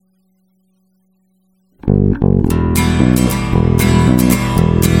If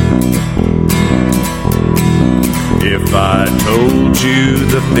I told you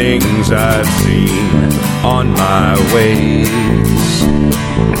the things I've seen on my ways,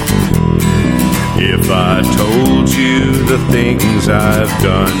 if I told you the things I've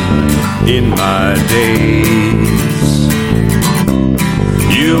done in my days,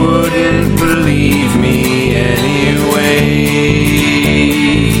 you wouldn't believe me anyway.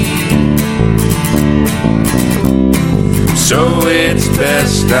 So it's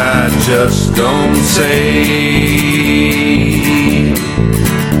best I just don't say.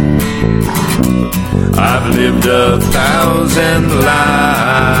 I've lived 1,000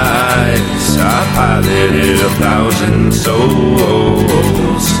 lives, I piloted 1,000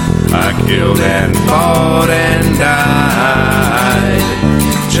 souls, I killed and fought and died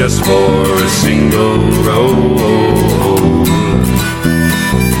just for a single role.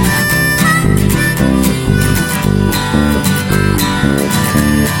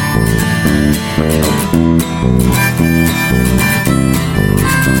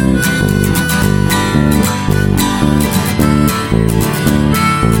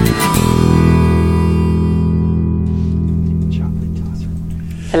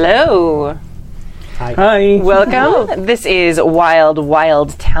 Hello. Hi. Welcome. This is Wild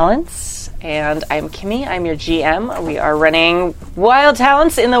Wild Talents, and I'm Kimmy. I'm your GM. We are running Wild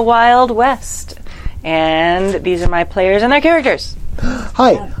Talents in the Wild West, and these are my players and their characters.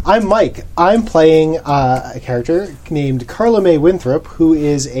 Hi, I'm Mike. I'm playing a character named Carla Mae Winthrop, who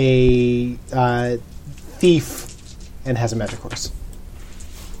is a thief and has a magic horse.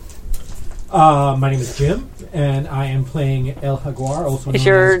 My name is Jim, and I am playing El Jaguar, also Is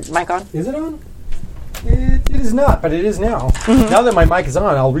known your as... mic on? Is it on? It is not, but it is now. Now that my mic is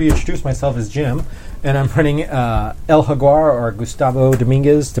on, I'll reintroduce myself as Jim, and I'm running El Jaguar, or Gustavo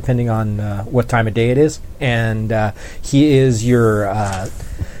Dominguez, depending on what time of day it is. And he is your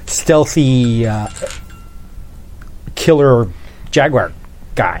stealthy killer jaguar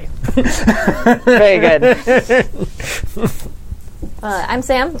guy. Very good. I'm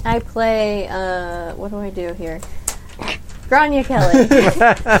Sam. I play, what do I do here? Grania Kelly.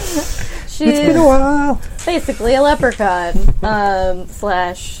 She's It's been a while. basically a leprechaun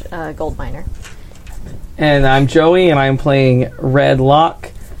slash gold miner. And I'm Joey, and I'm playing Red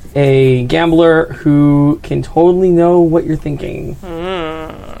Lock, a gambler who can totally know what you're thinking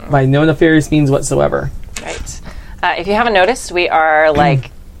by no nefarious means whatsoever. Right. If you haven't noticed, we are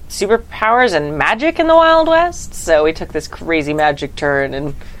like superpowers and magic in the Wild West. So we took this crazy magic turn,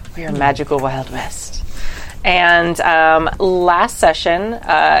 and we are magical Wild West. And last session,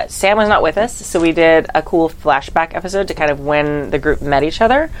 Sam was not with us, so we did a cool flashback episode to kind of when the group met each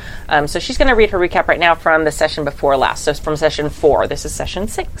other. So she's going to read her recap right now from the session before last. So it's from session 4. This is session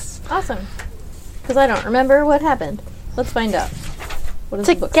 6. Awesome. Because I don't remember what happened. Let's find out. What does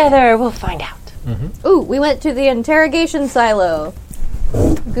the book say? Together, we'll find out. Ooh, we went to the interrogation silo.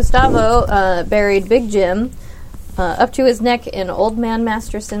 Gustavo buried Big Jim up to his neck in Old Man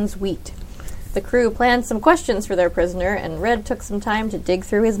Masterson's wheat. The crew planned some questions for their prisoner, and Red took some time to dig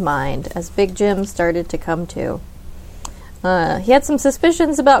through his mind as Big Jim started to come to. He had some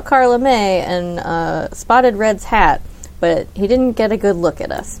suspicions about Carla Mae and spotted Red's hat, but he didn't get a good look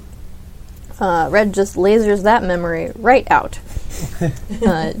at us. Red just lasers that memory right out.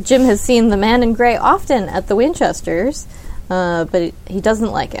 Jim has seen the man in gray often at the Winchesters, but he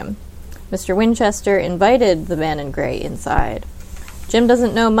doesn't like him. Mr. Winchester invited the man in gray inside. Jim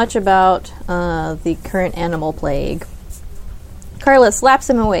doesn't know much about the current animal plague. Carla slaps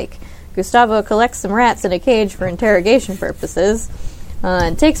him awake. Gustavo collects some rats in a cage for interrogation purposes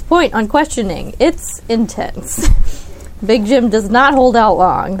and takes point on questioning. It's intense. Big Jim does not hold out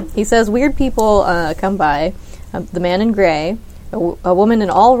long. He says weird people come by. The man in gray, a woman in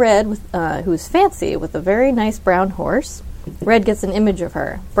all red who's fancy with a very nice brown horse. Red gets an image of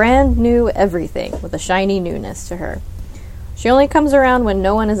her. Brand new everything with a shiny newness to her. She only comes around when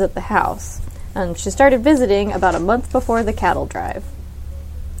no one is at the house, and she started visiting about a month before the cattle drive.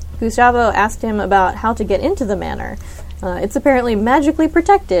 Gustavo asked him about how to get into the manor. It's apparently magically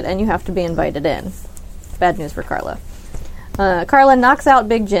protected, and you have to be invited in. Bad news for Carla. Carla knocks out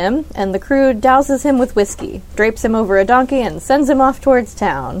Big Jim, and the crew douses him with whiskey, drapes him over a donkey, and sends him off towards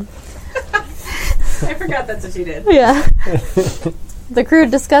town. I forgot that's what you did. Yeah. The crew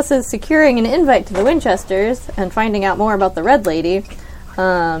discusses securing an invite to the Winchesters and finding out more about the Red Lady,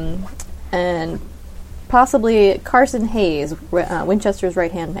 and possibly Carson Hayes, Winchester's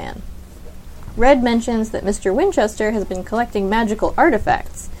right-hand man. Red mentions that Mr. Winchester has been collecting magical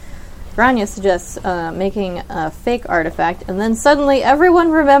artifacts. Grania suggests making a fake artifact, and then suddenly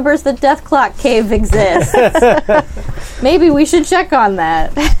everyone remembers the Death Clock Cave exists. Maybe we should check on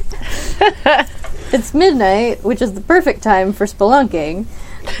that. It's midnight, which is the perfect time for spelunking.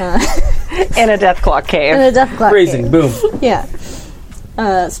 In a Death Clock cave. In a Death Clock Phrasing, Cave. boom. Yeah.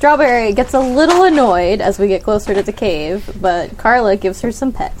 Strawberry gets a little annoyed as we get closer to the cave, but Carla gives her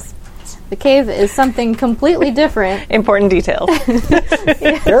some pets. The cave is something completely different. Important details.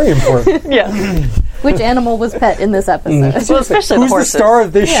 Very important. Yeah. Which animal was pet in this episode? Well, especially the Who's the horses. star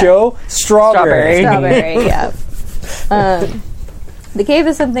of this show? Strawberry. Strawberry. Strawberry, yeah. The cave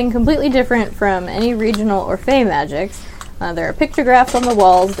is something completely different from any regional or fey magics. There are pictographs on the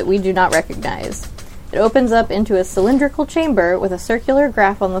walls that we do not recognize. It opens up into a cylindrical chamber with a circular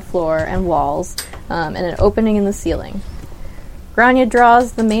graph on the floor and walls, and an opening in the ceiling. Grania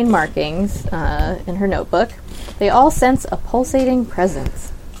draws the main markings in her notebook. They all sense a pulsating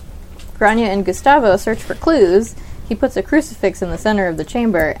presence. Grania and Gustavo search for clues. He puts a crucifix in the center of the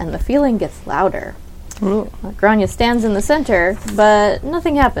chamber, and the feeling gets louder. Grania stands in the center, but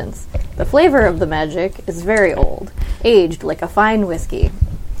nothing happens. The flavor of the magic is very old, aged like a fine whiskey.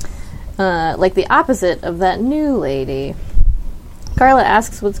 Like the opposite of that new lady. Carla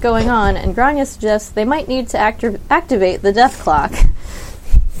asks what's going on, and Grania suggests they might need to activate the death clock.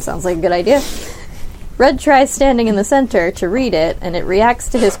 Sounds like a good idea. Red tries standing in the center to read it, and it reacts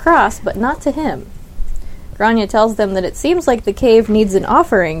to his cross, but not to him. Grania tells them that it seems like the cave needs an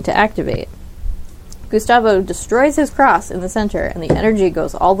offering to activate. Gustavo destroys his cross in the center, and the energy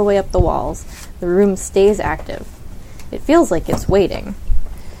goes all the way up the walls. The room stays active. It feels like it's waiting.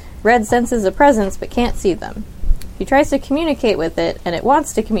 Red senses a presence but can't see them. He tries to communicate with it, and it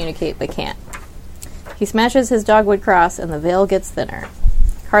wants to communicate but can't. He smashes his dogwood cross, and the veil gets thinner.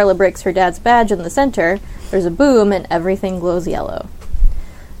 Carla breaks her dad's badge in the center. There's a boom, and everything glows yellow.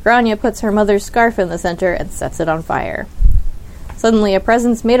 Grania puts her mother's scarf in the center and sets it on fire. Suddenly, a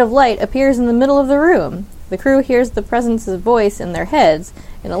presence made of light appears in the middle of the room. The crew hears the presence's voice in their heads,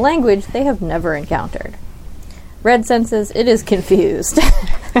 in a language they have never encountered. Red senses it is confused.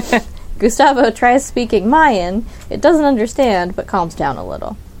 Gustavo tries speaking Mayan. It doesn't understand, but calms down a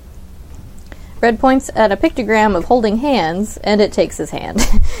little. Red points at a pictogram of holding hands, and it takes his hand.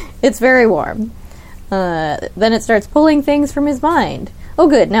 It's very warm. Then it starts pulling things from his mind. Oh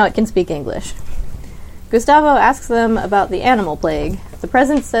good, now it can speak English. Gustavo asks them about the animal plague. The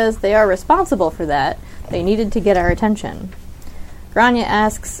presence says they are responsible for that. They needed to get our attention. Grania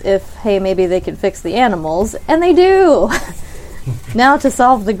asks if, hey, maybe they could fix the animals, and they do! Now to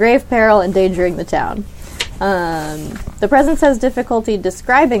solve the grave peril endangering the town. The presence has difficulty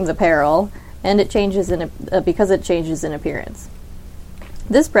describing the peril, and it changes because it changes in appearance.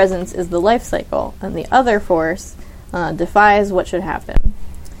 This presence is the life cycle, and the other force defies what should happen.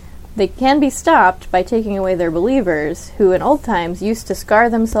 They can be stopped by taking away their believers, who in old times used to scar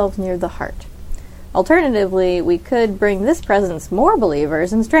themselves near the heart. Alternatively, we could bring this presence more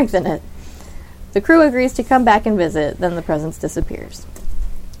believers and strengthen it. The crew agrees to come back and visit, then the presence disappears.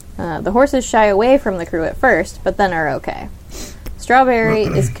 The horses shy away from the crew at first, but then are okay. Strawberry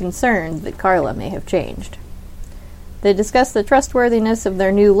is concerned that Carla may have changed. They discuss the trustworthiness of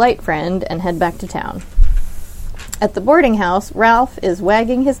their new light friend and head back to town. At the boarding house, Ralph is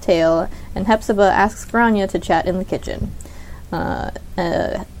wagging his tail, and Hepzibah asks Grania to chat in the kitchen.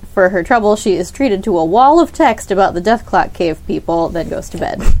 For her trouble, she is treated to a wall of text about the Death Clock Cave people, then goes to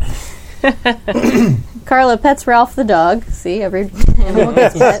bed. Carla pets Ralph the dog. See, every animal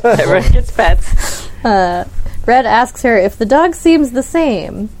gets pet. Everyone gets pets. Red asks her if the dog seems the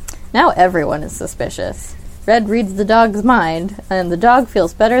same. Now everyone is suspicious. Red reads the dog's mind, and the dog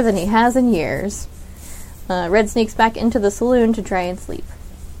feels better than he has in years. Red sneaks back into the saloon to try and sleep.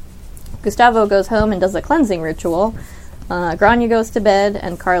 Gustavo goes home and does a cleansing ritual. Grania goes to bed,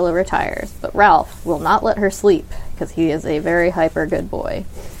 and Carla retires. But Ralph will not let her sleep, because he is a very hyper good boy.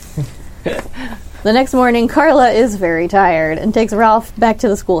 The next morning, Carla is very tired and takes Ralph back to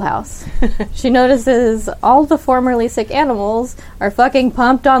the schoolhouse. She notices all the formerly sick animals are fucking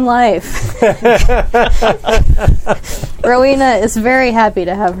pumped on life. Rowena is very happy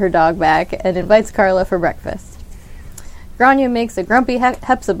to have her dog back and invites Carla for breakfast. Grania makes a grumpy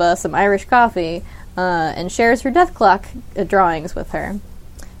Hepzibah some Irish coffee and shares her death clock drawings with her.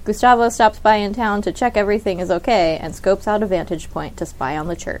 Gustavo stops by in town to check everything is okay and scopes out a vantage point to spy on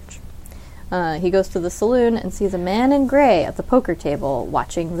the church. He goes to the saloon and sees a man in gray at the poker table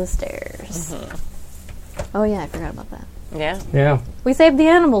watching the stairs. Mm-hmm. Oh yeah, I forgot about that. Yeah. We saved the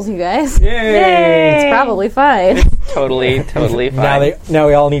animals, you guys. Yay! It's probably fine. Totally fine. Now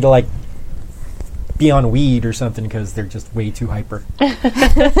we all need to be on weed or something because they're just way too hyper.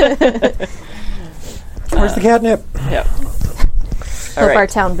 Where's the catnip? Yep. Hope our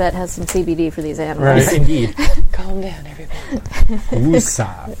town vet has some CBD for these animals. Right, indeed. Calm down, everybody.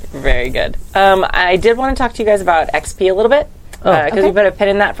 Woosah. Very good. I did want to talk to you guys about XP a little bit. Because we put a pin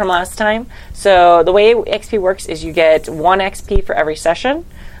in that from last time. So the way XP works is you get 1 XP for every session,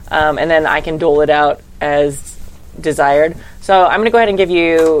 and then I can dole it out as desired. So I'm going to go ahead and give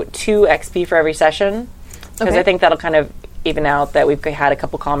you 2 XP for every session, because I think that'll kind of even out that we've had a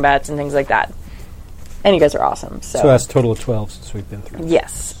couple combats and things like that. And you guys are awesome. So that's a total of 12 since we've been through.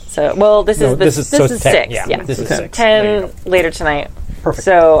 yes. So well, this is 10. 6. Yeah, this is 6. 10 later tonight. Perfect.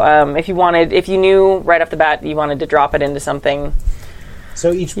 So if you knew right off the bat you wanted to drop it into something.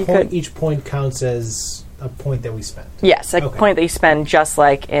 So each could- point counts as a point that we spent. Yes, a Okay. point that you spend just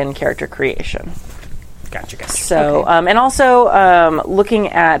like in character creation. Gotcha. So, and also looking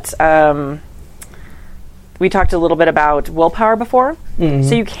at, we talked a little bit about willpower before. Mm-hmm.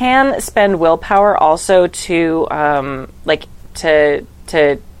 So you can spend willpower also to,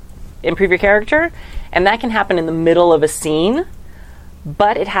 to improve your character, and that can happen in the middle of a scene,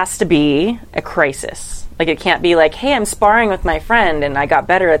 but it has to be a crisis. Like, it can't be like, hey, I'm sparring with my friend and I got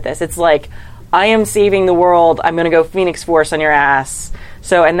better at this. It's like, I am saving the world. I'm going to go Phoenix Force on your ass.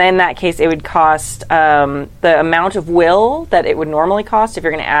 So, and then in that case, it would cost the amount of will that it would normally cost if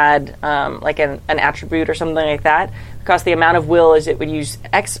you're going to add like an attribute or something like that. It would cost the amount of will as it would use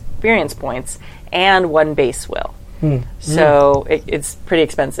experience points and 1 base will. So it's pretty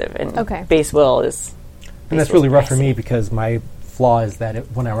expensive. And base will is... And that's really rough for me because my flaw is that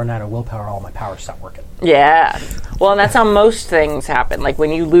when I run out of willpower, all my powers stop working. Yeah. Well, and that's how most things happen. Like,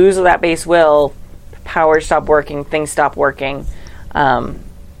 when you lose that base will, powers stop working, things stop working. Yeah,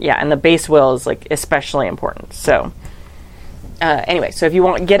 and the base will is, like, especially important. So, anyway, so if you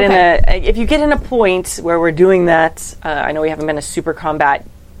want get if you get in a point where we're doing that, I know we haven't been a super combat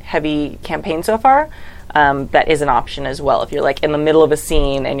heavy campaign so far. That is an option as well. If you're, like, in the middle of a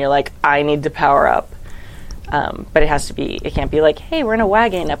scene and you're like, I need to power up. But it can't be like, hey, we're in a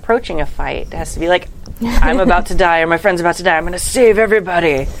wagon approaching a fight. It has to be like, I'm about to die or my friend's about to die. I'm going to save everybody.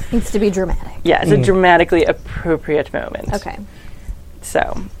 It needs to be dramatic. Yeah, it's a dramatically appropriate moment. Okay. So,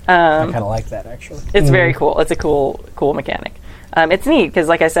 I kind of like that, actually. it's very cool. It's a cool mechanic. It's neat because,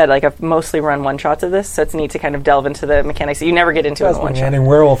 like I said, like, I've mostly run one-shots of this, so it's neat to kind of delve into the mechanics that you never get into in one shot. And in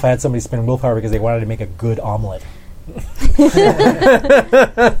Werewolf, I had somebody spend willpower because they wanted to make a good omelet.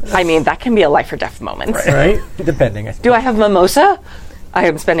 I mean, that can be a life or death moment. Right? Depending. I Do I have mimosa? I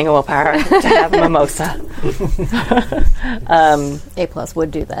am spending a willpower to have mimosa. A+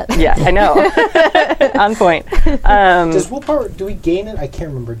 would do that. Yeah, I know. On point. Does willpower, do we gain it? I can't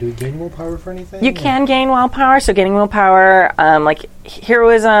remember. Do we gain willpower for anything? You can gain willpower, so gaining willpower, like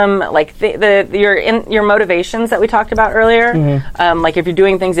heroism, like your motivations that we talked about earlier. Like, if you're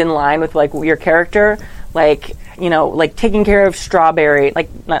doing things in line with, like, your character, like, you know, like taking care of Strawberry, like,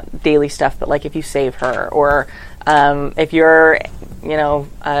 not daily stuff, but like if you save her, or if your, you know,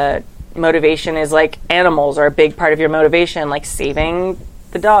 motivation is like animals are a big part of your motivation, like saving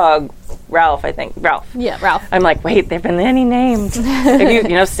the dog, Ralph, I think. Ralph. Yeah, Ralph. I'm like, wait, there have been any names. If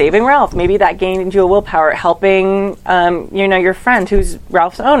you know, saving Ralph, maybe that gained you a willpower, helping, you know, your friend who's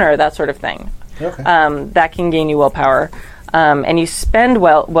Ralph's owner, that sort of thing. Okay. That can gain you willpower. And you spend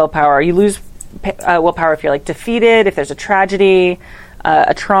willpower. You lose willpower if you're, like, defeated, if there's a tragedy,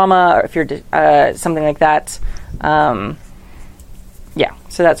 a trauma, or if you're something like that. Yeah,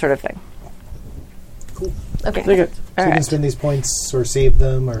 so that sort of thing. Cool. Okay. Very good. So you can spend these points or save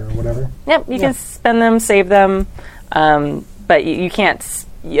them or whatever. Yep, you can spend them, save them, but you can't.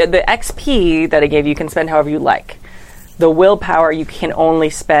 The XP that I gave you can spend however you like. The willpower you can only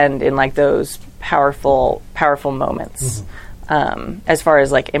spend in, like, those powerful moments, as far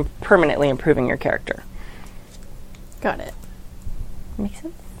as, like, permanently improving your character. Got it. Make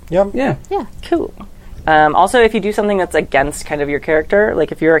sense? Yep. Yeah. Yeah. Cool. Also, if you do something that's against kind of your character,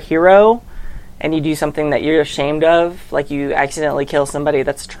 like if you're a hero and you do something that you're ashamed of, like you accidentally kill somebody,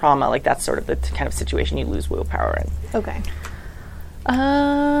 that's trauma. Like, that's sort of the kind of situation you lose willpower in. Okay.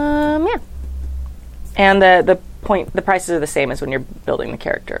 Yeah. And the prices are the same as when you're building the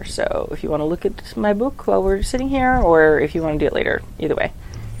character. So if you want to look at my book while we're sitting here, or if you want to do it later, either way.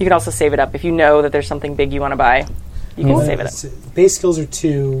 You can also save it up. If you know that there's something big you want to buy, you can save it up. Base skills are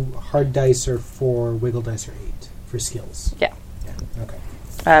 2, hard dice are 4, wiggle dice are 8 for skills. Yeah. Okay.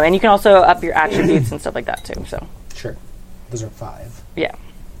 And you can also up your attributes and stuff like that too. So Sure. Those are 5. yeah.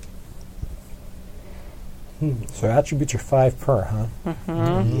 So attributes are 5 per, huh?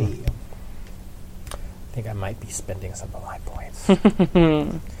 Yeah. I think I might be spending some of my points.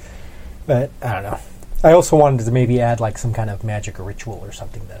 But I don't know. I also wanted to maybe add like some kind of magic or ritual or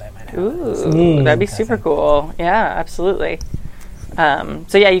something that I might have. Ooh, that'd be super cool. Yeah, absolutely.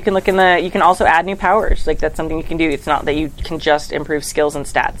 So yeah, you can look in you can also add new powers. Like that's something you can do. It's not that you can just improve skills and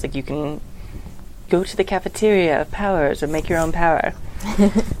stats. Like you can go to the cafeteria of powers or make your own power.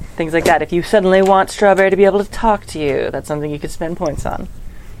 Things like that. If you suddenly want Strawberry to be able to talk to you, that's something you could spend points on.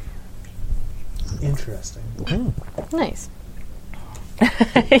 Interesting. Nice.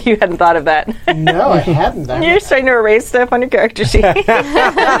 You hadn't thought of that. No, I hadn't. You're starting to erase stuff on your character sheet.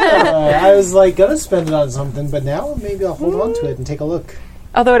 I was like gonna spend it on something, but now maybe I'll hold on to it and take a look.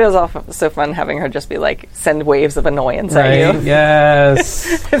 Although it is so fun having her just be like, send waves of annoyance at you. Yes.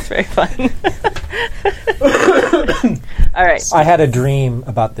 It's very fun. All right. I had a dream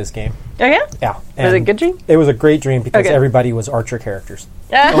about this game. Oh, yeah? Yeah. Was and it a good dream? It was a great dream because Okay. everybody was Archer characters.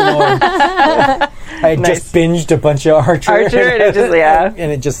 Oh, I had Nice. just binged a bunch of Archer. Archer, and it just, yeah.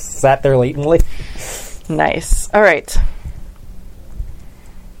 And it just sat there latently. Nice. All right.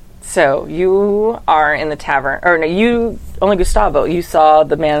 So you are in the tavern, or no, you only Gustavo. You saw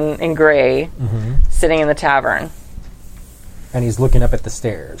the man in gray sitting in the tavern. And he's looking up at the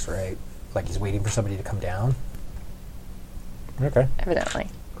stairs, right? Like he's waiting for somebody to come down. Okay. Evidently.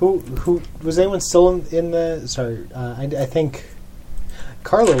 Who was anyone still in the? Sorry, I think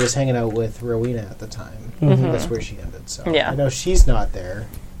Carla was hanging out with Rowena at the time. That's where she ended. So Yeah. I know she's not there.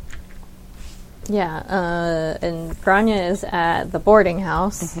 Yeah, and Grania is at the boarding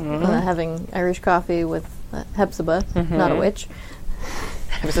house having Irish coffee with Hepzibah, not a witch.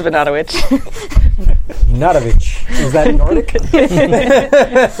 Hepzibah Nadovich. Is that Nordic?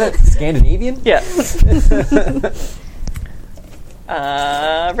 Scandinavian? Yeah.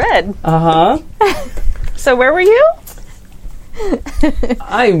 Red. Uh-huh. So where were you?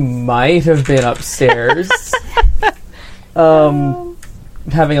 I might have been upstairs.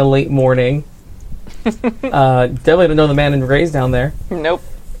 Having a late morning. Definitely don't know the man in gray's down there. Nope.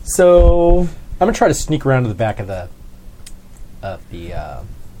 So I'm gonna try to sneak around to the back of the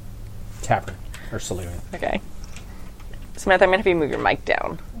tavern or saloon. Okay. Samantha, I'm going to have you move your mic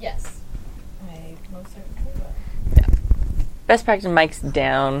down. Yes. I most certainly will. Best practice, mic's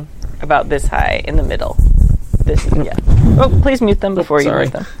down about this high in the middle. This, yeah. Oh, please mute them before you sorry.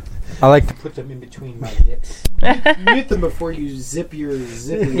 mute them. I like to put them in between my lips. Mute them before you zip your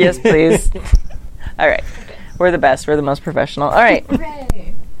zipper. Yes, please. All right. We're the best. We're the most professional. All right.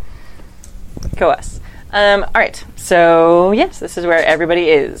 Hooray! Go us. All right. So, yes, this is where everybody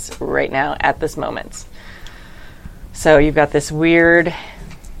is right now at this moment. So you've got this weird,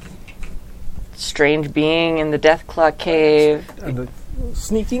 strange being in the Deathclaw cave.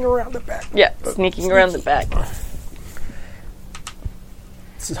 Sneaking around the back. Yeah, sneaking around the back.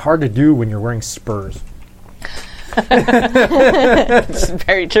 This is hard to do when you're wearing spurs. It's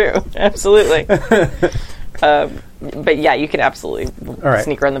very true. Absolutely. But yeah, you can absolutely right.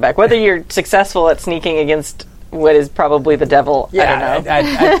 sneak around the back. Whether you're successful at sneaking against what is probably the devil, I don't know.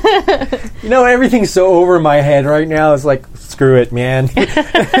 I you know, everything's so over my head right now. It's like, screw it, man. And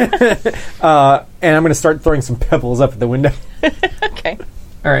I'm going to start throwing some pebbles up at the window. Okay.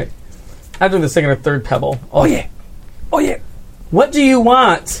 all right. After the second or third pebble. Oh, yeah. Oh, yeah. What do you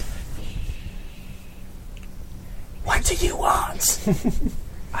want? What do you want?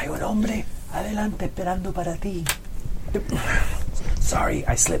 Hay un hombre adelante esperando para ti. Sorry,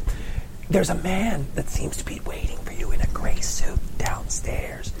 I slipped. There's a man that seems to be waiting for you in a gray suit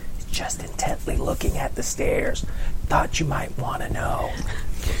downstairs. He's just intently looking at the stairs. Thought you might want to know.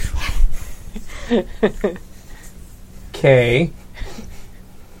 Okay.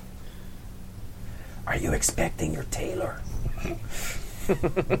 Are you expecting your tailor?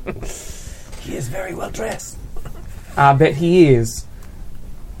 He is very well dressed. I bet he is.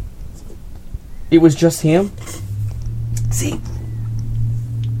 It was just him? See?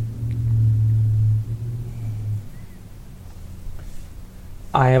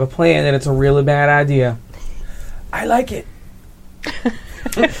 I have a plan and it's a really bad idea. I like it.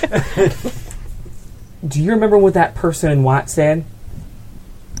 Do you remember what that person in white said?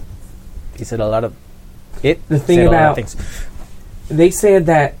 He said a lot of... It The thing said a lot of about- things. They said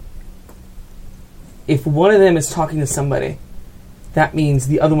that if one of them is talking to somebody, that means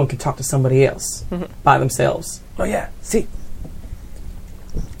the other one could talk to somebody else by themselves. Oh, yeah. See?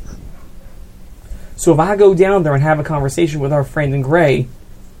 So if I go down there and have a conversation with our friend in gray,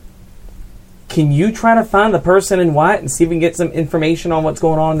 can you try to find the person in white and see if we can get some information on what's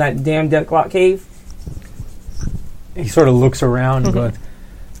going on in that damn Deathclaw cave? He sort of looks around and goes,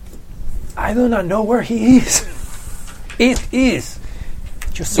 I do not know where he is. It is.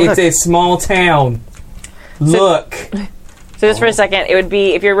 Just sort It's a small town. Look. So just for a second, it would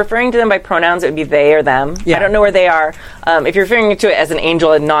be, if you're referring to them by pronouns, it would be they or them. Yeah. I don't know where they are. If you're referring to it as an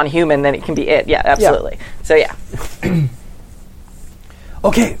angel and non-human, then it can be it. Yeah, absolutely. So yeah.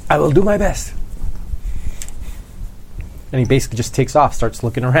 Okay, I will do my best. And he basically just takes off, starts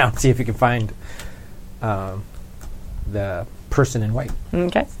looking around, see if he can find the person in white.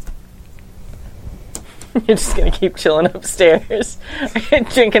 Okay. You're just going to keep chilling upstairs.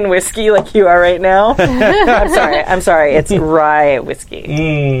 Drinking whiskey like you are right now. I'm sorry. It's rye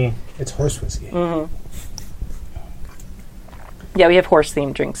whiskey. It's horse whiskey. Yeah, we have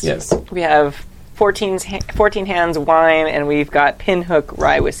horse-themed drinks. Yes. We have 14 Hands wine, and we've got Pinhook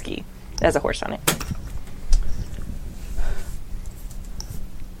rye whiskey. It has a horse on it.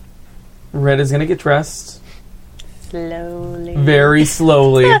 Red is going to get dressed Slowly. very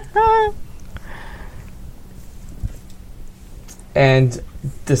slowly and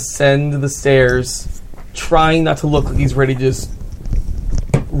descend the stairs, trying not to look like he's ready to just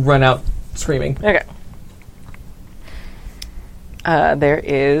run out screaming. Okay. There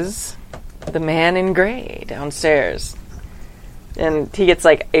is the man in gray downstairs. And he gets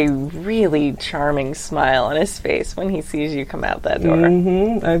like a really charming smile on his face when he sees you come out that door.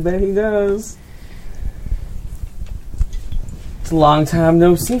 Mm-hmm. I bet he does. It's a long time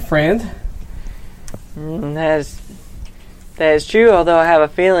no see, friend. That is true, although I have a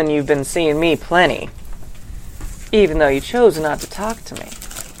feeling you've been seeing me plenty. Even though you chose not to talk to me.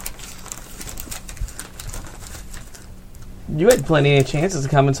 You had plenty of chances to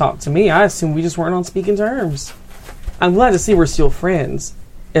come and talk to me. I assumed we just weren't on speaking terms. I'm glad to see we're still friends.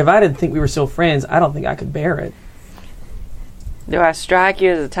 If I didn't think we were still friends, I don't think I could bear it. Do I strike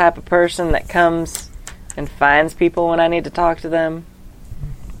you as the type of person that comes and finds people when I need to talk to them?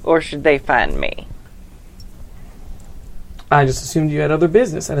 Or should they find me? I just assumed you had other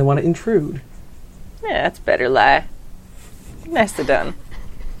business. I didn't want to intrude. Yeah, that's better lie. Nicely done.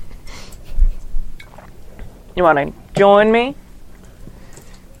 You want to join me?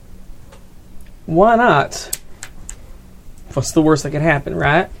 Why not? What's the worst that could happen,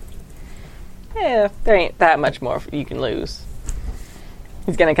 right? Yeah, there ain't that much more you can lose.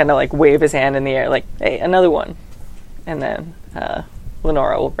 He's going to kind of like wave his hand in the air like, hey, another one. And then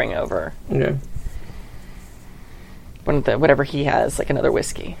Lenora will bring over Okay. whatever he has, like another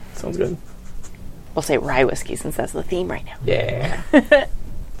whiskey. Sounds good. We'll say rye whiskey since that's the theme right now. Yeah.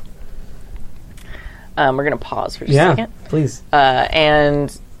 We're going to pause for just a second. Please.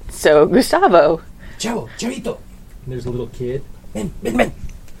 And so Gustavo. Chavo, Chavito. And there's a little kid. Men.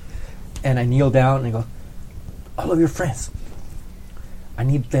 And I kneel down and I go, all of your friends, I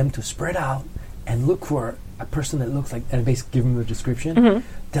need them to spread out and look for a person that looks like, and basically give them the description. Mm-hmm.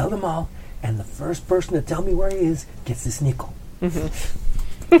 Tell them all, and the first person to tell me where he is gets this nickel.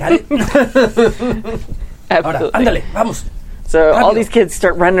 Mm-hmm. Got it? Absolutely. Ahora, ándale, vamos. So all Rápido. these kids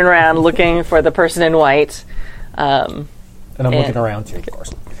start running around looking for the person in white. And I'm looking around too, of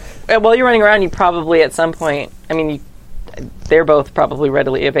course. While you're running around, you probably at some point, I mean, they're both probably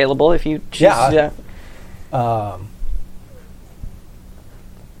readily available if you choose. Yeah. Well,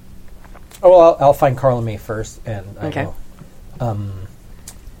 I'll find Carla May first, and I Okay. go,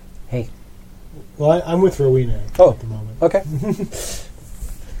 hey. Well, I'm with Rowena Oh. at the moment. Okay.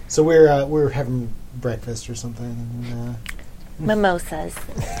 So we're having breakfast or something. And, Mimosas.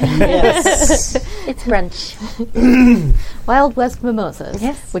 yes. It's brunch. Wild West mimosas.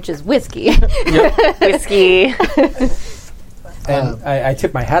 Yes. Which is whiskey. Whiskey. And I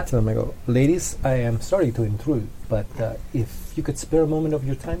tip my hat to them. I go, ladies, I am sorry to intrude, but if you could spare a moment of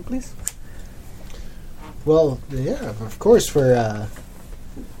your time, please. Well, yeah, of course. For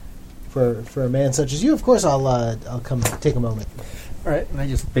a man such as you, of course, I'll come take a moment. All right. And I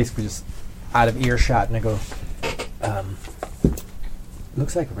just basically just out of earshot, and I go,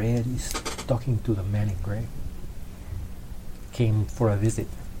 looks like Red is talking to the man in gray. Came for a visit.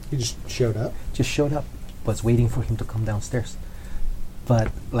 You just showed up. Just showed up. Was waiting for him to come downstairs. But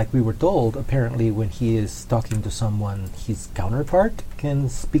like we were told, apparently when he is talking to someone, his counterpart can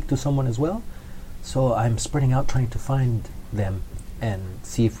speak to someone as well. So I'm spreading out trying to find them and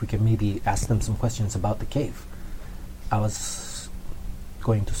see if we can maybe ask them some questions about the cave. I was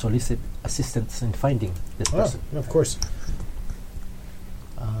going to solicit assistance in finding this person. Of course.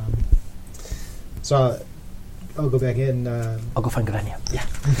 So I'll go back in. I'll go find Grania. Yeah.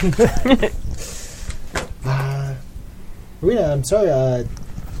 Rowena, I'm sorry.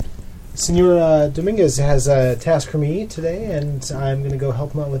 Senor Dominguez has a task for me today, and I'm going to go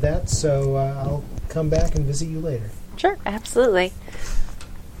help him out with that. So I'll come back and visit you later. Sure, absolutely.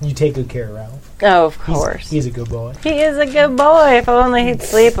 You take good care of Ralph. Oh, of course. He's a good boy. He is a good boy. If only he'd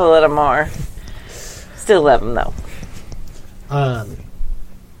sleep a little more. Still love him, though.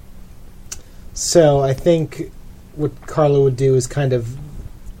 So I think what Carla would do is kind of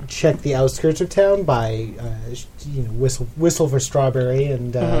check the outskirts of town by, whistle for Strawberry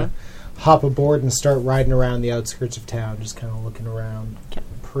and hop aboard and start riding around the outskirts of town, just kind of looking around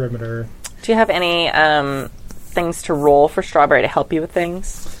perimeter. Do you have any things to roll for Strawberry to help you with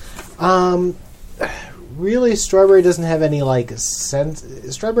things? Really, Strawberry doesn't have any sense.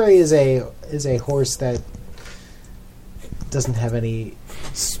 Strawberry is a horse that doesn't have any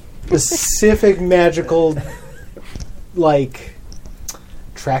specific magical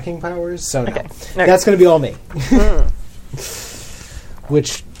tracking powers. So no, that's going to be all me.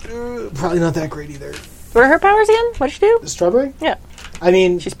 Which probably not that great either. What are her powers again? What'd she do? Strawberry? Yeah, I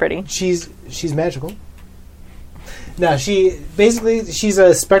mean, she's pretty. She's magical. No, she's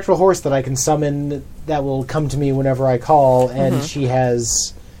a spectral horse that I can summon that will come to me whenever I call, and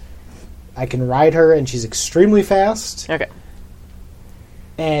I can ride her, and she's extremely fast. Okay.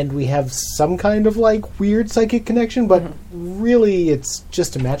 And we have some kind of weird psychic connection, but really it's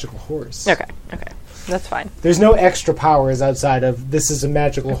just a magical horse. Okay. That's fine. There's no extra powers outside of this is a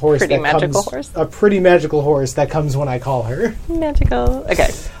magical horse. A pretty magical horse that comes when I call her. Magical. Okay.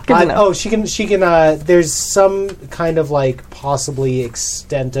 Good to know. Oh, she can. There's some kind of possibly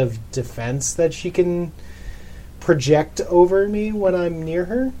extent of defense that she can project over me when I'm near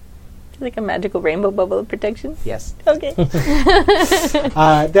her. Like a magical rainbow bubble of protection? Yes. Okay.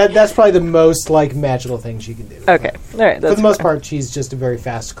 That's probably the most magical thing she can do. Okay. All right. For the most part, she's just a very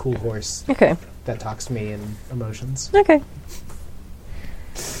fast, cool horse. Okay. That talks to me in emotions. Okay.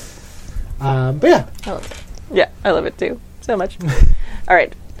 But yeah. I love it. Yeah, I love it too. So much. All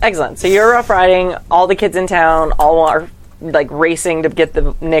right. Excellent. So you're off riding. All the kids in town all are racing to get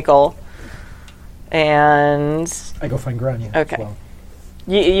the nickel. And I go find Grania. Okay. As well.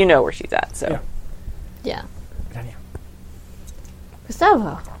 You know where she's at, so. Yeah. Grania.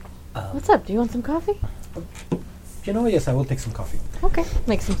 Gustavo, what's up? Do you want some coffee? Yes, I will take some coffee. Okay,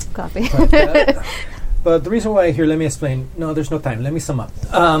 make some coffee. But the reason why here, let me explain. No, there's no time. Let me sum up.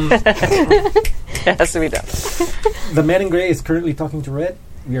 It has to be done. The man in gray is currently talking to Red.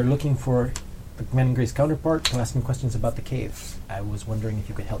 We are looking for the man in gray's counterpart to ask him questions about the caves. I was wondering if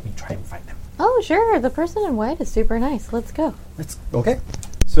you could help me try and find them. Oh, sure. The person in white is super nice. Let's go. Okay.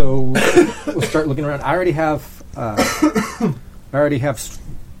 So we'll start looking around. I already have. You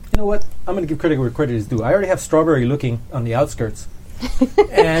know what? I'm going to give credit where credit is due. I already have Strawberry looking on the outskirts.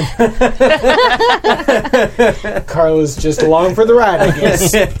 And Carla's just along for the ride, I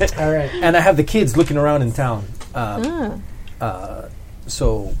guess. All right. And I have the kids looking around in town.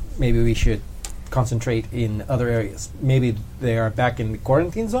 So maybe we should concentrate in other areas. Maybe they are back in the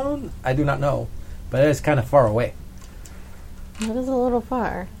quarantine zone? I do not know. But it's kind of far away. That is a little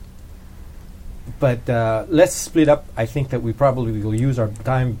far. But let's split up. I think that we probably will use our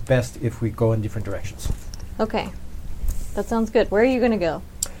time best if we go in different directions. Okay. That sounds good. Where are you going to go?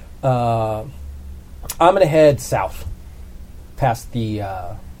 I'm going to head south, past the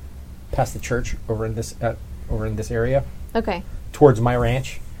church over in this area. Okay. Towards my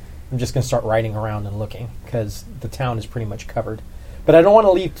ranch. I'm just going to start riding around and looking because the town is pretty much covered. But I don't want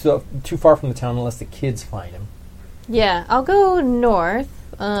to leave too far from the town unless the kids find him. Yeah, I'll go north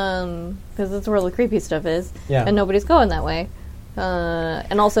because that's where the creepy stuff is. Yeah. And nobody's going that way.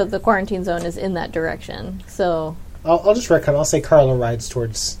 And also the quarantine zone is in that direction. So I'll just retcon. I'll say Carla rides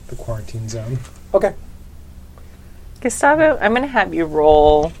towards the quarantine zone. Okay. Gustavo, I'm going to have you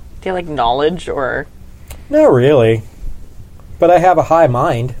roll. Do you like knowledge or? Not really. But I have a high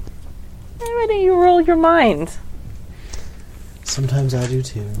mind. Why don't you roll your mind? Sometimes I do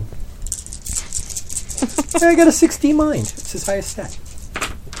too. I got a 16 mind. It's his highest stat.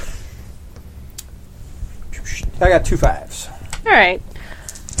 I got 2 5s. All right.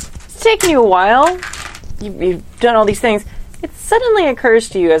 It's taken you a while. You've done all these things. It suddenly occurs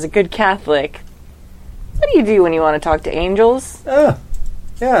to you as a good Catholic, what do you do when you want to talk to angels? Yeah.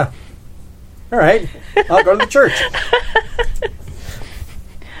 All right. I'll go to the church.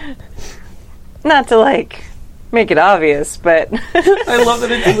 Not to, make it obvious, but... I love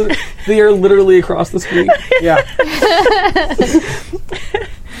that they are literally across the street. Yeah.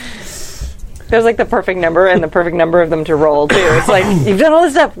 There's, the perfect number and the perfect number of them to roll, too. It's you've done all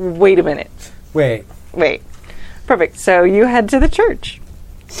this stuff. Wait a minute. Wait. Perfect. So you head to the church.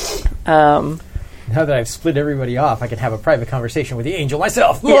 Now that I've split everybody off, I can have a private conversation with the angel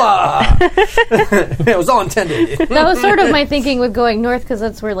myself. Yeah. It was all intended. that was sort of my thinking with going north because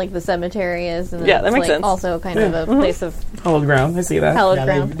that's where the cemetery is. And yeah, that it's, makes sense. Also kind of a place of Hallowed ground. I see that. hallowed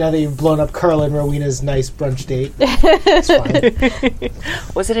ground. Now that you've blown up Carla and Rowena's nice brunch date, it's fine.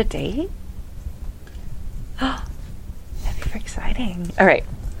 Was it a date? super exciting. All right.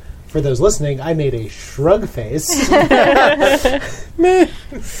 For those listening, I made a shrug face. All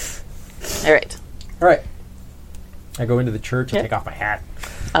right. All right. I go into the church and take off my hat.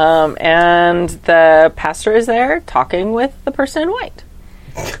 And the pastor is there talking with the person in white.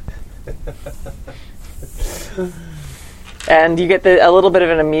 And you get a little bit of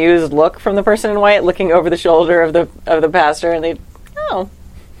an amused look from the person in white, looking over the shoulder of the pastor, and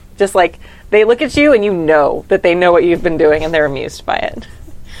just like they look at you, and you know that they know what you've been doing, and they're amused by it.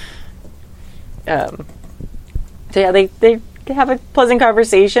 So yeah, they have a pleasant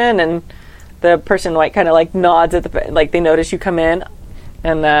conversation, and the person in white kind of like nods at they notice you come in,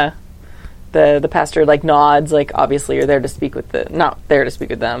 and the pastor like nods, like obviously you're there to speak with not there to speak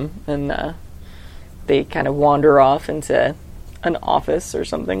with them, and they kind of wander off into an office or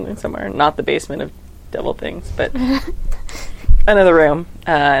something somewhere, not the basement of Devil Things, but another room,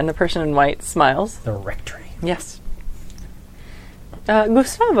 and the person in white smiles. The rectory. Yes.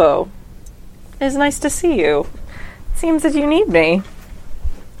 Gustavo, it's nice to see you. It seems that you need me.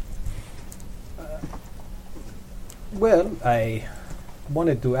 Well, I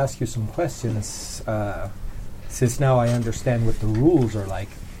wanted to ask you some questions, since now I understand what the rules are like,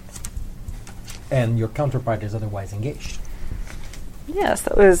 and your counterpart is otherwise engaged. Yes,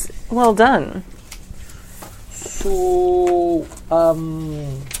 that was well done. So,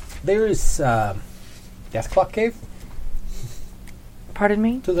 there is Death Clock Cave Pardon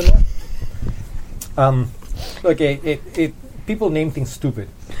me? to the north. Look, people name things stupid,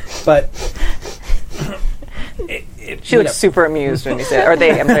 but She looks super amused when you say that. Or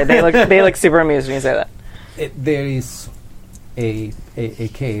they look super amused when you say that. There is a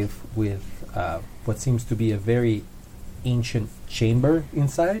cave with what seems to be a very ancient chamber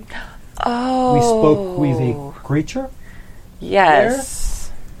inside. Oh. We spoke with a creature Yes.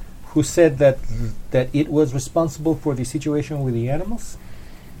 who said that it was responsible for the situation with the animals.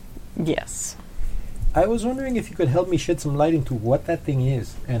 Yes. I was wondering if you could help me shed some light into what that thing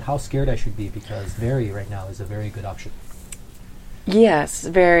is and how scared I should be, because very right now is a very good option. Yes,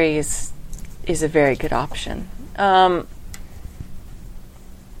 very is a very good option.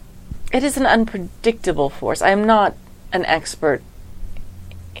 It is an unpredictable force. I am not an expert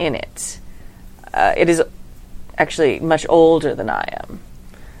in it. It is actually much older than I am.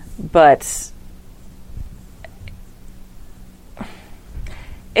 But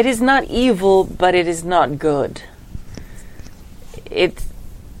it is not evil, but it is not good. It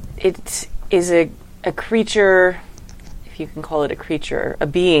is a creature, if you can call it a creature, a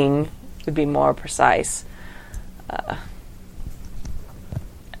being would be more precise,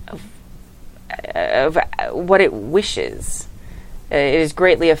 of what it wishes. It is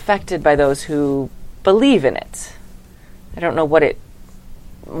greatly affected by those who believe in it. I don't know what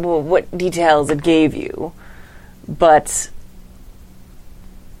details it gave you, but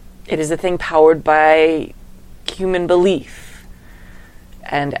it is a thing powered by human belief.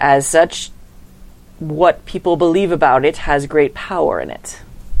 And as such, what people believe about it has great power in it.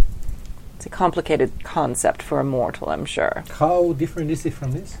 It's a complicated concept for a mortal, I'm sure. How different is it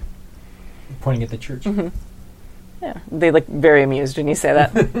from this? Pointing at the church. Mm-hmm. Yeah, they look very amused when you say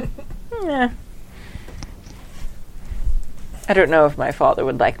that. Yeah. I don't know if my father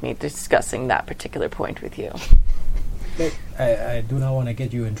would like me discussing that particular point with you. But I do not want to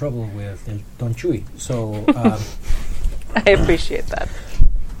get you in trouble with Don Chuy, so I appreciate that.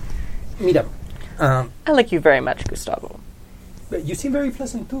 meet up. I like you very much, Gustavo. But you seem very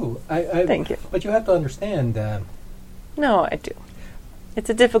pleasant too. Thank you. But you have to understand. No, I do. It's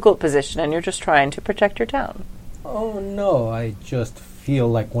a difficult position, and you're just trying to protect your town. Oh no, I just feel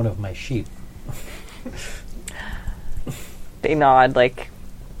like one of my sheep. They nod,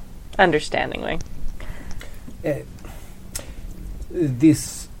 understandingly.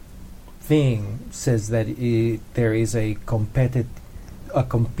 This thing says that there is a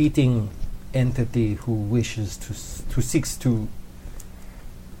competing entity who wishes who seeks to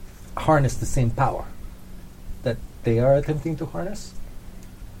harness the same power that they are attempting to harness.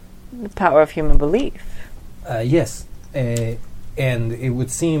 The power of human belief. Yes, and it would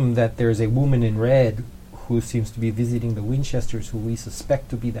seem that there's a woman in red who seems to be visiting the Winchesters, who we suspect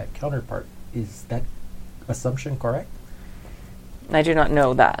to be that counterpart. Is that assumption correct? I do not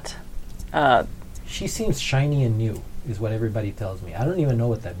know that. She seems shiny and new, is what everybody tells me. I don't even know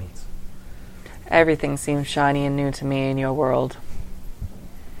what that means. Everything seems shiny and new to me in your world.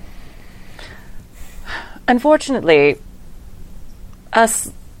 Unfortunately,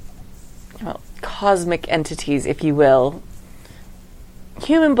 us, cosmic entities, if you will,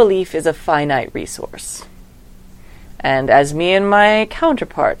 human belief is a finite resource. And as me and my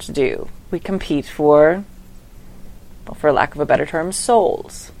counterparts do, we compete for well, for lack of a better term,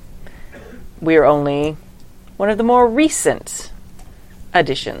 souls. We are only one of the more recent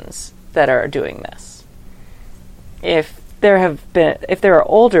additions that are doing this. If there are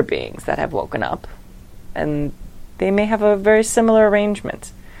older beings that have woken up, and they may have a very similar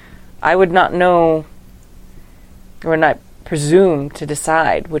arrangement, I would not know, or not presume to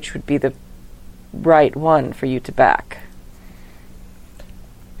decide which would be the right one for you to back.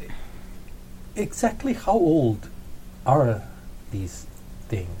 Exactly how old are these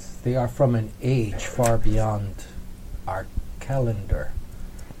things? They are from an age far beyond our calendar.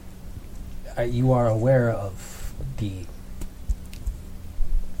 You are aware of the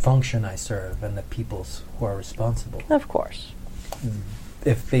function I serve and the peoples who are responsible. Of course.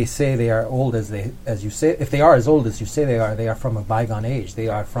 If they say they are old as you say, if they are as old as you say they are from a bygone age. They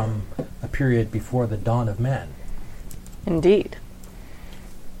are from a period before the dawn of man. Indeed.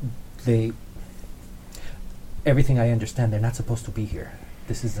 Everything I understand, they're not supposed to be here.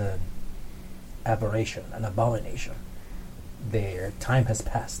 This is an aberration, an abomination. Their time has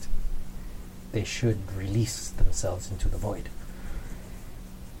passed. They should release themselves into the void.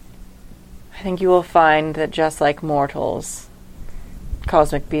 I think you will find that just like mortals,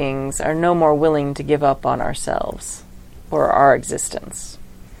 cosmic beings are no more willing to give up on ourselves or our existence.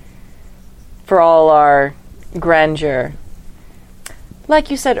 For all our grandeur, like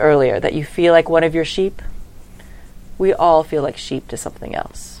you said earlier, that you feel like one of your sheep, we all feel like sheep to something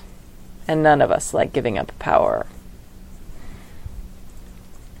else. And none of us like giving up power.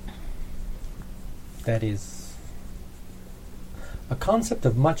 That is a concept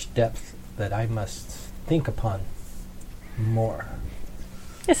of much depth that I must think upon more.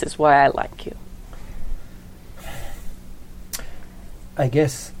 This is why I like you. I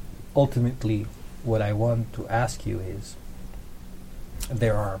guess ultimately what I want to ask you is,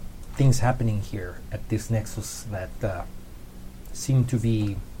 there are things happening here at this nexus that seem to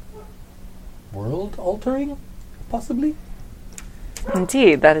be world-altering, possibly?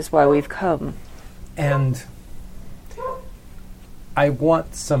 Indeed, that is why we've come. And I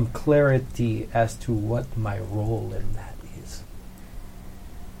want some clarity as to what my role in that is.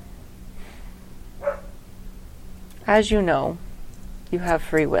 As you know, you have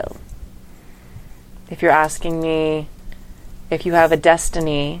free will. If you're asking me if you have a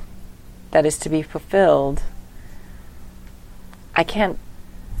destiny that is to be fulfilled, I can't.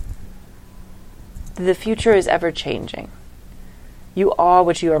 The future is ever changing. You are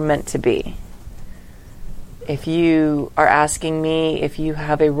what you are meant to be. If you are asking me if you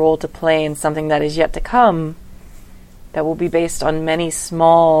have a role to play in something that is yet to come, that will be based on many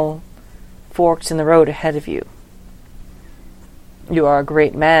small forks in the road ahead of you. You are a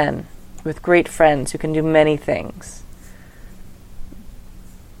great man with great friends who can do many things.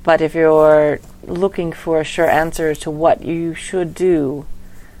 But if you're looking for a sure answer to what you should do,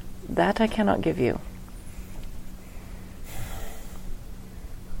 that I cannot give you.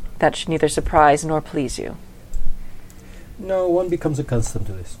 That should neither surprise nor please you. No, one becomes accustomed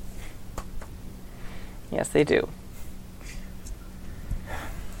to this. Yes, they do.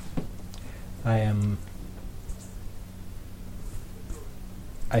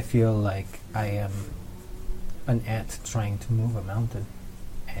 I feel like I am an ant trying to move a mountain,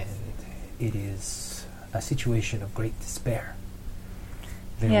 and it is a situation of great despair.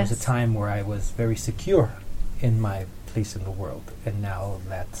 There was a time where I was very secure in my place in the world, and now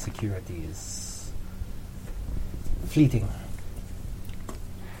that security is fleeting.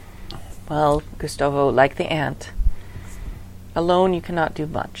 Well, Gustavo, like the ant, alone you cannot do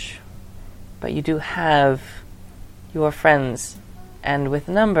much, but you do have your friends, and with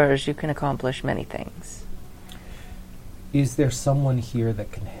numbers you can accomplish many things. Is there someone here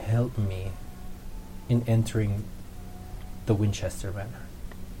that can help me in entering the Winchester Manor?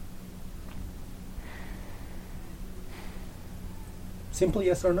 Simple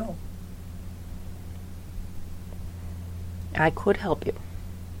yes or no. I could help you.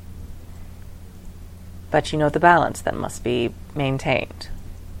 But you know the balance that must be maintained.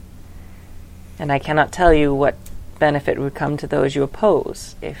 And I cannot tell you what benefit would come to those you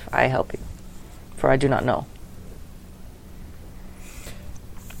oppose if I help you, for I do not know.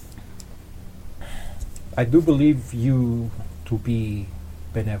 I do believe you to be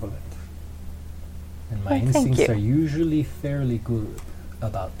benevolent. And my Well, thank instincts you. are usually fairly good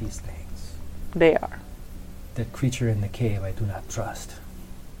about these things. They are. That creature in the cave I do not trust.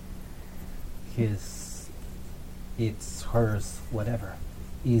 It's hers, whatever.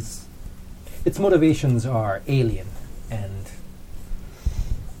 Its motivations are alien, and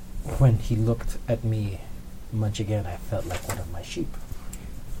when he looked at me much again, I felt like one of my sheep.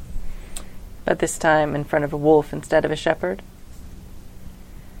 but this time in front of a wolf instead of a shepherd.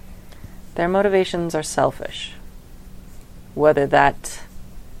 Their motivations are selfish. Whether that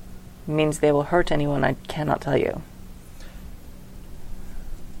means they will hurt anyone, I cannot tell you.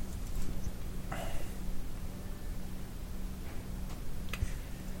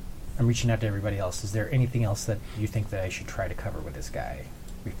 I'm reaching out to everybody else. Is there anything else that you think that I should try to cover with this guy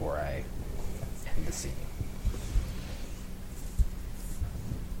before I end the scene?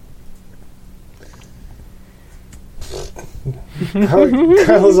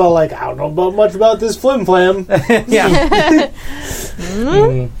 Carla's all like, I don't know about much about this flim flam. Yeah.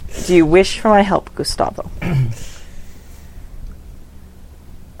 Do you wish for my help, Gustavo?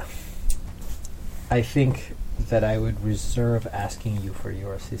 I think that I would reserve asking you for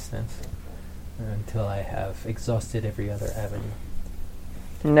your assistance until I have exhausted every other avenue.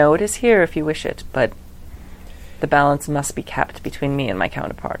 No, it is here if you wish it, but the balance must be kept between me and my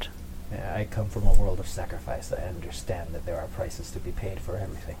counterpart. I come from a world of sacrifice. I understand that there are prices to be paid for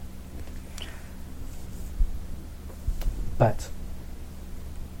everything. But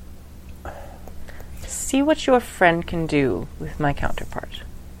See what your friend can do with my counterpart.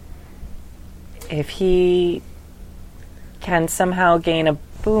 If he can somehow gain a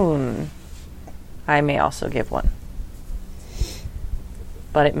boon, I may also give one.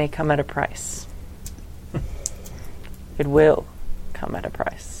 But it may come at a price. It will come at a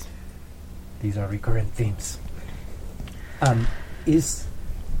price. these are recurrent themes. Is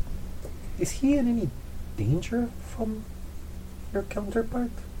he in any danger from your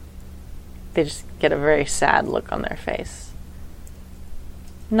counterpart? They just get a very sad look on their face.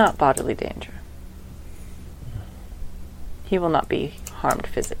 Not bodily danger. He will not be harmed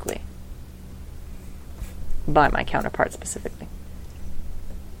physically. By my counterpart specifically.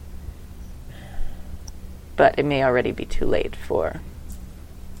 But it may already be too late for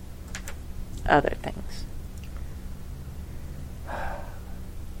other things.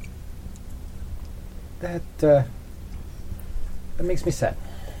 That makes me sad.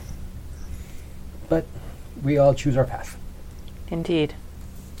 But we all choose our path. Indeed.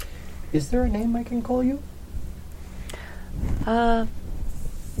 Is there a name I can call you?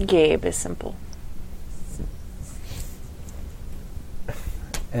 Gabe is simple.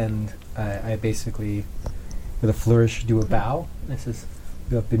 And I basically, with a flourish, do a bow. And it says,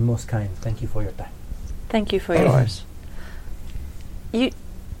 "You have been most kind. Thank you for your time." Thank you for yours.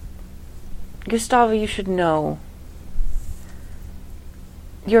 Gustavo, you should know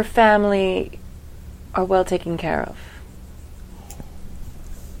your family are well taken care of.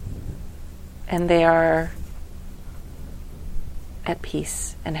 And they are at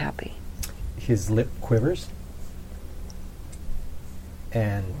peace and happy. His lip quivers.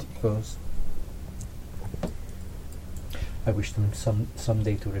 And he goes, "I wish them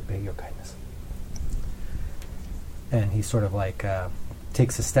someday to repay your kindness." And he sort of like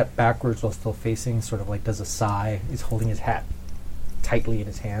takes a step backwards while still facing, sort of like does a sigh. He's holding his hat tightly in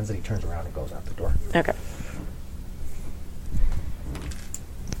his hands, and he turns around and goes out the door. Okay.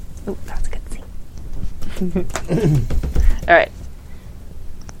 Ooh, that's a good scene. All right.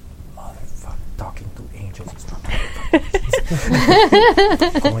 Motherfucker, talking to angels is not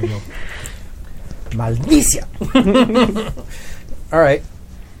Coño. Maldicia. All right.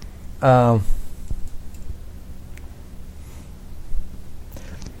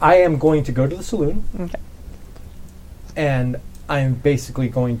 I am going to go to the saloon. Okay. And I'm basically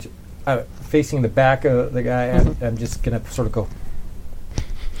going to, facing the back of the guy, I'm just going to sort of go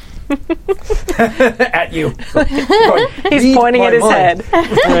at you. He's pointing at his head.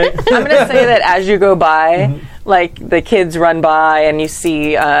 Right. I'm going to say that as you go by, like the kids run by and you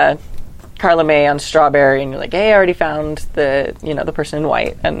see Carla May on Strawberry and you're like, hey, I already found the person in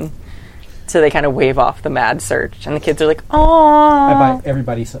white. And so they kind of wave off the mad search and the kids are like, oh. I buy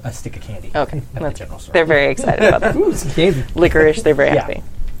everybody a stick of candy. Okay. At the general store. They're very excited about that. Ooh, some candy. Licorice, they're very Yeah. happy.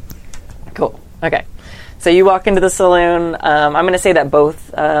 Cool. Okay. So you walk into the saloon. I'm going to say that both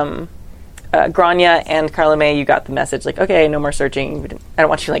Grania and Carla May, you got the message like, okay, no more searching. I don't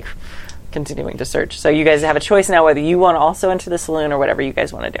want you like continuing to search. So you guys have a choice now whether you want to also enter the saloon or whatever you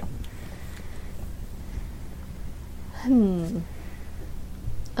guys want to do.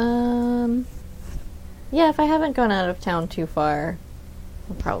 Yeah, if I haven't gone out of town too far,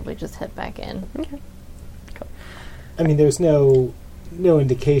 I'll probably just head back in. Okay. I mean, there's no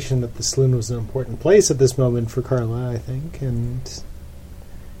indication that the saloon was an important place at this moment for Carla, I think, and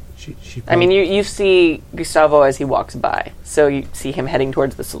she I mean, you see Gustavo as he walks by, so you see him heading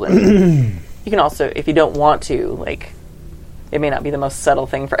towards the saloon. You can also, if you don't want to, like, it may not be the most subtle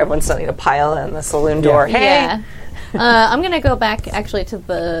thing for everyone suddenly to pile in the saloon door. Hey, Yeah. I'm going to go back actually to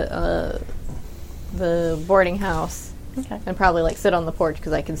the the boarding house Okay. and probably like sit on the porch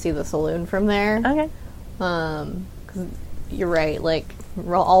because I can see the saloon from there. Okay. 'Cause you're right, like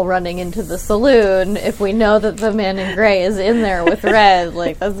we're all running into the saloon. If we know that the man in gray is in there with Red,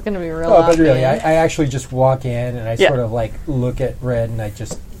 like that's going to be real. Oh, but really, obvious. I actually just walk in and I Yeah. sort of like look at Red and I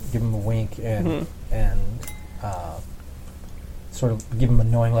just give him a wink and sort of give him a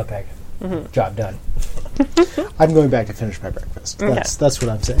knowing look like, job done. I'm going back to finish my breakfast. Okay. That's what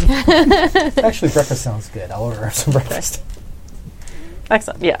I'm saying. Actually, breakfast sounds good. I'll order some breakfast.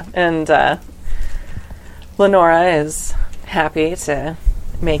 Excellent. Yeah, and Lenora is happy to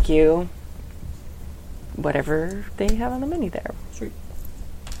make you whatever they have on the menu there. Sweet.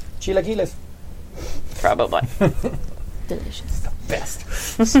 Chilaquiles. Probably. Delicious. Best.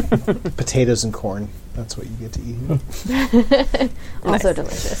 Potatoes and corn. That's what you get to eat. Also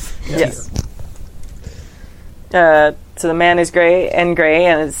delicious. Yes. So the man is gray and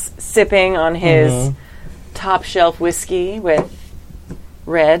is sipping on his top shelf whiskey with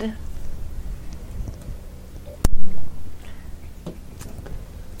Red.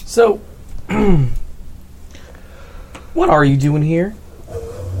 So, what are you doing here?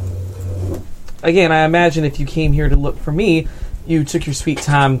 Again, I imagine if you came here to look for me, you took your sweet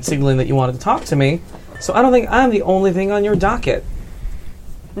time signaling that you wanted to talk to me. So I don't think I'm the only thing on your docket.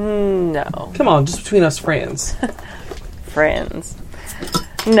 No. Come on, just between us friends. Friends.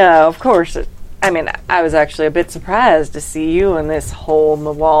 No, of course. I mean, I was actually a bit surprised to see you in this hole in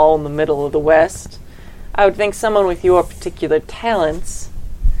the wall in the middle of the West. I would think someone with your particular talents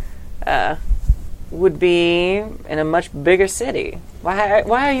would be in a much bigger city. Why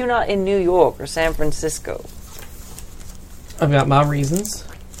are you not in New York or San Francisco? I've got my reasons.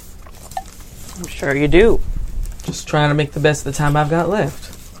 I'm sure you do. Just trying to make the best of the time I've got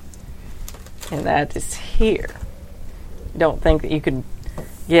left. And that is here. Don't think that you could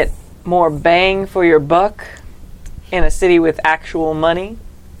get more bang for your buck in a city with actual money?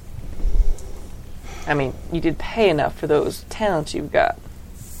 I mean, you did pay enough for those talents you've got.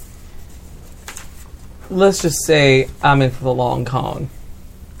 Let's just say I'm in for the long con.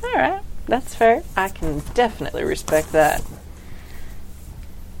 All right, that's fair. I can definitely respect that.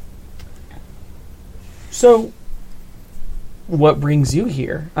 So, what brings you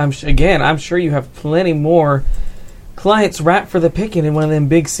here? I'm sure you have plenty more clients ripe for the picking in one of them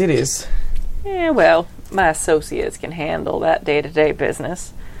big cities. Yeah, well, my associates can handle that day-to-day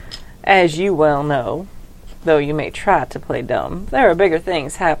business. As you well know, though you may try to play dumb, there are bigger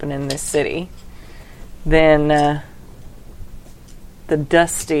things happening in this city than the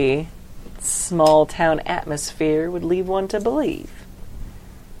dusty, small-town atmosphere would leave one to believe.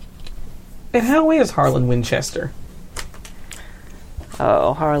 And how is Harlan Winchester?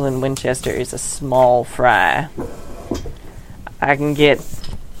 Oh, Harlan Winchester is a small fry. I can get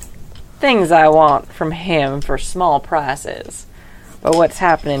things I want from him for small prices. But what's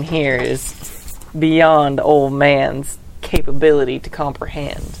happening here is beyond old man's capability to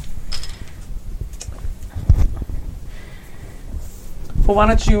comprehend. Well, why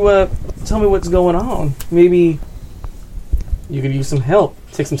don't you tell me what's going on? Maybe you could use some help.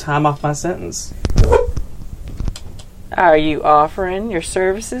 Take some time off my sentence. Are you offering your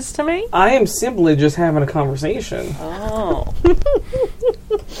services to me? I am simply just having a conversation. Oh.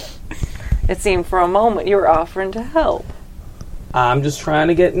 It seemed for a moment you were offering to help. I'm just trying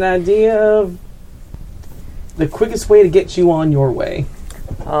to get an idea of the quickest way to get you on your way.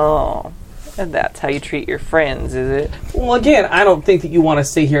 Oh. And that's how you treat your friends, is it? Well, again, I don't think that you want to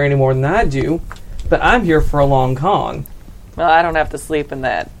stay here any more than I do, but I'm here for a long con. Well, I don't have to sleep in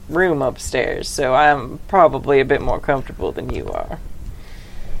that room upstairs, so I'm probably a bit more comfortable than you are.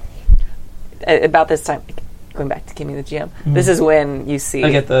 About this time, going back to Kimmy the GM, this is when you see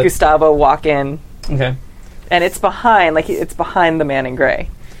I get the- Gustavo walk in, Okay. and it's behind the man in gray.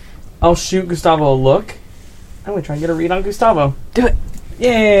 I'll shoot Gustavo a look. I'm going to try and get a read on Gustavo. Do it.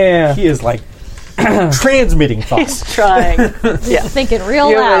 Yeah. He is like transmitting thoughts. He's trying. Yeah. Thinking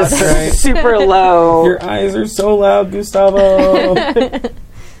real Yours loud. Right. super low. Your eyes are so loud, Gustavo.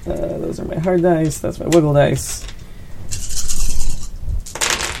 Those are my hard dice. That's my wiggle dice.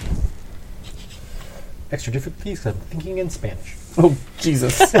 Extra difficulties because I'm thinking in Spanish. Oh,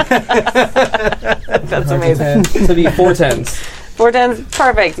 Jesus. That's amazing. To be 4 10s. 4 10s,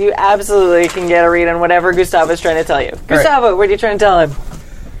 perfect. You absolutely can get a read on whatever Gustavo's trying to tell you. Gustavo, what are you trying to tell him?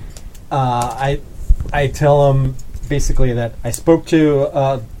 I tell him basically that I spoke to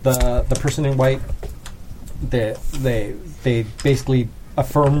the person in white. They basically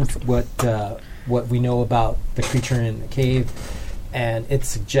affirmed what we know about the creature in the cave, and it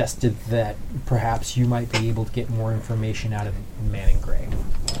suggested that perhaps you might be able to get more information out of Man in Gray.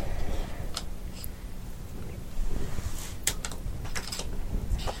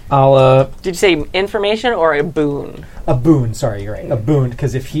 I'll Did you say information or a boon? A boon. Sorry, you're right. A boon,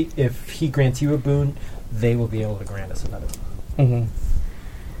 because if he grants you a boon, they will be able to grant us another boon.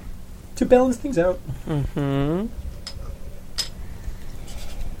 To balance things out. Mm-hmm.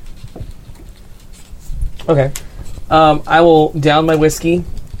 Okay. I will down my whiskey,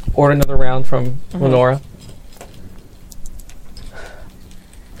 order another round from Lenora.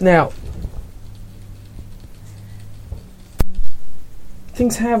 Now,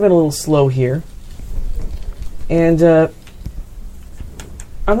 things have been a little slow here, and I'm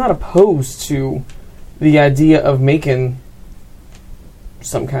not opposed to the idea of making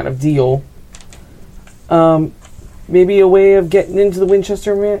some kind of deal. Maybe a way of getting into the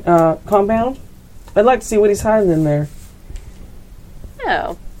Winchester compound? I'd like to see what he's hiding in there.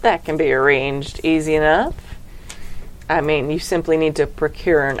 Oh, that can be arranged easy enough. I mean, you simply need to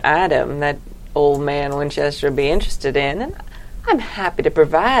procure an item that old man Winchester would be interested in, and I'm happy to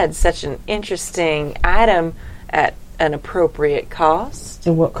provide such an interesting item at an appropriate cost.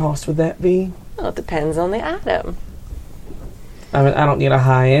 And what cost would that be? Well, it depends on the item. I mean, I don't need a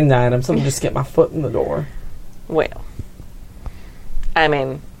high-end item, something just to get my foot in the door. Well, I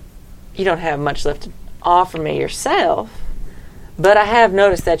mean, you don't have much left to offer me yourself, but I have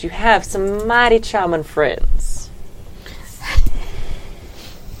noticed that you have some mighty charming friends.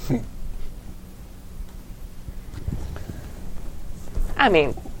 I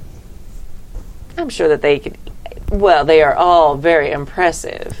mean, I'm sure that they could, well, they are all very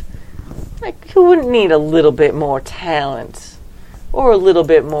impressive. Like, who wouldn't need a little bit more talent or a little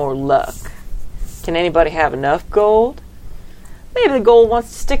bit more luck? Can anybody have enough gold? Maybe the gold wants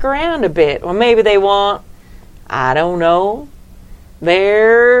to stick around a bit, or maybe they want, I don't know,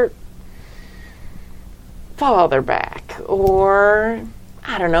 their father back, or,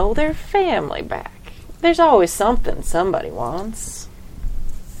 I don't know, their family back. There's always something somebody wants.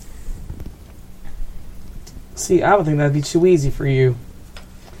 See, I would think that'd be too easy for you.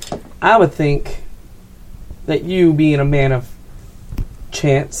 I would think that you, being a man of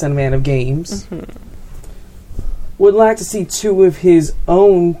chance and a man of games, would like to see two of his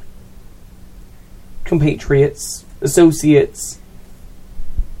own compatriots, associates,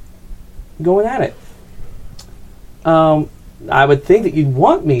 going at it. I would think that you'd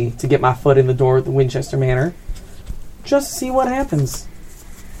want me to get my foot in the door at the Winchester Manor, just to see what happens.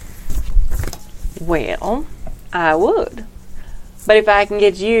 Well, I would. But if I can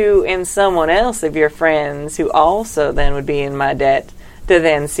get you and someone else of your friends who also then would be in my debt to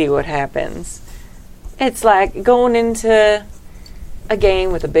then see what happens, it's like going into a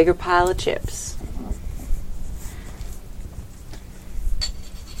game with a bigger pile of chips.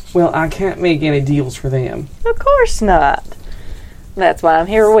 Well, I can't make any deals for them. Of course not. That's why I'm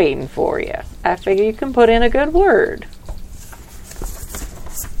here waiting for you. I figure you can put in a good word.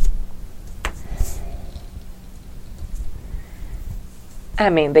 I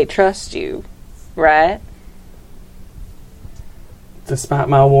mean, they trust you, right? Despite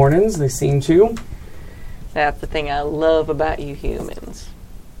my warnings, they seem to. That's the thing I love about you humans.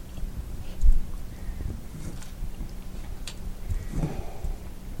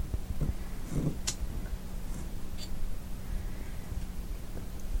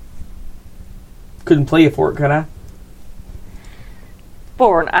 Couldn't play you for it, could I?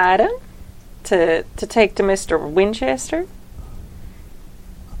 For an item to take to Mr. Winchester?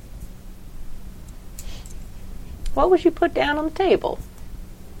 What would you put down on the table?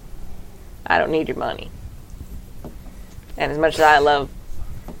 I don't need your money. And as much as I love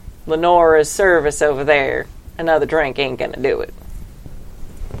Lenora's service over there, another drink ain't gonna do it.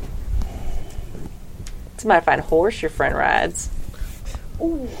 It's a mighty fine horse your friend rides.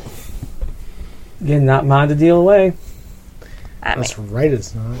 Ooh. Again, not mine to deal away. I mean, That's right,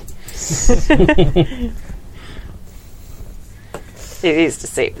 it's not. it is to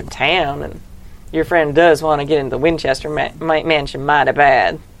save the town, and your friend does want to get into the Winchester mansion mighty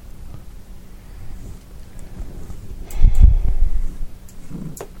bad.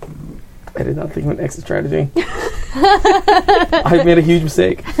 I did not think of an exit strategy. I made a huge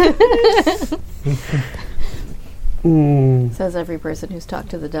mistake. Says every person who's talked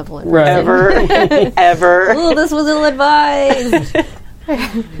to the devil in Right. person. Ever. Oh, this was ill-advised.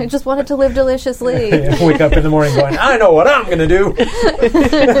 I just wanted to live deliciously. Wake up in the morning going, I know what I'm going to do.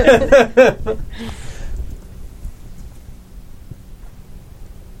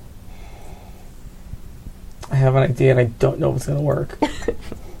 I have an idea and I don't know if it's going to work.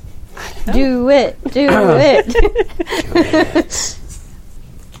 Do it. Do it.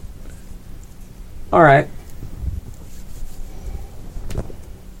 All right.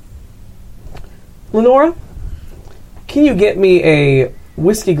 Lenora, can you get me a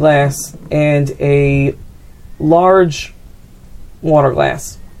whiskey glass and a large water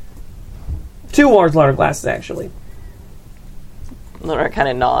glass. 2 large water glasses, actually. Laura kind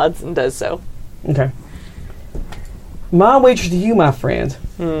of nods and does so. Okay. My wager to you, my friend,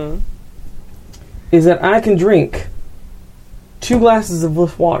 is that I can drink 2 glasses of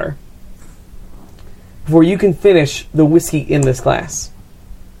this water before you can finish the whiskey in this glass.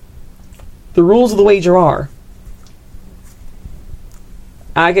 The rules of the wager are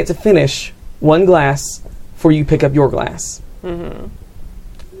I get to finish 1 glass before you pick up your glass. Mm-hmm.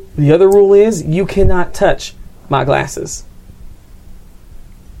 The other rule is you cannot touch my glasses.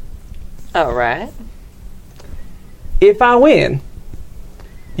 All right. If I win,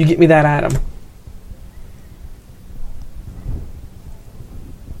 you get me that item.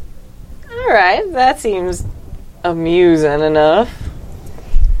 All right. That seems amusing enough.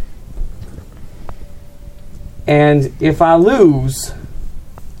 And if I lose,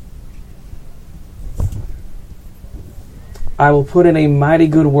 I will put in a mighty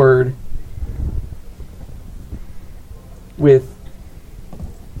good word with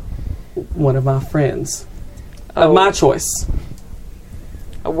one of my friends of my choice.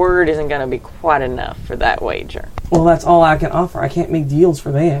 A word isn't going to be quite enough for that wager. Well, that's all I can offer. I can't make deals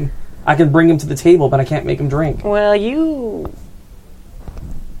for them. I can bring them to the table, but I can't make them drink. Well,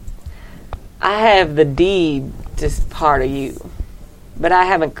 I have the deed to part of you, but I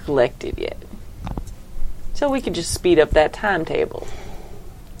haven't collected yet. So we could just speed up that timetable.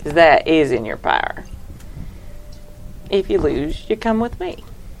 'Cause that is in your power. If you lose, you come with me.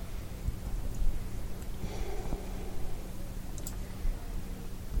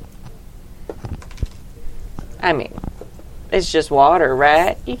 I mean, it's just water,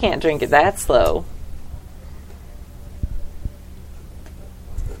 right? You can't drink it that slow.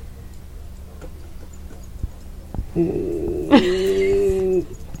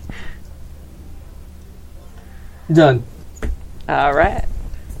 Done. All right.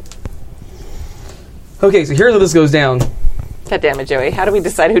 Okay, so here's how this goes down. God damn it, Joey. How do we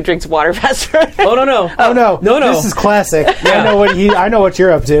decide who drinks water faster? Oh, no. Oh no! No. This is classic. I know what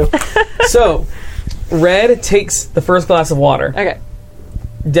you're up to. So, Red takes the first glass of water, Okay.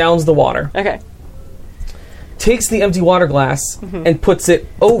 downs the water, Okay. takes the empty water glass, and puts it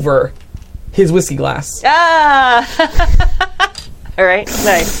over his whiskey glass. Ah! All right.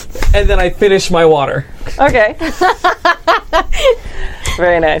 Nice. And then I finish my water. Okay.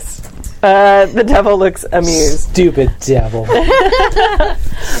 Very nice. The devil looks amused. Stupid devil. I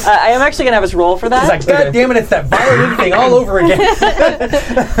am actually going to have us roll for that. It's like, God damn it, it's that violin thing all over again.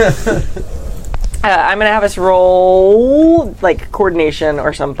 I'm going to have us roll, like, coordination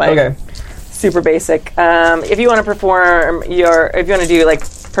or something. Okay. Super basic. If you want to perform if you want to do, like,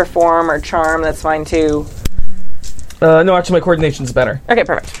 perform or charm, that's fine, too. No, actually, my coordination's better. Okay,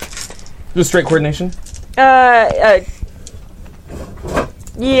 perfect. Just straight coordination? Yeah,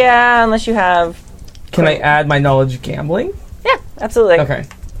 unless you have... Can I add my knowledge of gambling? Yeah, absolutely. Okay.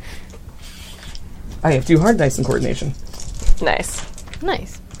 I have 2 hard dice in coordination. Nice.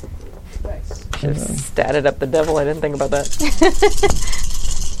 Nice. Should have statted up the devil. I didn't think about that.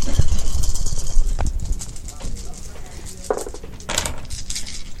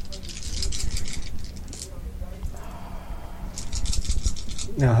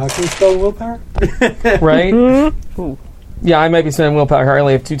 Now, how can you spell willpower? Right? Ooh. Yeah, I might be spending willpower. I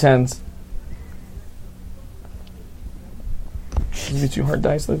only have 2 10s. Give me 2 hard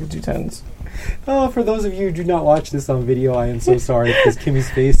dice, look at 2 10s. Oh, for those of you who do not watch this on video, I am so sorry because Kimmy's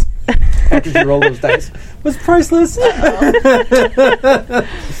face after she rolled those dice was priceless.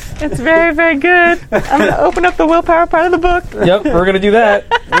 It's very, very good. I'm going to open up the willpower part of the book. Yep, we're going to do that.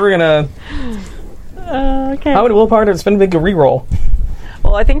 We're going to... Okay. How many willpower to spend to make a reroll?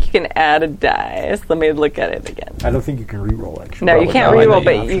 Well, I think you can add a dice. Let me look at it again. I don't think you can re-roll, actually. No, you can't no, I know reroll,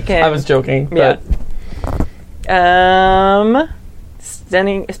 but you can... I was joking. Yeah. But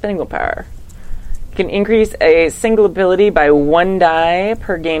Spending willpower. You can increase a single ability by 1 die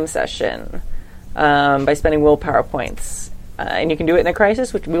per game session by spending willpower points. And you can do it in a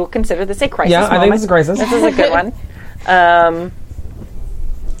crisis, which we will consider this a crisis yeah, I think moment. this is a crisis. This is a good one.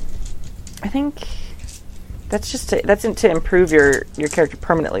 I think that's just to improve your character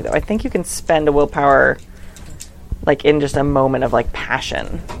permanently, though. I think you can spend a willpower like in just a moment of like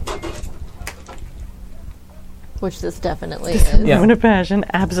passion. Which this definitely is. Yeah. Moment of passion,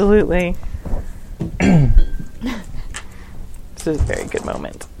 absolutely. This is a very good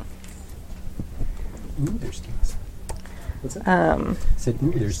moment. Ooh, there's Guinness. What's that? I said,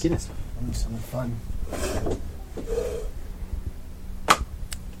 ooh, there's Guinness. Something fun.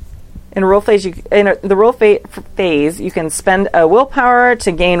 In the roll phase, you can spend a willpower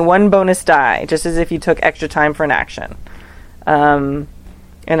to gain 1 bonus die, just as if you took extra time for an action. And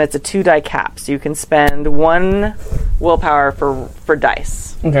it's a 2-die cap, so you can spend 1 willpower for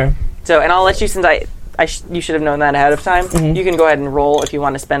dice. Okay. So, and I'll let you, since you should have known that ahead of time. You can go ahead and roll if you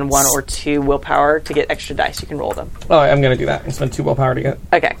want to spend 1 or 2 willpower to get extra dice. You can roll them. All right, I'm going to do that. I'll spend 2 willpower to get.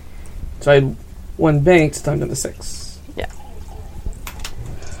 Okay. So I had 1 banked, times into 6. Yeah.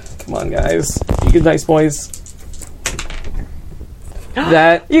 Come on, guys. You good dice, boys.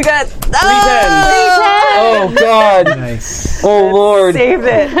 That. You got 310. Oh, God. Nice. Oh, Lord. saved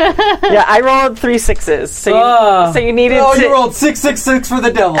it. Yeah, I rolled 3 6s. So you needed Oh, to. you rolled 666 for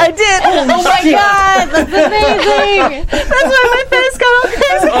the devil. I did. Oh my god, that's amazing! That's why my face got all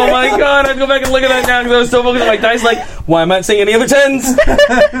crazy. Oh, my God. I have to go back and look at that now because I was so focused on my dice. Like, why am I not seeing any other 10s?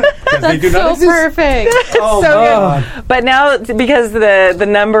 They do not So exist. perfect. Oh, So God. good. But now, because the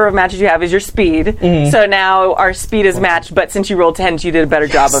number of matches you have is your speed, so now our speed is matched. But since you rolled 10s, you did a better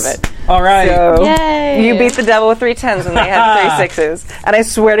job of it. All right. So Yay! you beat the devil with 3 10s, and they had 3 6s. And I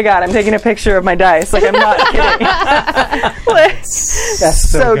swear to God, I'm taking a picture of my dice. Like, I'm not kidding. Like, That's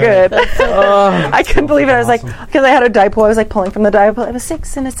so good. Oh, I couldn't believe it. I was like, because I had a die pool, I was like pulling from the die pool. It was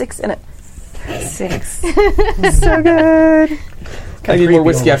 6 and a 6 and a 6. So good. I need more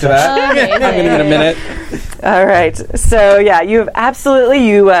whiskey after that. I'm going to get a minute. All right. So yeah, you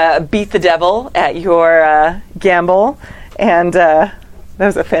beat the devil at your gamble, and that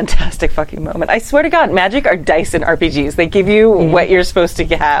was a fantastic fucking moment. I swear to God, Magic are dice in RPGs. They give you what you're supposed to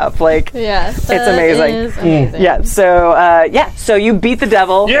have. Like, Yes, it's amazing. It is amazing. yeah. So you beat the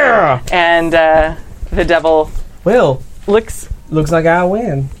devil. Yeah. And the devil Well, looks. looks like I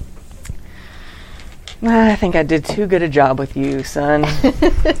win. I think I did too good a job with you, son.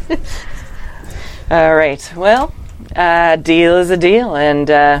 All right. Well, deal is a deal,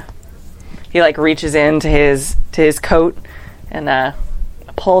 and he like reaches into his coat and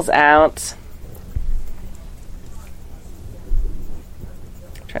pulls out.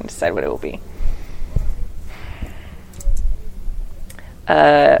 I'm trying to decide what it will be.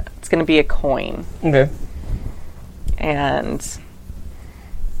 It's going to be a coin, Okay. and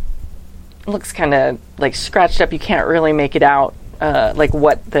it looks kind of like scratched up. You can't really make it out like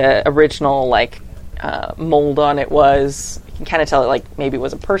what the original mold on it was. You can kind of tell it like maybe it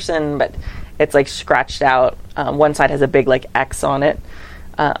was a person, but it's like scratched out. One side has a big like X on it,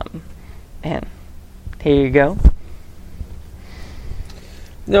 and here you go.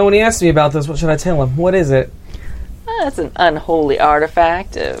 No, when he asked me about this, what should I tell him? What is it? It's an unholy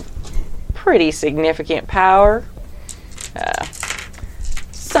artifact of pretty significant power.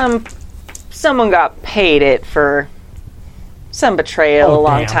 Someone got paid it for some betrayal a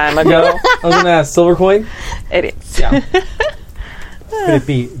long time ago. I was going to ask, silver coin? It is. Yeah. Could it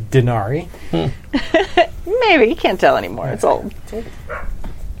be Denari? Maybe. You can't tell anymore. It's old.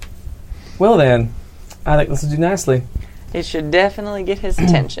 Well then, I think this will do nicely. It should definitely get his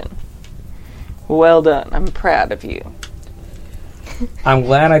attention. Well done. I'm proud of you. I'm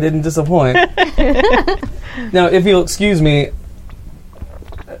glad I didn't disappoint. Now, if you'll excuse me,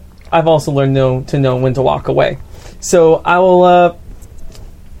 I've also learned to know when to walk away. So I will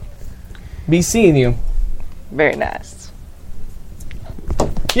be seeing you. Very nice.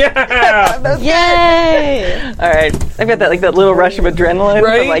 Yeah! Yay! All right. I've got that little rush of adrenaline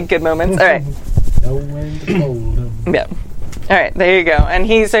Right? from like good moments. All right. Know when to fold 'em. Yeah. All right. There you go. And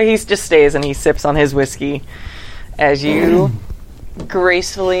he just stays and he sips on his whiskey as you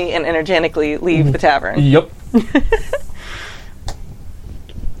gracefully and energetically leave the tavern. Yep.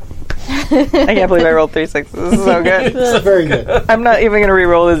 I can't believe I rolled 3 6s. This is so good. It's very good. I'm not even going to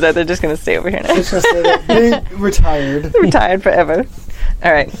re-roll his death. They're just going to stay over here now. It's just that they retired. Retired forever.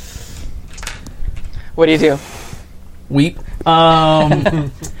 All right. What do you do? Weep. I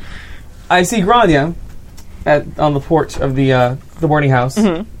see Grania on the porch of the boarding house.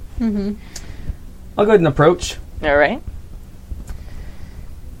 Mm-hmm. Mm-hmm. I'll go ahead and approach. All right.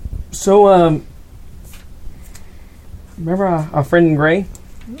 So, remember our friend in Gray?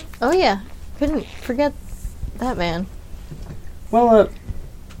 Oh yeah, couldn't forget that man. Well,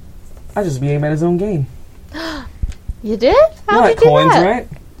 I just beat him at his own game. You did? You How'd like you do coins, that? right?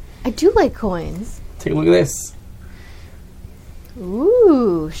 I do like coins. Take a look at this.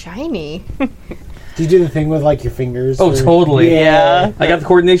 Ooh, shiny. Do you do the thing with like your fingers? Oh, totally. Yeah. I got the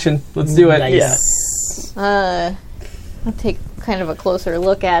coordination. Let's do it. Nice. Yeah. I'll take kind of a closer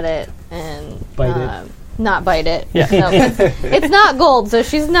look at it and Bite it. Not bite it. Yeah. No, it's not gold, so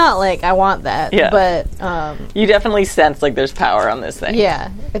she's not like I want that. Yeah. But You definitely sense like there's power on this thing.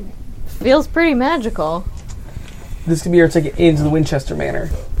 yeah, it feels pretty magical. This could be our ticket into the Winchester Manor.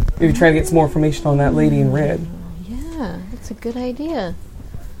 Maybe try to get some more information on that lady in red. Yeah, that's a good idea.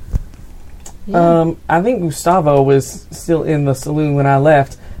 Yeah. I think Gustavo was still in the saloon when I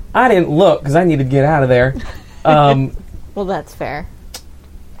left. I didn't look because I needed to get out of there. Well, that's fair.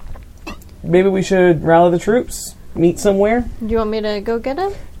 Maybe we should rally the troops, meet somewhere, Do you want me to go get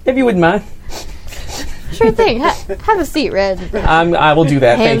him? if you wouldn't mind. Sure thing. Have a seat, Red. I will do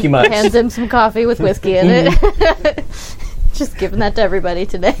that. Thank you much. Hands him some coffee with whiskey in it. Just giving that to everybody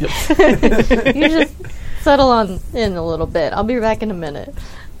today. You just settle on in a little bit. I'll be back in a minute.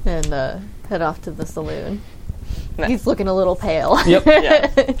 And head off to the saloon. Nice. He's looking a little pale. Yep.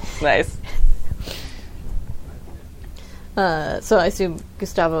 Yeah. Nice. So I assume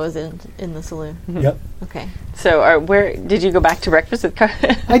Gustavo is in the saloon. Yep. Okay. So, where did you go back to breakfast with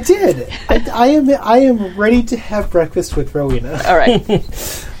I did. I am ready to have breakfast with Rowena. All right.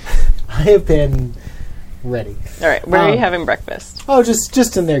 I have been ready. All right. Where are you having breakfast? Oh,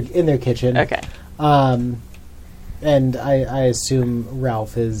 just in their kitchen. Okay. And I assume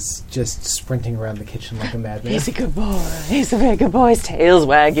Ralph is just sprinting around the kitchen like a madman. He's a good boy. He's a very good boy. His tail's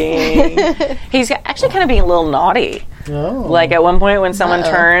wagging. He's actually kind of being a little naughty. Oh. Like at one point when someone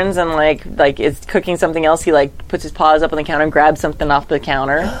turns and like is cooking something else, he like puts his paws up on the counter and grabs something off the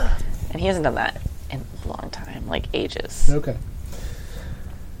counter. And he hasn't done that in a long time, like ages. Okay.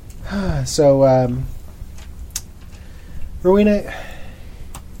 So, Rowena,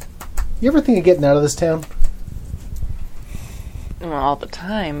 you ever think of getting out of this town? Well, all the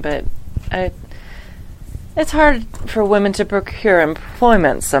time, but it's hard for women to procure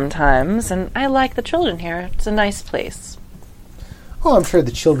employment sometimes, and I like the children here. It's a nice place. Oh, I'm sure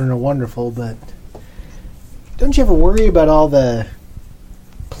the children are wonderful, but don't you ever worry about all the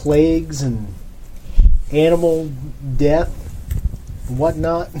plagues and animal death and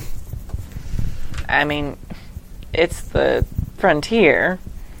whatnot? I mean, it's the frontier,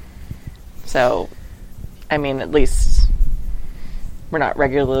 so, I mean, at least we're not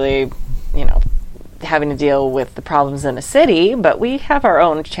regularly, having to deal with the problems in a city, but we have our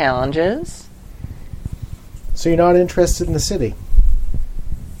own challenges. So you're not interested in the city?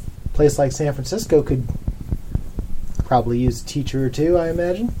 A place like San Francisco could probably use a teacher or two, I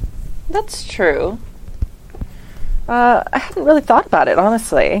imagine. That's true. I hadn't really thought about it,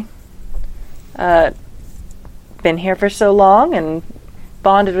 honestly. Been here for so long and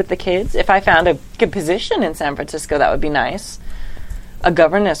bonded with the kids. If I found a good position in San Francisco, that would be nice. A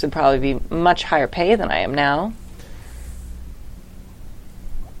governess would probably be much higher pay than I am now.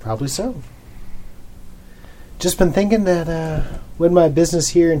 Probably so. Just been thinking that when my business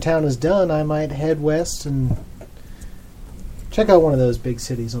here in town is done, I might head west and check out one of those big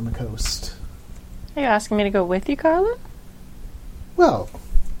cities on the coast. Are you asking me to go with you, Carla? Well,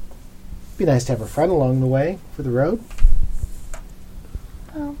 it'd be nice to have a friend along the way for the road.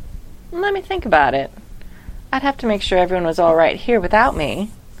 Well, let me think about it. I'd have to make sure everyone was all right here without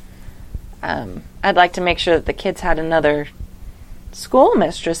me. I'd like to make sure that the kids had another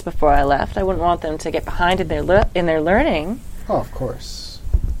schoolmistress before I left. I wouldn't want them to get behind in their learning. Oh, of course.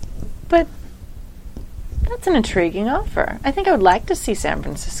 But that's an intriguing offer. I think I would like to see San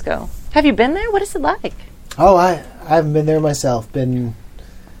Francisco. Have you been there? What is it like? Oh, I haven't been there myself. Been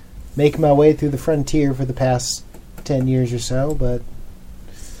making my way through the frontier for the past 10 years or so, but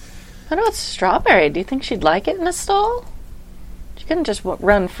What about Strawberry? Do you think she'd like it in a stall? She couldn't just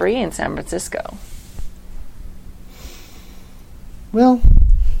run free in San Francisco. well,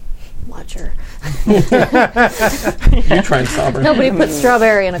 Watch her. You try and stop her. Nobody put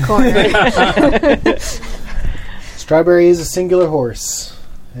Strawberry in a corner. Strawberry is a singular horse,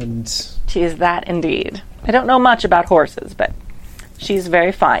 and She is that indeed. I don't know much about horses, but she's a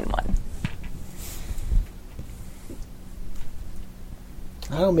very fine one.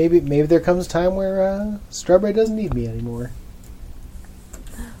 I don't know, maybe there comes a time where Strawberry doesn't need me anymore.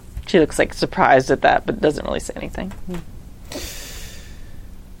 She looks like surprised at that, but doesn't really say anything.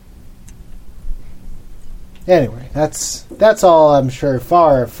 Anyway, that's all I'm sure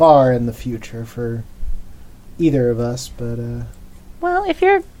far, far in the future for either of us, but Well, if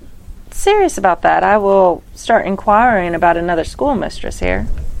you're serious about that, I will start inquiring about another schoolmistress here.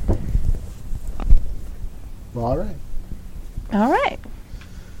 well, all right. All right.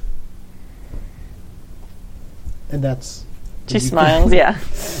 And that's... She smiles, yeah.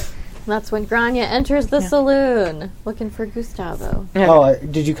 That's when Grania enters the saloon, looking for Gustavo. Oh,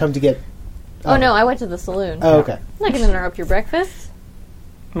 did you come to get... Oh, no, I went to the saloon. Oh, okay. I'm not going to interrupt your breakfast.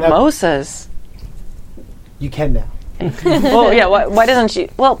 Mimosas. You can now. Well, yeah, why doesn't she...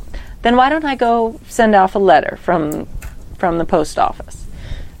 Well, then why don't I go send off a letter from the post office?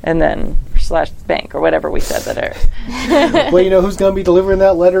 And then /bank or whatever we said that are. Well, you know who's going to be delivering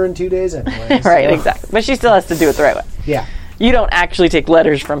that letter in 2 days anyway. Right, so- exactly. But she still has to do it the right way. Yeah. You don't actually take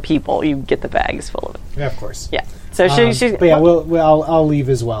letters from people. You get the bags full of it. Yeah, of course. Yeah. So she's... But yeah, I'll leave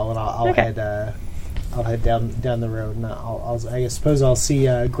as well, and I'll Okay. head. I'll head down the road, and I suppose I'll see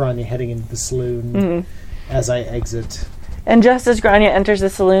Grania heading into the saloon as I exit. And just as Grania enters the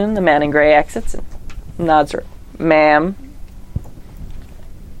saloon, the man in gray exits and nods her. Ma'am.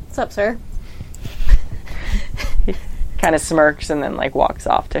 What's up, sir? Kind of smirks and then like walks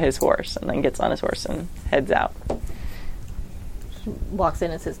off to his horse and then gets on his horse and heads out. Walks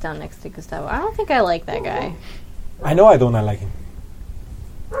in and sits down next to Gustavo. I don't think I like that guy. I know I don't like him.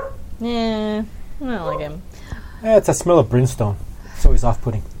 Yeah, I don't like him. It's a smell of brimstone. It's always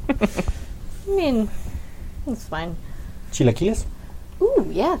off-putting. I mean, it's fine. Chilaquiles? Ooh,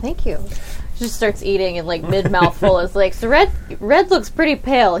 yeah, thank you. Just starts eating and like mid-mouthful is like, so Red looks pretty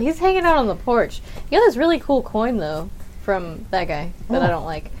pale. He's hanging out on the porch. You got this really cool coin though from that guy that I don't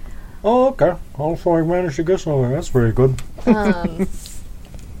like. Oh, okay. Also, I managed to get somewhere. That's very good.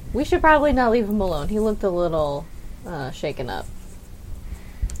 We should probably not leave him alone. He looked a little shaken up.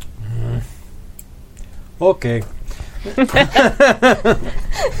 Okay.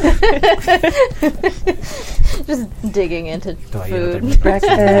 Just digging into Todavía no food. termino.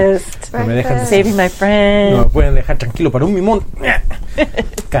 Breakfast. No me dejan de- Saving my friend. No me pueden dejar tranquilo para un mimón.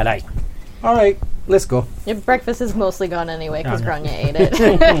 Caray. All right, let's go. Your breakfast is mostly gone anyway because Oh, no. Grania ate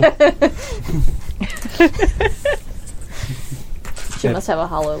it. She must have a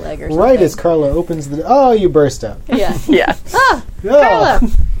hollow leg or something. Right as Carla opens the... Oh, you burst out. Yeah. Yeah. Ah, Oh. Carla!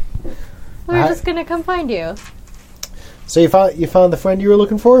 We were I- just gonna come find you. So you found the friend you were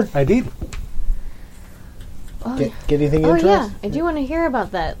looking for? I did. Oh, Get anything oh interesting? yeah, I do want to hear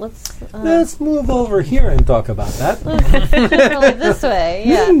about that. Let's Let's move over here and talk about that. go this way.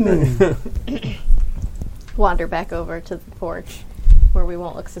 Yeah. Wander back over to the porch where we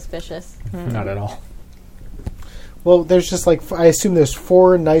won't look suspicious. Not at all. Well, there's just like... I assume there's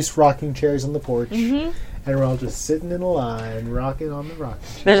 4 nice rocking chairs on the porch. And we're all just sitting in a line, rocking on the rocking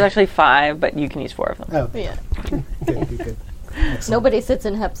chair. There's actually 5, but you can use 4 of them. Oh, Yeah. good. Excellent. Nobody sits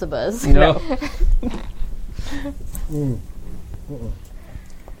in Hepzibah's. No.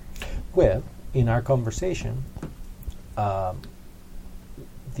 Well, in our conversation,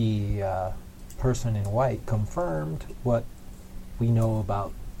 the person in white confirmed what we know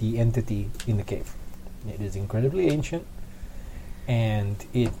about the entity in the cave. It is incredibly ancient, and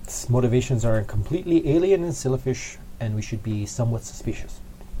its motivations are completely alien and selfish, and we should be somewhat suspicious.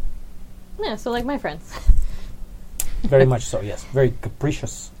 Yeah, so like my friends. Very much so, yes. Very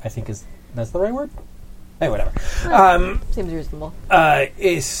capricious, I think that's the right word? Hey, whatever. Seems reasonable.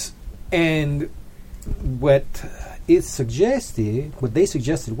 And what they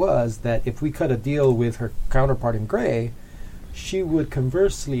suggested was that if we cut a deal with her counterpart in Grey, she would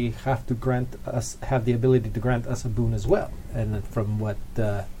conversely have the ability to grant us a boon as well. And then from what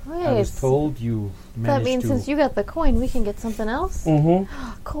I was Nice. told, you managed That means to... since you got the coin, we can get something else? Mm-hmm.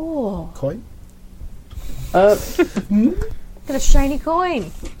 Cool. Coin? Get a shiny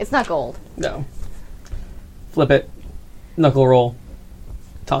coin. It's not gold. No. Flip it. Knuckle roll.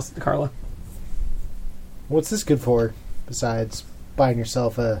 Toss it to Carla. What's this good for? Besides buying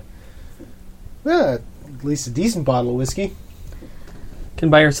yourself at least a decent bottle of whiskey. Can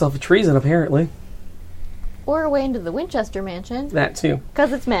buy yourself a treason, apparently. Or a way into the Winchester mansion. That too.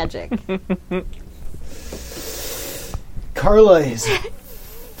 Because it's magic. Carla is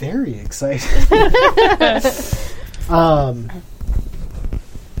very excited.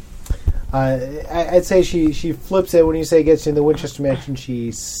 I'd say she flips it when you say gets in the Winchester Mansion.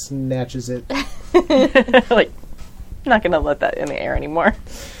 She snatches it. Like, not going to let that in the air anymore.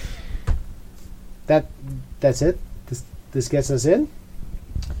 That's it. This gets us in.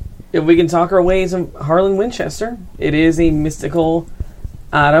 If we can talk our ways of Harlan Winchester, it is a mystical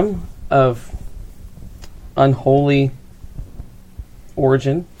item of unholy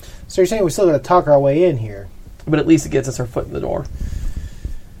origin, So you're saying we still got to talk our way in here? but at least it gets us our foot in the door.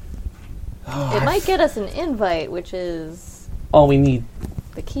 It might get us an invite, which is All we need.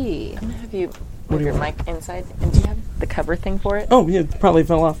 the key. Have you move your mic inside? And do you have the cover thing for it? Oh, yeah, it probably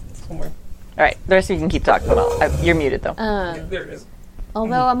fell off somewhere. All right, the rest of you can keep talking about. You're muted though. There it is.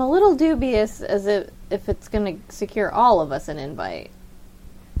 Although I'm a little dubious as if it's going to secure all of us an invite.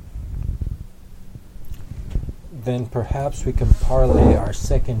 Then perhaps we can parlay our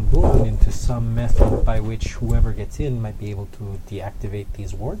second boon into some method by which whoever gets in might be able to deactivate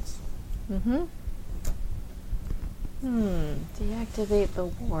these wards. Deactivate the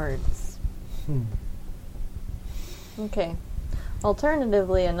wards. Okay.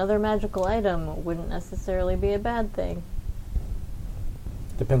 Alternatively, another magical item wouldn't necessarily be a bad thing.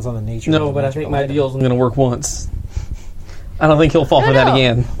 Depends on the nature. of No, the but I magical think my item. deal's going to work once. I don't think he'll fall for that No.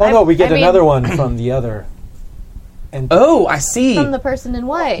 again. Oh no, we get I mean- another one from the other. And Oh, I see. From the person in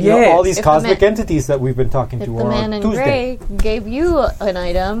white. you know, Yes. all these If the cosmic man- entities that we've been talking If to the are man on in Tuesday. gray gave you an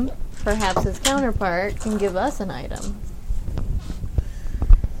item, perhaps his counterpart can give us an item.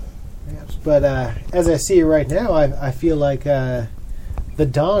 Perhaps. But as I see it right now, I feel like the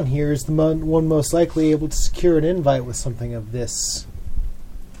Don here is the one most likely able to secure an invite with something of this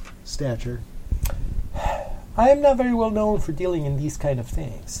stature. I am not very well known for dealing in these kind of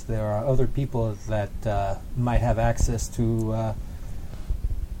things. There are other people that might have access to.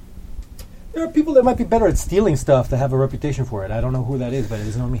 There are people that might be better at stealing stuff that have a reputation for it. I don't know who that is, but it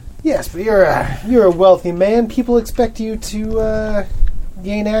is not me. Yes, but you're a wealthy man. People expect you to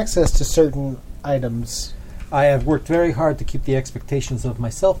gain access to certain items. I have worked very hard to keep the expectations of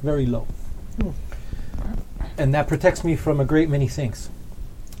myself very low. And that protects me from a great many things.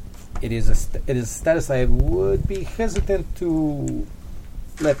 It is a status I would be hesitant to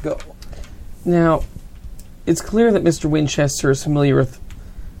let go. Now, it's clear that Mr. Winchester is familiar with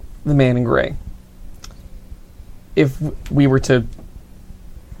the man in gray. If we were to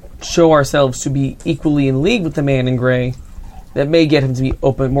show ourselves to be equally in league with the man in gray, that may get him to be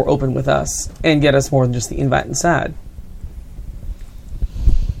more open with us and get us more than just the invite inside.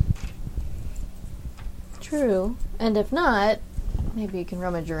 True. And if not, maybe you can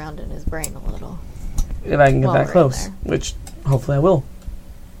rummage around in his brain a little. If I can get While that we're in close, there. which hopefully I will.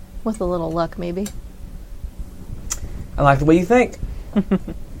 With a little luck, maybe. I like the way you think.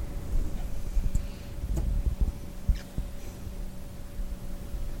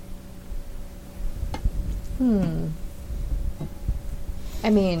 I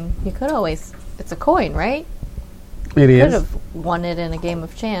mean, you could always... It's a coin, right? It You could is. have won it in a game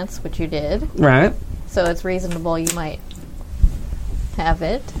of chance, which you did. Right. So it's reasonable you might have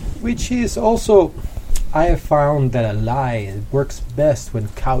it. Which is also, I have found that a lie works best when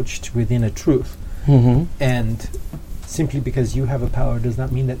couched within a truth. Mm-hmm. And simply because you have a power does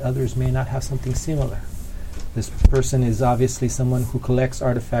not mean that others may not have something similar. This person is obviously someone who collects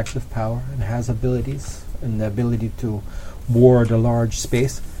artifacts of power and has abilities and the ability to ward a large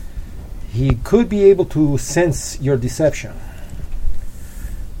space. He could be able to sense your deception.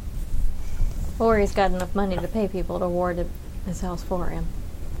 Or he's got enough money to pay people to ward his house for him.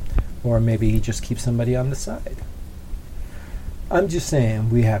 Or maybe he just keeps somebody on the side. I'm just saying,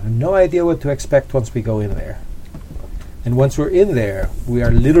 we have no idea what to expect once we go in there. And once we're in there, we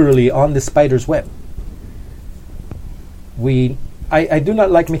are literally on the spider's web. I do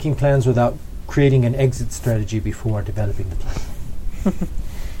not like making plans without creating an exit strategy before developing the plan.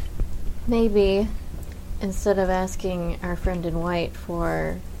 Maybe, instead of asking our friend in white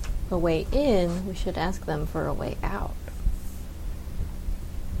for a way in, we should ask them for a way out.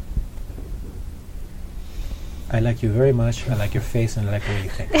 I like you very much. I like your face and I like the way you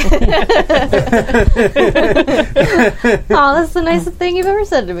think. Oh, that's the nicest thing you've ever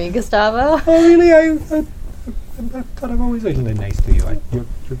said to me, Gustavo. Oh, really? I thought I've always been nice to you. You're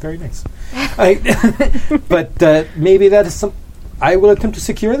very nice. But maybe that is some... I will attempt to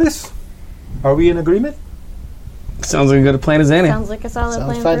secure this. Are we in agreement? Sounds like a good plan as any. Sounds like a solid Sounds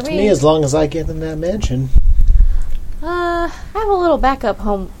plan fine for to me as long as I get in that mansion. I have a little backup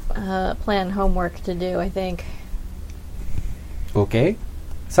plan homework to do, I think. Okay.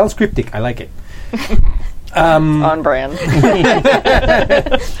 Sounds cryptic. I like it. On brand.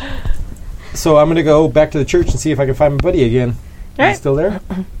 So I'm going to go back to the church and see if I can find my buddy again. Is he Alright. still there?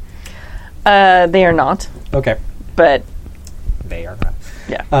 They are not, Okay. but They are not.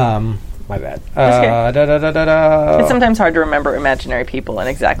 yeah. My bad. It's sometimes hard to remember imaginary people and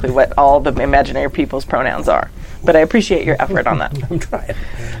exactly what all the imaginary people's pronouns are. But I appreciate your effort on that. I'm trying.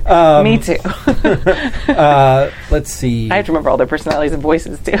 Me too. Let's see. I have to remember all their personalities and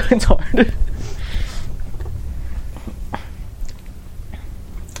voices too. It's hard.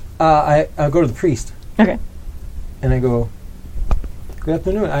 I go to the priest Okay. and I go, "Good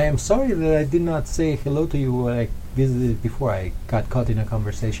afternoon. I am sorry that I did not say hello to you when I visited before. I got caught in a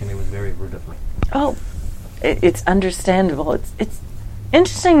conversation. It was very rude of me." Oh, it's understandable. It's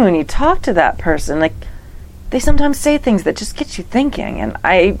interesting when you talk to that person. Like, they sometimes say things that just get you thinking. And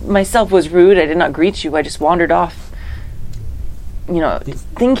I myself was rude. I did not greet you. I just wandered off,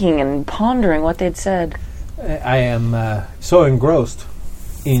 thinking and pondering what they'd said. I am so engrossed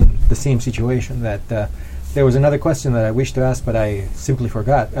in the same situation that there was another question that I wished to ask, but I simply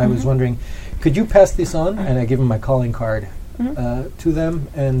forgot. I was wondering, could you pass this on? And I give them my calling card to them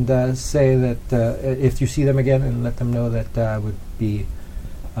and say that if you see them again, and let them know that I would be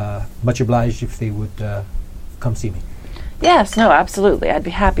much obliged if they would come see me. Yes, no, absolutely. I'd be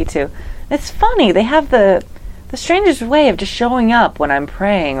happy to. It's funny. They have the strangest way of just showing up when I'm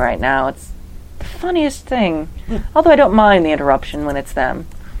praying right now. It's the funniest thing. Although I don't mind the interruption when it's them.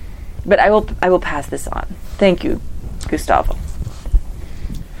 But I will pass this on. Thank you, Gustavo.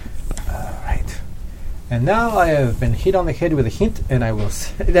 Right. And now I have been hit on the head with a hint, and I will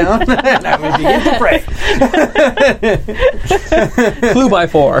sit down and I will begin to pray. Clue by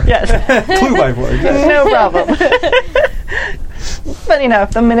 4. Yes. Clue by 4. Yes. No problem. Funny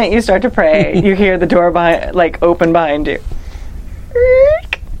enough, the minute you start to pray, you hear the door open behind you.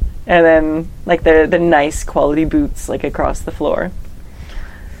 And then the nice quality boots across the floor.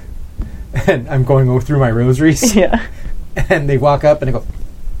 And I'm going through my rosaries. Yeah. And they walk up and I go,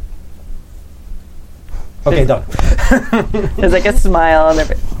 okay, done. There's a smile on their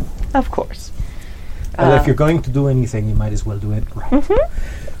face. Of course. Well, if you're going to do anything, you might as well do it right. Mm-hmm.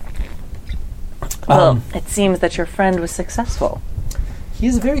 Well, it seems that your friend was successful. He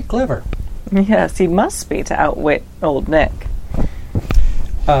is very clever. Yes, he must be to outwit old Nick.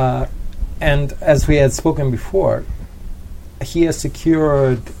 And as we had spoken before, he has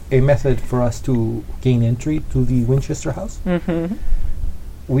secured a method for us to gain entry to the Winchester house. Mm-hmm.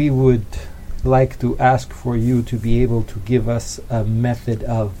 We would like to ask for you to be able to give us a method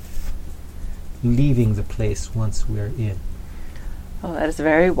of leaving the place once we're in. Oh, that is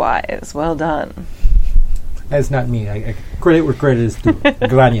very wise. Well done. That's not me. I credit where credit is due.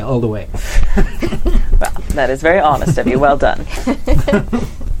 Grania all the way. Well, that is very honest of you. Well done.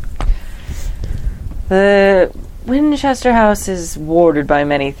 The Winchester House is warded by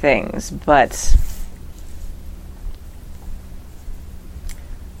many things, but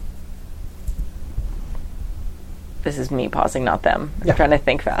this is me pausing, not them. Yeah. I'm trying to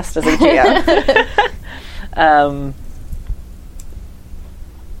think fast as a GM.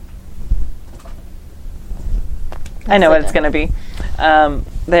 I know what it's going to be.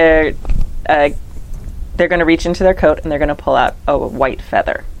 They're going to reach into their coat and they're going to pull out a white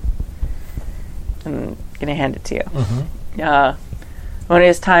feather. I'm going to hand it to you. Mm-hmm. When it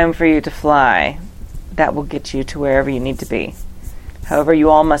is time for you to fly, that will get you to wherever you need to be. However, you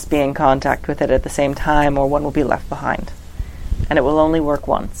all must be in contact with it at the same time or one will be left behind. And it will only work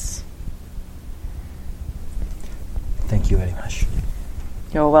once. Thank you very much.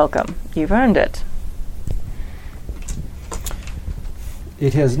 You're welcome. You've earned it.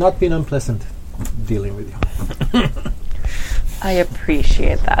 It has not been unpleasant dealing with you. I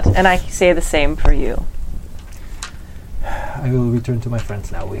appreciate that. And I say the same for you. I will return to my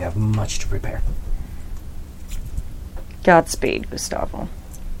friends now. We have much to prepare. Godspeed, Gustavo.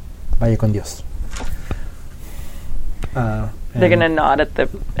 Vaya con Dios. They're gonna nod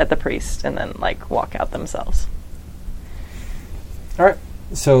at the priest and then walk out themselves. All right.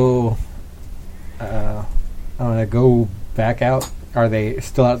 So I'm gonna go back out. Are they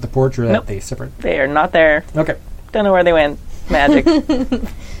still out at the porch, or Nope. are they separate? They are not there. Okay. Don't know where they went. Magic.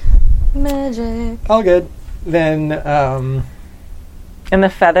 Magic. All good. Then And the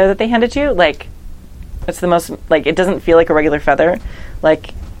feather that they handed you, it's the most it doesn't feel like a regular feather.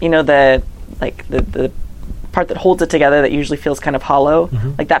 The part that holds it together that usually feels kind of hollow.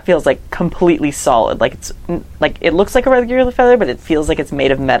 Mm-hmm. That feels completely solid. It's it looks like a regular feather, but it feels like it's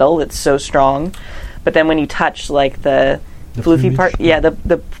made of metal. It's so strong. But then when you touch the floofy plumage? part,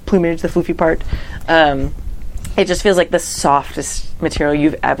 the plumage, the floofy part, it just feels like the softest material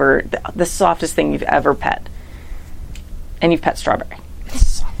you've ever, the softest thing you've ever pet. And you've pet Strawberry.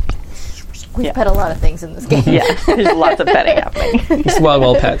 We've Yeah. pet a lot of things in this game. Yeah, there's lots of petting happening. It's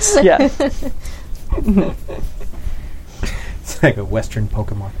well pets. Yeah. it's like a Western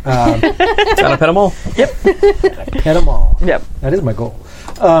Pokemon. Gotta pet them all. Pet them all. Yep. That is my goal.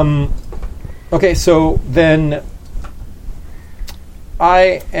 Okay, so then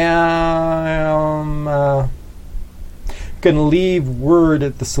I am going to leave word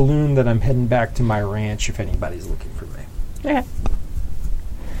at the saloon that I'm heading back to my ranch if anybody's looking for me. Okay.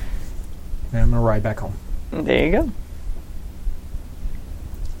 And I'm going to ride back home. There you go.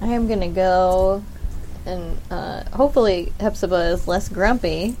 I am gonna go, and hopefully Hepzibah is less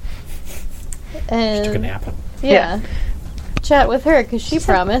grumpy. And Took a nap. Yeah. Chat with her because she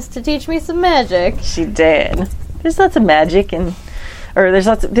promised to teach me some magic. She did. There's lots of magic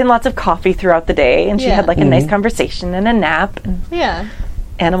there's been lots of coffee throughout the day, and she Yeah. had a nice conversation and a nap. And Yeah.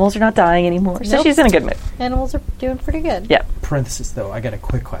 animals are not dying anymore, so Nope. she's in a good mood. Animals are doing pretty good. Yeah. Parenthesis, though, I got a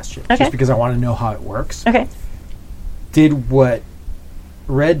quick question. Okay. Just because I want to know how it works. Okay. Did what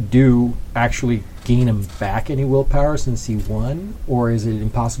Red do actually gain him back any willpower since he won, or is it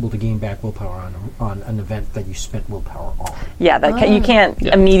impossible to gain back willpower on an event that you spent willpower on? Yeah, you can't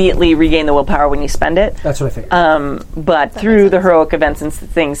immediately regain the willpower when you spend it. That's what I figured. But through the heroic events and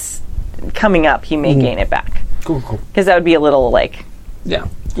things coming up, he may gain it back. Cool. Because that would be a little like, Yeah.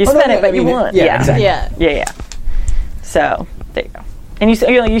 you spent it, but you won. Yeah, exactly. Yeah. So, there you go. And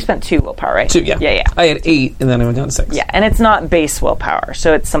you spent 2 willpower, right? 2, yeah. Yeah. I had 8, and then I went down to 6. Yeah, and it's not base willpower,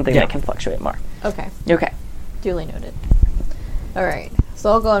 so it's something Yeah. that can fluctuate more. Okay. Okay. Duly noted. All right.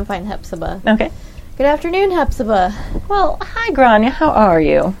 So I'll go and find Hepzibah. Okay. Good afternoon, Hepzibah. Well, hi, Grania. How are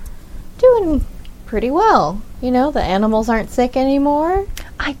you? Doing pretty well. You know, the animals aren't sick anymore.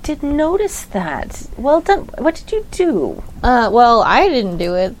 I did notice that. Well done. What did you do? Well, I didn't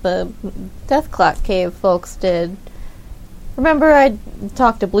do it. The Death Clock Cave folks did. Remember I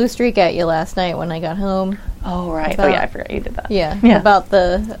talked to Blue Streak at you last night when I got home? Oh, right. About- I forgot you did that. Yeah. Yeah. About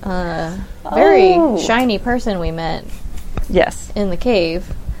the very Oh. shiny person we met Yes. in the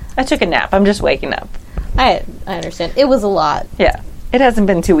cave. I took a nap. I'm just waking up. I understand. It was a lot. Yeah. It hasn't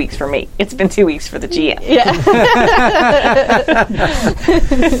been 2 weeks for me. It's been 2 weeks for the GM. Yeah.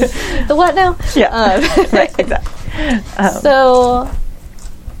 The what now? Yeah. Right, exactly. So,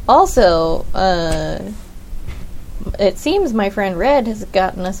 also, it seems my friend Red has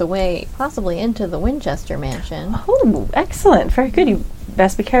gotten us away, possibly into the Winchester mansion. Oh, excellent. Very good. You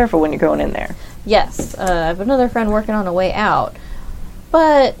best be careful when you're going in there. Yes, I have another friend working on a way out.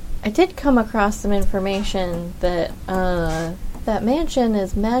 But I did come across some information that that mansion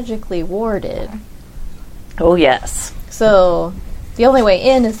is magically warded. Oh, yes. So, the only way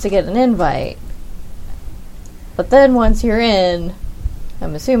in is to get an invite. But then once you're in,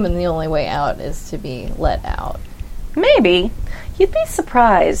 I'm assuming the only way out is to be let out. Maybe. You'd be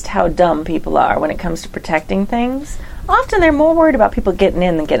surprised how dumb people are when it comes to protecting things. Often they're more worried about people getting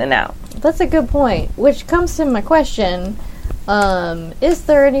in than getting out. That's a good point, which comes to my question. Is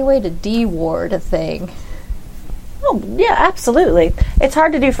there any way to de-ward a thing? Oh, yeah, absolutely. It's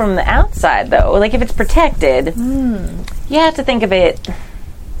hard to do from the outside, though. Like, if it's protected, you have to think of it,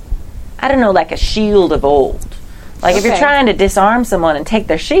 I don't know, like a shield of old. Like, if you're Okay. trying to disarm someone and take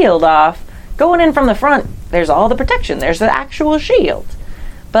their shield off, going in from the front, there's all the protection. There's the actual shield.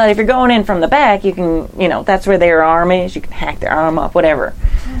 But if you're going in from the back, you can, that's where their arm is. You can hack their arm off, whatever.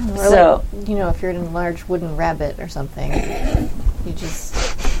 Or So, like, if you're in a large wooden rabbit or something,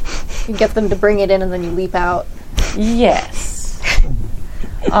 you get them to bring it in and then you leap out. yes.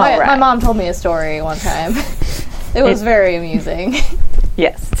 All My right. mom told me a story one time. It was very amusing.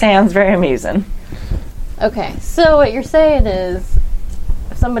 Yes, sounds very amusing. Okay, so what you're saying is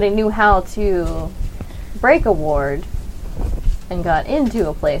if somebody knew how to break a ward and got into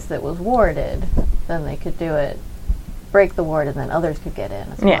a place that was warded, then they could do it, break the ward, and then others could get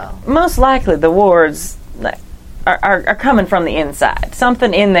in as Yeah, well. most likely the wards are coming from the inside.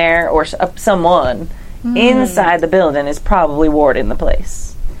 Something in there or someone inside the building is probably warding the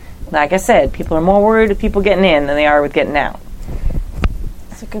place. Like I said, people are more worried with people getting in than they are with getting out.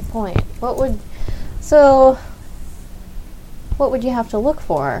 That's a good point. What would you have to look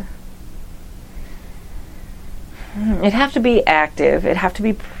for? It'd have to be active. It'd have to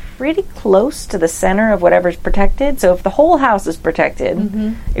be pretty close to the center of whatever's protected. So if the whole house is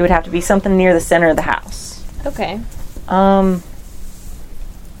protected, it would have to be something near the center of the house. Okay.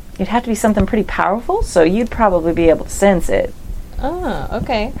 It'd have to be something pretty powerful, so you'd probably be able to sense it. Oh,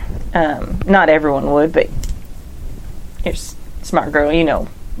 okay. Not everyone would, but you're a smart girl,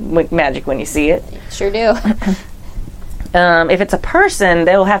 magic when you see it. Sure do. If it's a person,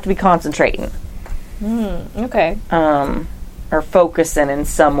 they'll have to be concentrating Okay. or focusing in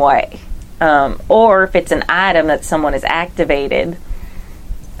some way. Or if it's an item that someone has activated,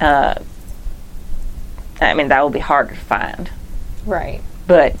 that will be harder to find. Right.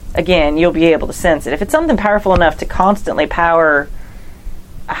 But again, you'll be able to sense it. If it's something powerful enough to constantly power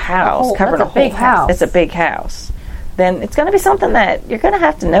a house, covering that's a a big whole house, house. it's a big house, then it's going to be something that you're going to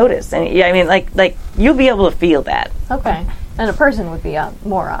have to notice. And like you'll be able to feel that. Okay. And a person would be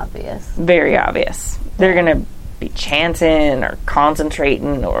more obvious. Very obvious. They're going to be chanting or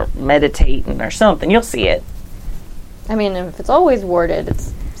concentrating or meditating or something. You'll see it. I mean, if it's always warded, it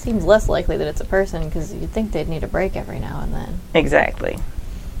seems less likely that it's a person because you'd think they'd need a break every now and then. Exactly.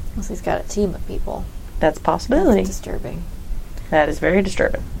 Unless he's got a team of people. That's a possibility. That's disturbing. That is very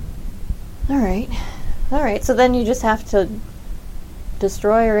disturbing. All right. So then you just have to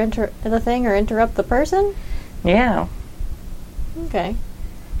destroy or the thing or interrupt the person? Yeah. Okay.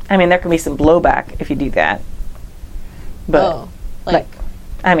 There can be some blowback if you do that. But like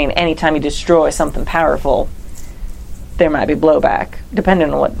anytime you destroy something powerful, there might be blowback,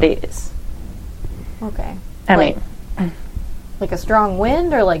 depending on what it is. Okay. I Like- mean, Like a strong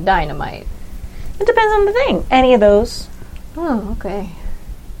wind or like dynamite? it depends on the thing. Any of those. Oh, okay.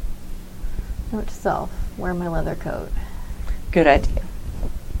 Note to self. Wear my leather coat. Good idea.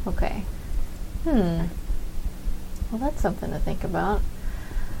 Okay. Well, that's something to think about.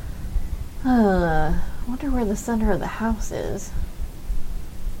 Wonder where the center of the house is.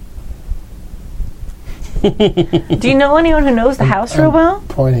 Do you know anyone who knows the house real well?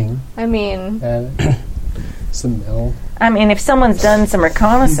 Pointing I mean, at it. It's the mill. I mean, if someone's done some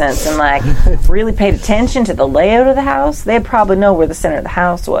reconnaissance and like really paid attention to the layout of the house, they'd probably know where the center of the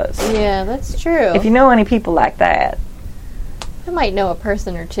house was. yeah, that's true. If you know any people like that, I might know a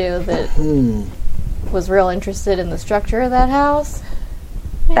person or two that was real interested in the structure of that house.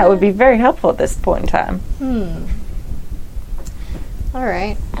 that would be very helpful at this point in time. All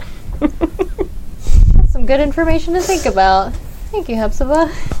right. That's some good information to think about. Thank you, Hepzibah.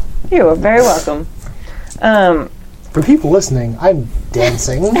 You are very welcome. For people listening, I'm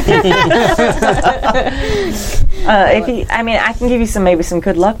dancing. If you, I mean, I can give you maybe some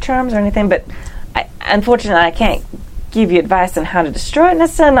good luck charms or anything, but unfortunately, I can't give you advice on how to destroy it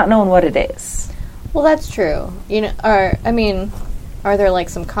necessarily, not knowing what it is. Well, that's true. You know, are there like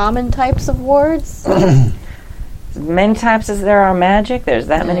some common types of wards? As many types as there are magic, there's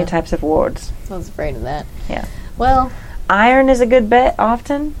that many Yeah. types of wards. I was afraid of that. Yeah. Well, Iron is a good bet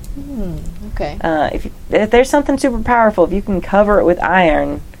often. okay. If there's something super powerful, if you can cover it with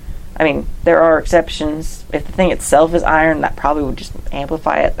iron, I mean, there are exceptions. If the thing itself is iron, that probably would just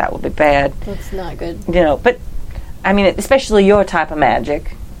amplify it. That would be bad. That's not good. You know, but, I mean, especially your type of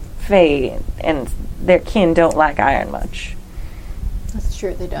magic, Fae and their kin don't like iron much. That's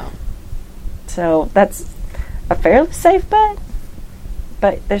true, they don't. So that's a fairly safe bet.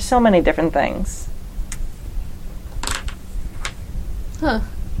 But there's so many different things. Huh.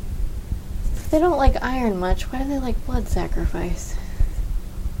 If they don't like iron much, why do they like blood sacrifice?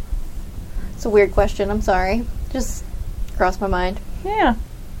 It's a weird question, I'm sorry. Just crossed my mind. Yeah.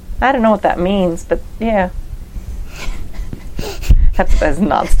 I don't know what that means, but yeah. Hepzibah has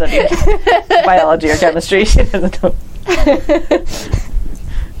not studied biology or chemistry. She doesn't know.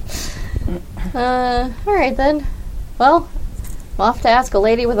 Alright then. Well, I'm off to ask a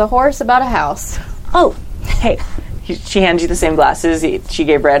lady with a horse about a house. Oh, hey. She hands you the same glasses she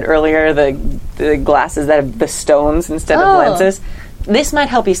gave Red earlier, the glasses that have the stones instead of Oh. lenses. This might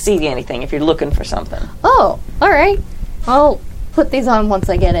help you see anything if you're looking for something. Oh, alright. I'll put these on once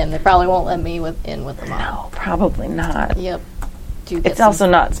I get in. They probably won't let me in with them on. No, probably not. Yep. Do get It's some also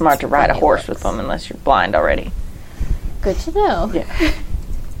not smart to ride a funny horse looks. with them unless you're blind already. Good to know. Yeah. I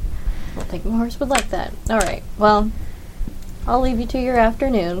don't think my horse would like that. Alright, well, I'll leave you to your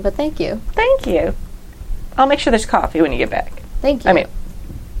afternoon, but thank you. Thank you. I'll make sure there's coffee when you get back. Thank you. I mean,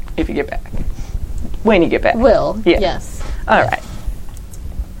 if you get back. When you get back. Will. Yeah. Yes. All right.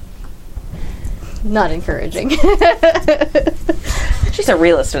 Not encouraging. She's a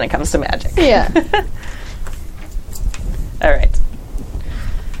realist when it comes to magic. Yeah. All right.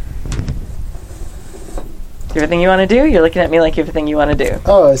 Everything you want to do? You're looking at me like everything you want to do.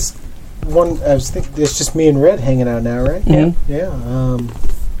 Oh, it's one. I was thinking it's just me and Red hanging out now, right? Mhm. Yeah.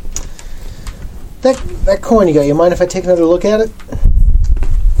 That coin you got. You mind if I take another look at it?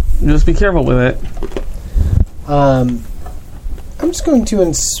 Just be careful with it. I'm just going to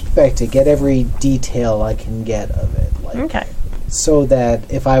inspect it, get every detail I can get of it, like, Okay. so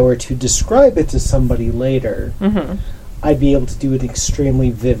that if I were to describe it to somebody later, Mm-hmm. I'd be able to do an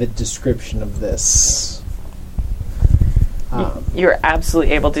extremely vivid description of this. You're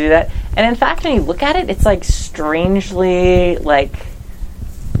absolutely able to do that. And in fact, when you look at it, it's like strangely like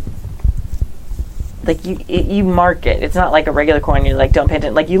you mark it. It's not like a regular coin. You like don't pay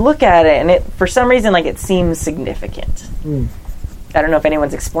attention. Like you look at it, and it for some reason like it seems significant. I don't know if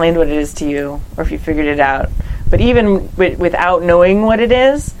anyone's explained what it is to you or if you figured it out. But even without knowing what it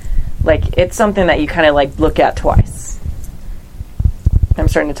is, like it's something that you kind of like look at twice. I'm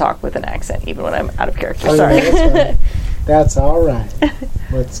starting to talk with an accent even when I'm out of character. Oh, Sorry. yeah, that's all right.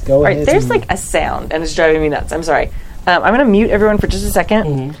 Let's go All ahead. right, there's and- like a sound, and it's driving me nuts. I'm sorry. I'm going to mute everyone for just a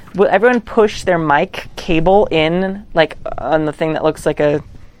second. Will everyone push their mic cable in, like on the thing that looks like a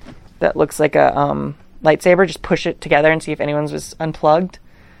lightsaber? Just push it together and see if anyone's was unplugged.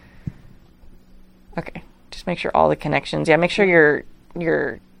 Okay, just make sure all the connections. Yeah, make sure your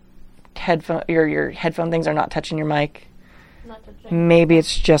headphone things are not touching your mic. Not touching. Maybe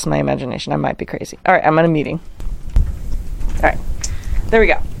it's just my imagination. I might be crazy. All right, I'm on a meeting. All right, there we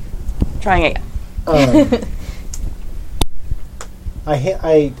go. Trying again.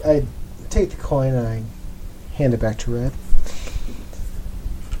 I take the coin and I hand it back to Red.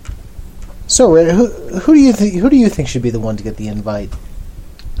 So, Red, who do you think should be the one to get the invite?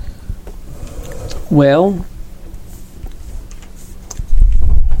 Well,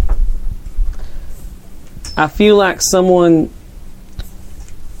 I feel like someone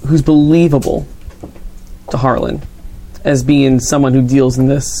who's believable to Harlan as being someone who deals in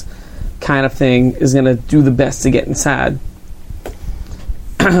this kind of thing is going to do the best to get inside.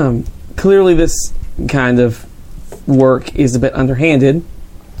 Clearly this kind of work is a bit underhanded.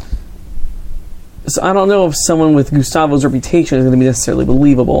 So I don't know if someone with Gustavo's reputation is going to be necessarily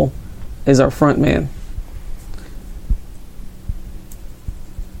believable as our front man.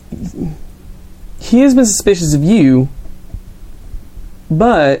 He has been suspicious of you,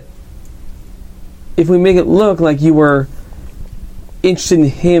 but if we make it look like you were interested in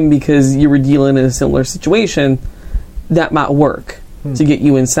him because you were dealing in a similar situation, that might work to get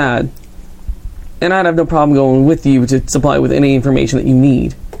you inside. And I'd have no problem going with you to supply with any information that you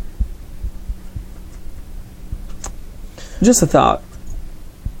need. Just a thought.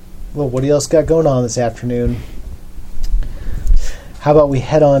 Well, what else got going on this afternoon? How about we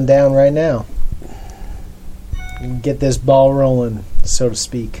head on down right now? And get this ball rolling, so to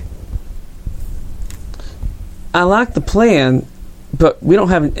speak. I like the plan, but we don't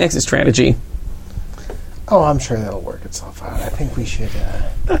have an exit strategy. Oh, I'm sure that'll work itself out. I think we should...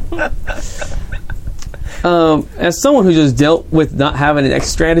 As someone who just dealt with not having an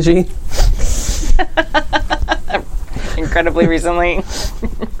exit strategy... Incredibly recently.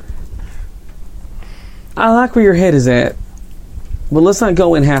 I like where your head is at, but let's not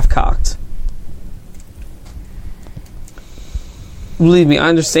go in half-cocked. Believe me, I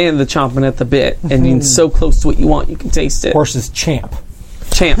understand the chomping at the bit, and being so close to what you want, you can taste it. Horse's champ.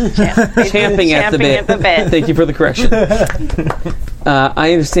 Champing at the bit. Thank you for the correction.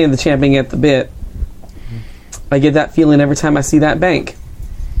 I understand the champing at the bit. I get that feeling every time I see that bank.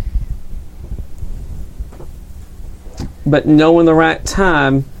 But knowing the right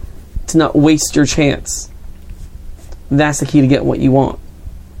time to not waste your chance. That's the key to getting what you want.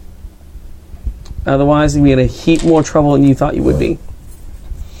 Otherwise, you'd be in a heap more trouble than you thought you would be.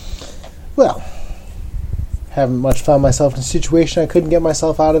 Well, haven't much found myself in a situation I couldn't get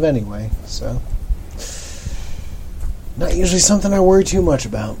myself out of anyway, so... Not usually something I worry too much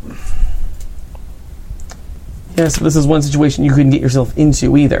about. Yes, but this is one situation you couldn't get yourself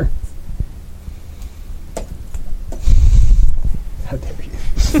into either. How dare you?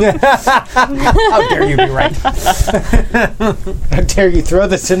 How dare you be right? How dare you throw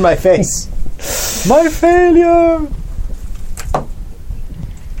this in my face? My failure!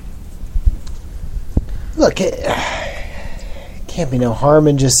 Look, it can't be no harm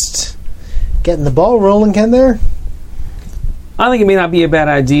in just getting the ball rolling, can there? I think it may not be a bad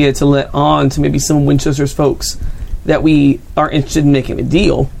idea to let on to maybe some of Winchester's folks that we are interested in making a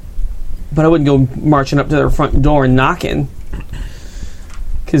deal. But I wouldn't go marching up to their front door and knocking.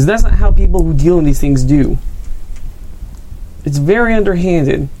 Because that's not how people who deal in these things do. It's very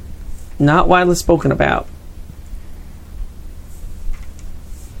underhanded. Not widely spoken about.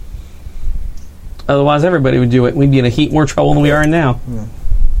 Otherwise, everybody would do it. We'd be in a heap more trouble than we are in now.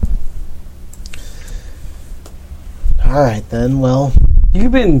 All right, then. Well,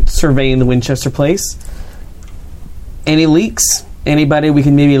 You've been surveying the Winchester place. Any leaks? Anybody we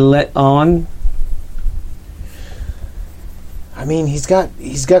can maybe let on? I mean, he's got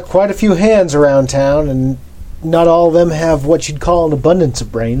quite a few hands around town, and not all of them have what you'd call an abundance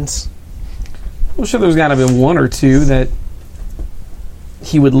of brains. I'm sure there's got to be one or two that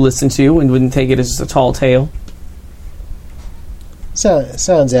he would listen to and wouldn't take it as just a tall tale.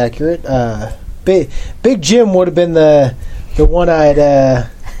 Sounds accurate. Big Jim would have been the one I'd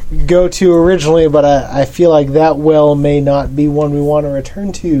go to originally, but I feel like that well may not be one we want to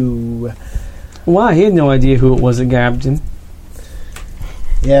return to. Why? He had no idea who it was that grabbed him.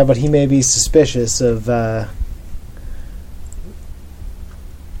 Yeah, but he may be suspicious of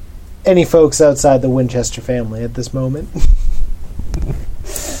any folks outside the Winchester family at this moment.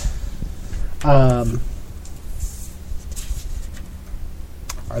 Are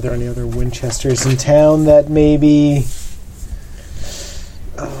there any other Winchesters in town that may be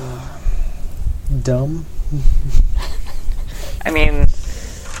dumb? I mean,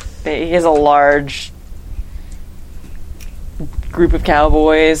 he has a large group of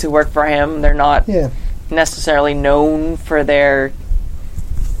cowboys who work for him. They're not necessarily known for their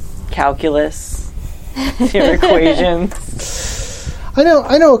calculus, their equations. I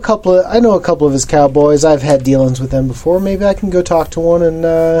know a couple of his cowboys. I've had dealings with them before. Maybe I can go talk to one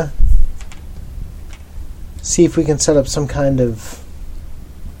and see if we can set up some kind of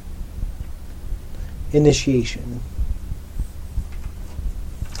initiation.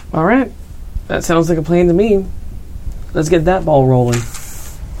 All right. That sounds like a plan to me. Let's get that ball rolling.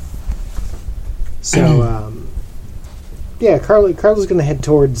 So, yeah, Carla's going to head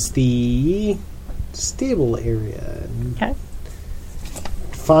towards the stable area and Okay.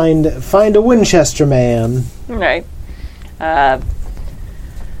 find a Winchester man. All right.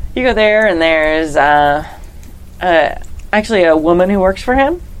 You go there, and there's actually a woman who works for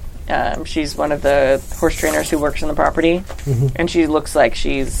him. She's one of the horse trainers who works on the property, and she looks like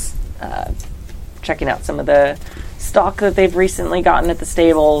she's checking out some of the stock that they've recently gotten at the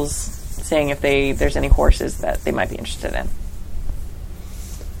stables, seeing if there's any horses that they might be interested in.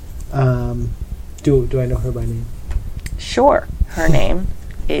 Do I know her by name? Sure. Her name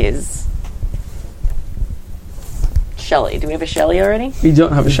is Shelley. Do we have a Shelley already? We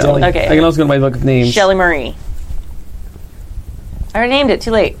don't have a Shelley. Okay. I can also go to my book of names. Shelley Marie. I already named it. Too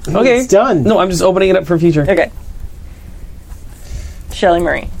late. Okay. It's done. No, I'm just opening it up for future. Okay. Shelley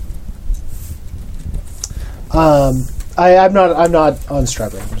Marie. I'm not on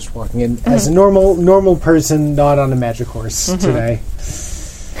Strawberry. I'm just walking in as a normal person, not on a magic horse today.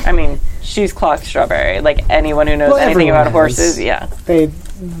 I mean, she's clocked Strawberry. Like anyone who knows Well, anything everyone about has. horses, yeah,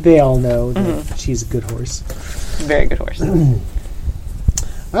 They all know that she's a good horse. very good horse.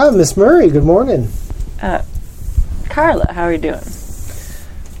 Miss Murray, good morning. Carla, how are you doing?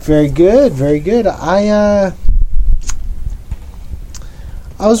 Very good, very good. I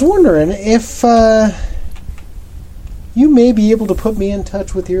was wondering if you may be able to put me in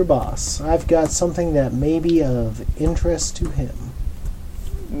touch with your boss. I've got something that may be of interest to him.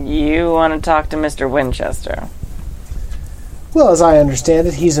 You want to talk to Mr. Winchester? Well, as I understand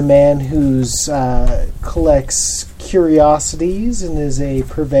it, he's a man who's collects curiosities and is a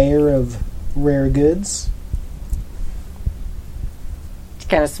purveyor of rare goods. She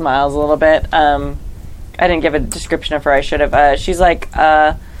kind of smiles a little bit. I didn't give a description of her. I should have. She's like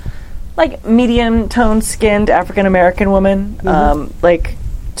medium toned skinned African American woman. Like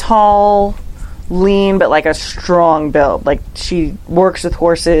tall, lean, but like a strong build. Like she works with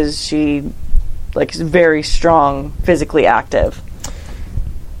horses. She is very strong, physically active.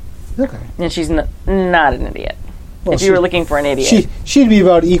 Okay. And she's not an idiot. Well, if you were looking for an idiot. She'd be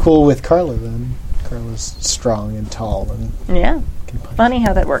about equal with Carla then. Carla's strong and tall and Yeah. can punch. Funny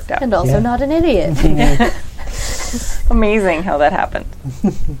how that worked out. And also Yeah. not an idiot. Amazing how that happened.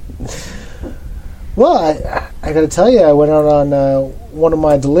 Well, I got to tell you, I went out on one of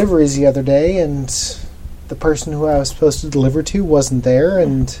my deliveries the other day, and the person who I was supposed to deliver to wasn't there,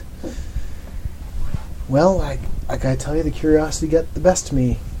 and well, I got to tell you, the curiosity got the best of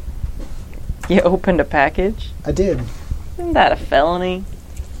me. You opened a package? I did. Isn't that a felony?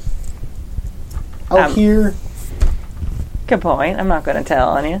 Out here, Good point. I'm not going to tell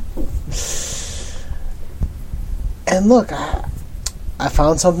on you. and look, I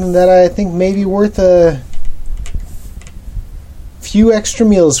found something that I think may be worth a few extra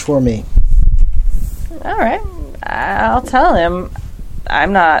meals for me. All right. I'll tell him.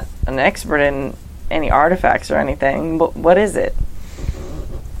 I'm not an expert in any artifacts or anything. But what is it?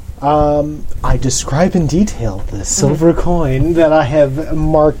 I describe in detail the silver coin that I have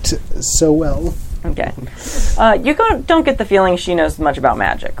marked so well. Okay. Don't get the feeling she knows much about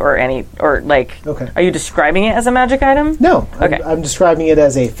magic Okay. Are you describing it as a magic item? No, Okay. I'm describing it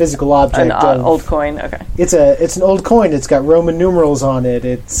as a physical object. An of, old coin? Okay. It's an old coin. It's got Roman numerals on it.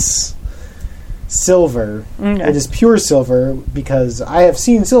 It's silver. Okay. It is pure silver because I have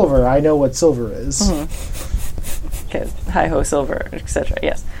seen silver. I know what silver is. Okay. Hi-ho silver, etc.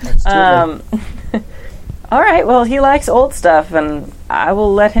 Yes. Absolutely. All right. Well, he likes old stuff, and I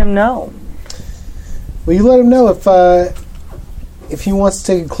will let him know. Well, you let him know if he wants to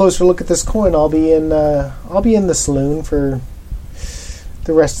take a closer look at this coin. I'll be in the saloon for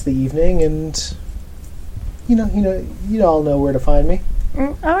the rest of the evening, and you all know where to find me.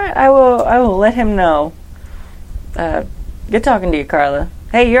 All right. I will let him know. Good talking to you, Carla.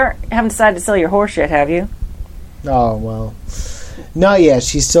 Hey, you haven't decided to sell your horse yet, have you? Oh well, not yet.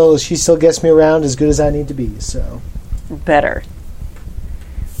 She still gets me around as good as I need to be. So Better.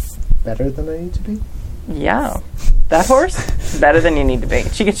 better than I need to be. Yeah. That horse? Better than you need to be.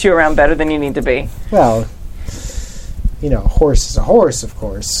 She gets you around better than you need to be. Well, a horse is a horse, of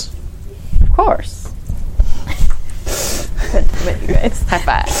course. Of course. It's high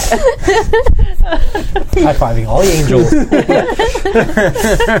five. High-fiving all the angels.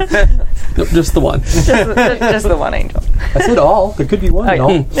 Nope, just the one. Just the one angel. I said all. There could be one. Oh,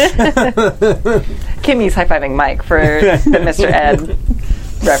 No. Kimmy's high-fiving Mike for the Mr. Ed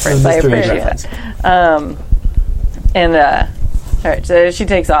reference. I Mr. Ed appreciate reference. that. And right, so she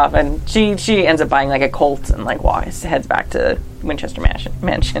takes off, and she ends up buying like a Colt and like heads back to Winchester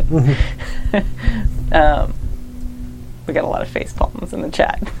Mansion. We got a lot of face palms in the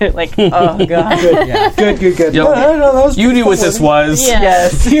chat. Like, oh god, Good, yeah. Good. Yep. No, that was You knew what this was. Yeah.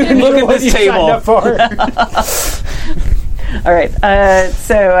 yes. Look at this table. All right,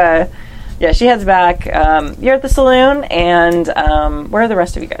 so she heads back. You're at the saloon, and where are the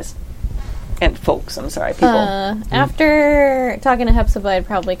rest of you guys? And folks, I'm sorry, people. After talking to Hepzibah, I'd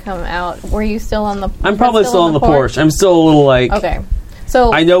probably come out. Were you still on the? I'm probably still on the porch. I'm still a little like. Okay,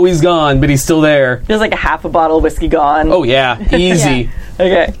 so I know he's gone, but he's still there. There's like a half a bottle of whiskey gone. Oh yeah, easy.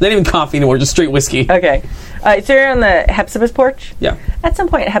 Okay. Not even coffee anymore, just straight whiskey. Okay. So you're on the Hepzibah's porch? Yeah. At some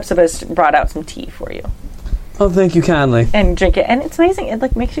point, Hepzibah's brought out some tea for you. Oh, thank you kindly. And drink it. And it's amazing. It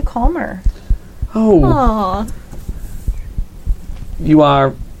like makes you calmer. Oh, Aw. you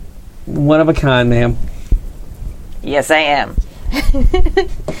are one of a kind, ma'am. Yes, I am.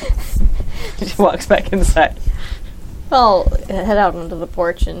 She walks back inside. I'll head out onto the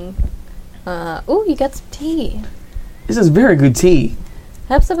porch and. Ooh, you got some tea. This is very good tea.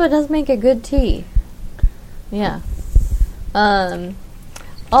 Hepzibah does make a good tea. Yeah.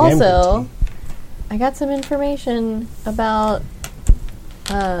 Also, I got some information about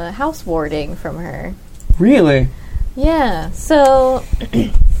house warding from her. Really? Yeah. So,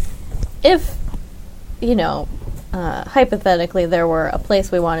 if hypothetically there were a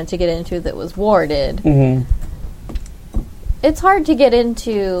place we wanted to get into that was warded, Mm-hmm. it's hard to get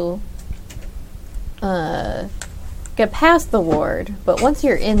into. Get past the ward, but once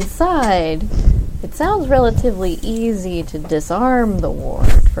you're inside, it sounds relatively easy to disarm the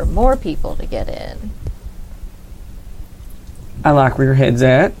ward for more people to get in. I like where your head's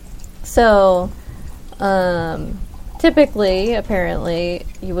at. So, typically, apparently,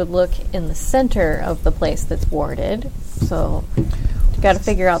 you would look in the center of the place that's warded. So, you got to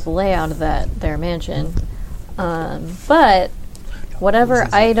figure out the layout of their mansion. But whatever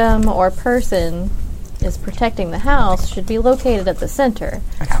item or person is protecting the house should be located at the center.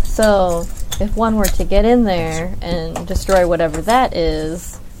 So if one were to get in there and destroy whatever that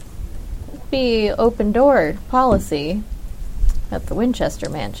is, it'd be open door policy at the Winchester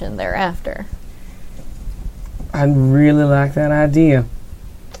Mansion thereafter. I really like that idea.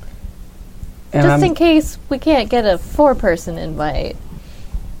 And Just I'm in case we can't get a 4-person invite.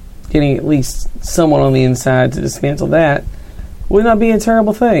 getting at least someone on the inside to dismantle that would not be a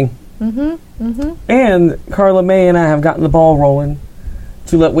terrible thing. And Carla May and I have gotten the ball rolling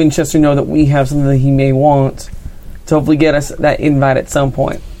to let Winchester know that we have something that he may want to hopefully get us that invite at some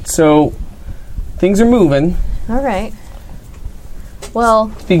point. So things are moving. All right.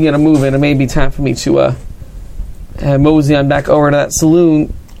 Well, Speaking of moving, it may be time for me to mosey on back over to that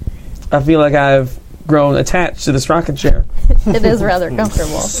saloon. I feel like I've grown attached to this rocking chair. it is rather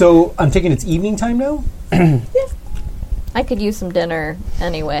comfortable. So I'm taking it's evening time now? I could use some dinner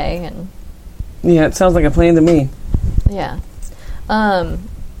anyway, and Yeah, it sounds like a plan to me. yeah.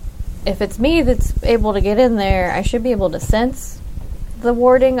 If it's me that's able to get in there, I should be able to sense the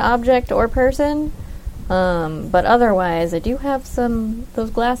warding object or person. But otherwise, I do have those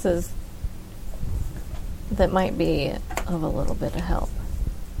glasses that might be of a little bit of help.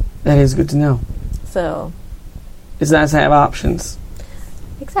 That is good to know. So, It's nice to have options.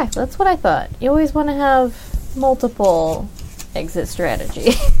 exactly, that's what I thought. You always want to have multiple exit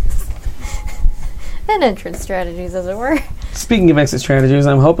strategies. And entrance strategies, as it were. Speaking of exit strategies,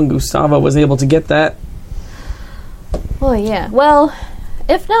 I'm hoping Gustavo was able to get that. Well, yeah. Well,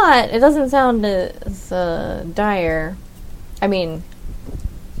 if not, it doesn't sound as dire. I mean,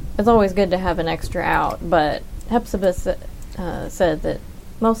 it's always good to have an extra out, but Hepzibah said that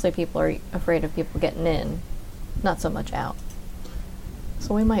mostly people are afraid of people getting in, not so much out.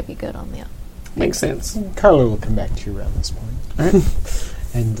 So we might be good on the out. Makes sense. Carla will come back to you around this point. All right.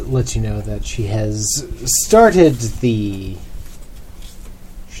 And let you know that she has started the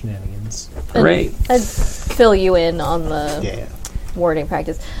shenanigans. Great. I'd fill you in on the Yeah. warding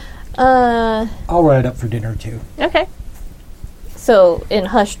practice. I'll write it up for dinner too. Okay. So, in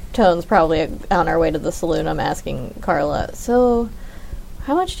hushed tones, probably on our way to the saloon, I'm asking Carla, so,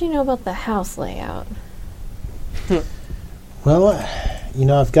 how much do you know about the house layout? Well,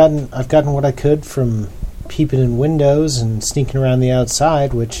 I've gotten what I could from peeping in windows and sneaking around the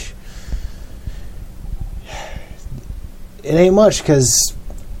outside, which it ain't much because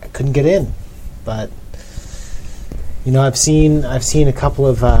I couldn't get in. But I've seen a couple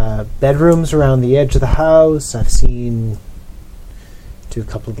of bedrooms around the edge of the house. I've seen a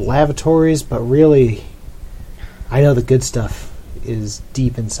couple of the lavatories, but really, I know the good stuff is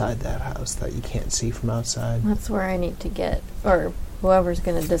deep inside that house that you can't see from outside. That's where I need to get, or whoever's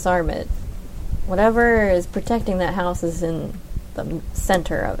going to disarm it. Whatever is protecting that house is in the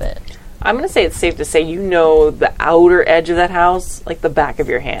center of it. I'm going to say it's safe to say you know the outer edge of that house like the back of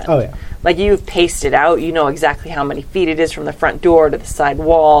your hand. Oh, yeah. Like you've paced it out. You know exactly how many feet it is from the front door to the side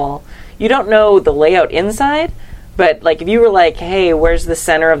wall. You don't know the layout inside, but like if you were like, hey, where's the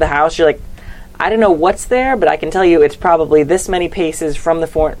center of the house? You're like, I don't know what's there, but I can tell you it's probably this many paces from the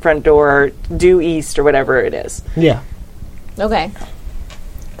front door due east or whatever it is. Yeah. Okay.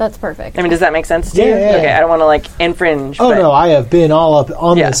 That's perfect. I mean, does that make sense to you? Yeah. Okay, I don't want to like infringe. Oh, but no, I have been all up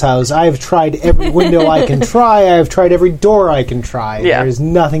on Yeah. this house. I have tried every window I can try. I have tried every door I can try. Yeah. There's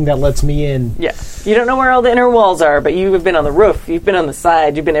nothing that lets me in. Yeah. You don't know where all the inner walls are, but you have been on the roof. You've been on the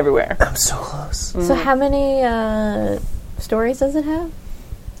side. You've been everywhere. I'm so close. So how many stories does it have?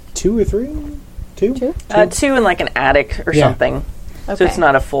 2 or 3? 2? 2? 2 in like an attic or Yeah. something. Okay. So it's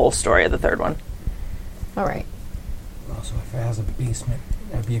not a full story of the third one. All right. Also, if it has a basement,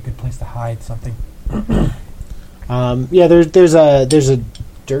 that'd be a good place to hide something. Yeah, there's a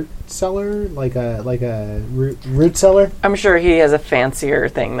dirt cellar, like a root cellar. I'm sure he has a fancier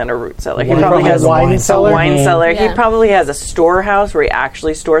thing than a root cellar. He Wine- probably has wine cellar? a wine Yeah. cellar. Yeah. He probably has a storehouse where he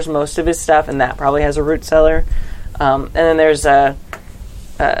actually stores most of his stuff, and that probably has a root cellar. And then there's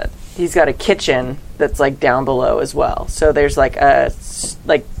he's got a kitchen that's like down below as well. So there's like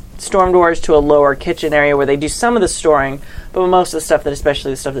storm doors to a lower kitchen area where they do some of the storing, but most of the stuff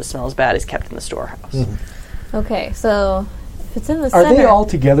especially the stuff that smells bad, is kept in the storehouse. Okay, so if it's in the Are center... they all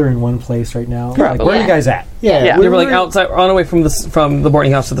together in one place right now? Like, where are Yeah. you guys at? Yeah, Yeah. They were like outside, on the way from the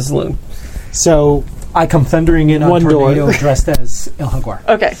boarding house to the saloon. So I come thundering in on One door. Tornado dressed as El Jaguar.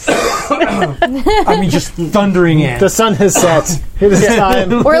 Okay. I mean, just thundering in. the sun has set. It is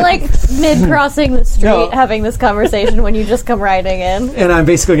time. We're like mid-crossing the street No. having this conversation when you just come riding in. And I'm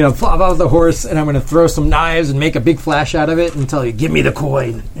basically going to flop out the horse, and I'm going to throw some knives and make a big flash out of it and tell you, give me the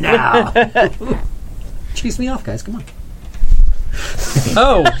coin now. Chase me off, guys. Come on.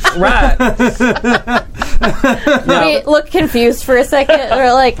 Oh, right. We look confused for a second.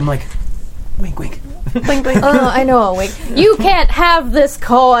 We're like, I'm like, wink, wink. Blink, blink. oh, I know a wink. You can't have this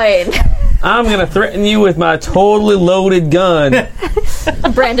coin. I'm going to threaten you with my totally loaded gun.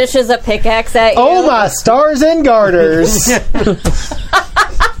 Brandishes a pickaxe at you. Oh my stars and garters!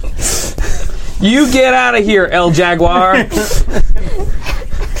 You get out of here, El Jaguar.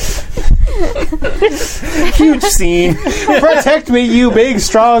 Huge scene. Protect me, you big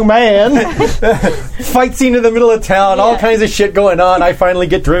strong man! Fight scene in the middle of town. All kinds of shit going on. I finally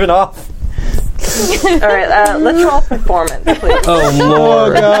get driven off. All right, let's roll performance, please. Oh,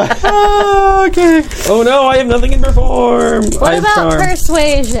 Lord. Okay. Oh, no, I have nothing in perform. What I have about charm.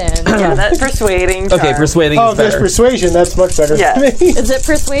 persuasion? Yeah, that's persuading. Okay, charm. persuading Oh, is there's better. persuasion. That's much better Yeah. for me. Is it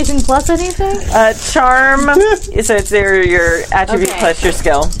persuasion plus anything? Charm. So it's your attribute Okay. plus your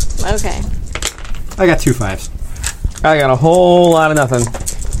skill. Okay. I got 2 5s. I got a whole lot of nothing.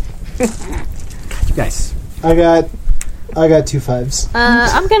 You guys. I got 2 5s.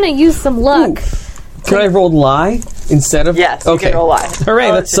 I'm gonna use some luck. Can I roll lie instead of... Yes, you Okay. can roll lie.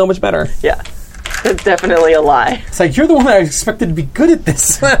 Hooray, that's so much better. Yeah, it's definitely a lie. It's like, you're the one that I expected to be good at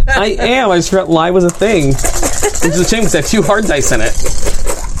this. I am. I just forgot lie was a thing. Which is a shame because I have 2 hard dice in it.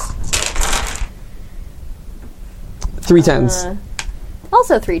 3 10s.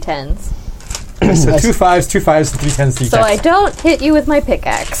 Also 3 10s. So 2 5s, 2 5s, 3 10s, 3 So 10s. I don't hit you with my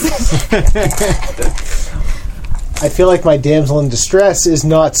pickaxe. I feel like my damsel in distress is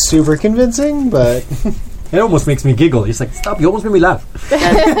not super convincing, but It almost makes me giggle. He's like, stop, you almost made me laugh.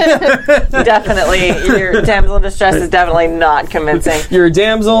 Definitely, your damsel in distress is definitely not convincing. You're a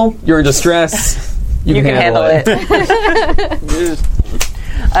damsel. You're in distress. You You can handle it.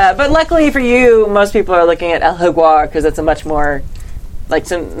 But luckily for you, most people are looking at El Jaguar because it's a much more,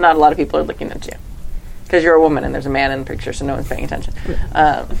 so not a lot of people are looking at you. Because you're a woman and there's a man in the picture, so no one's paying attention.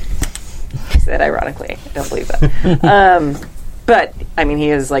 I said ironically. I don't believe that. But, I mean, he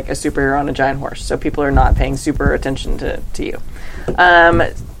is like a superhero on a giant horse, so people are not paying super attention to you.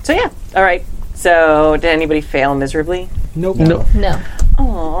 So, yeah. All right. So, did anybody fail miserably? Nope. No. No.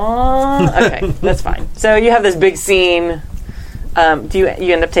 Aww. Okay, that's fine. So, you have this big scene. Do you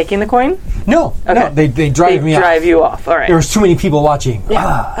end up taking the coin? No. Okay. No, they drive me drive off. you off. All right. There was too many people watching.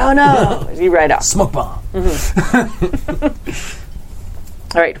 Ah, Oh, no. You ride off. smoke bomb.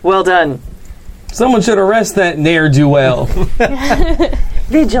 All right. Well done. Someone should arrest that ne'er-do-well.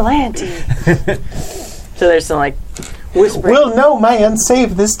 Vigilante. So there's some whispering. will no man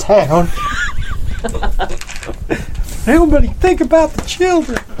save this town? Everybody think about the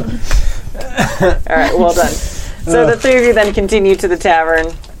children. All right, well done. So the three of you then continue to the tavern.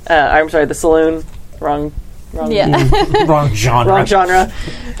 I'm sorry, the saloon. Wrong. Yeah. Wrong genre. Wrong genre.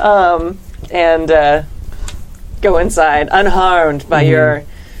 And go inside unharmed by your.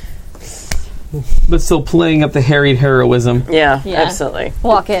 But still playing up the harried heroism. Yeah, Yeah. absolutely.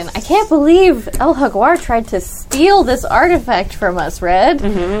 Walk in. I can't believe El Jaguar tried to steal this artifact from us, Red.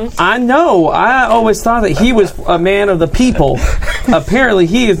 I know. I always thought that he was a man of the people. Apparently,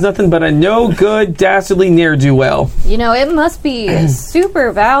 he is nothing but a no-good, dastardly ne'er-do-well. You know, it must be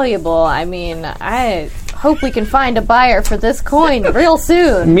super valuable. I mean, I hope we can find a buyer for this coin real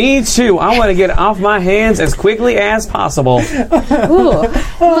soon. Me too. I want to get it off my hands as quickly as possible. Ooh,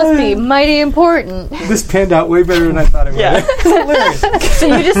 must be mighty important. This panned out way better than I thought it would. Yeah. So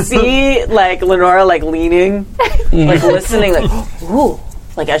you just see like Lenora like leaning, like listening, like ooh,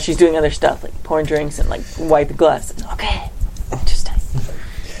 like as she's doing other stuff, like pouring drinks and like wipe glasses. Okay, interesting.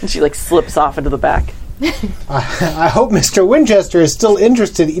 And she like slips off into the back. I hope Mr. Winchester is still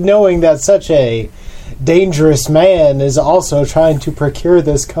interested in knowing that such a dangerous man is also trying to procure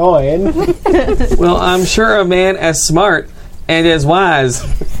this coin. Well, I'm sure a man as smart and as wise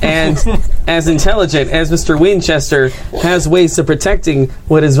and as intelligent as Mr. Winchester has ways of protecting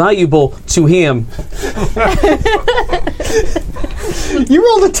what is valuable to him. You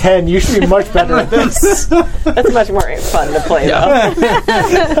rolled a 10. You should be much better at this. That's much more fun to play though.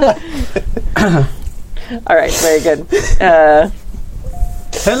 All right, very good.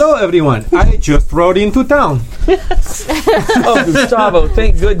 Hello, everyone. I just rode into town. Oh, Gustavo,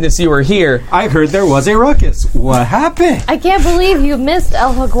 thank goodness you were here. I heard there was a ruckus. What happened? I can't believe you missed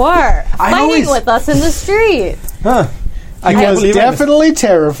El Jaguar fighting with us in the street. Huh. I It can't was believe definitely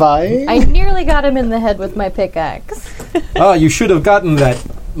terrifying. I nearly got him in the head with my pickaxe. Oh, you should have gotten that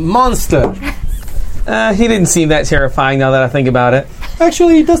monster. He didn't seem that terrifying now that I think about it.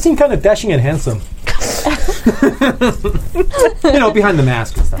 Actually, he does seem kind of dashing and handsome. You know, behind the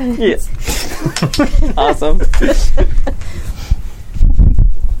mask and stuff. Yes. Awesome.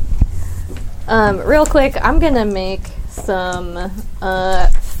 Real quick, I'm gonna make some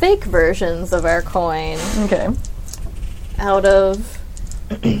fake versions of our coin Okay. out of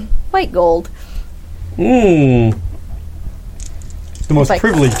white gold. Mmm. The most If I-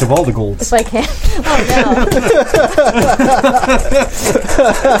 privileged of all the golds. If I can. Oh no.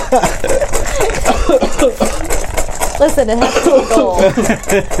 Listen, it has to be gold.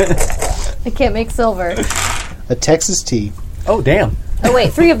 I can't make silver. A Texas tea. Oh, damn. Oh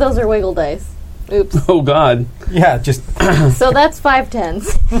wait, 3 of those are wiggle dice. Oops. Oh, God. Yeah, just So that's 5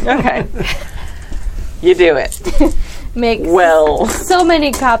 tens. Okay. You do it. Make Well, so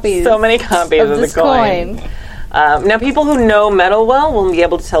many copies so many copies of of the this coin. coin. Now, people who know metal well will be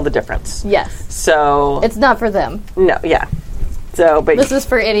able to tell the difference. Yes. So, It's not for them. no, yeah. So, but This is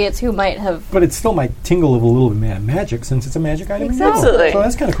for idiots who might have. but it still might tingle of a little bit of magic since it's a magic item. Exactly. Absolutely. So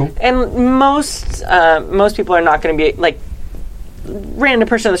that's kind of cool. and most people are not going to be like random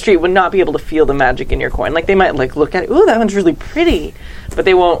person on the street would not be able to feel the magic in your coin. Like they might like look at it, ooh, that one's really pretty, but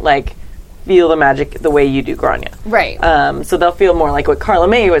they won't like feel the magic the way you do, Grania. Right. So they'll feel more like what Carla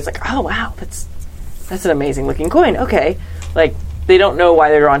May was like. Oh wow, that's an amazing looking coin. Okay, like they don't know why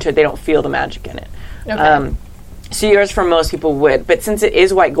they're drawn to it. They don't feel the magic in it. Okay. So yours for most people would, but since it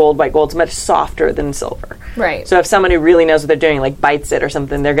is white gold's much softer than silver. Right. So if someone who really knows what they're doing, like bites it or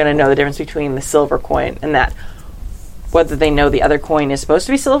something, they're going to know the difference between the silver coin and that. Whether they know the other coin is supposed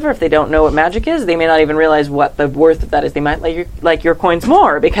to be silver, if they don't know what magic is, they may not even realize what the worth of that is. They might like your coins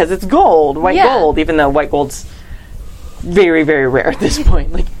more because it's gold, white gold, even though white gold's very, very rare at this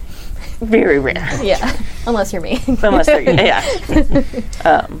point. Like, very rare. Yeah. Unless you're me. Unless they're, yeah.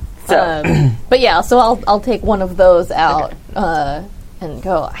 But yeah, so I'll take one of those out and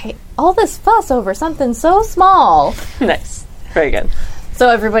go. All this fuss over something so small. Nice. Very good. So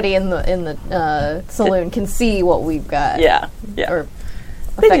everybody in the saloon can see what we've got. Yeah. Yeah. Or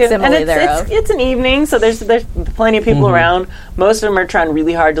They do. facsimile And thereof. it's an evening, so there's plenty of people around. Most of them are trying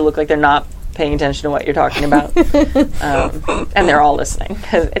really hard to look like they're not paying attention to what you're talking about. And they're all listening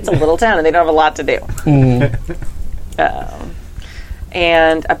because it's a little town and they don't have a lot to do.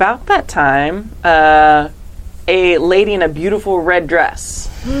 And about that time, a lady in a beautiful red dress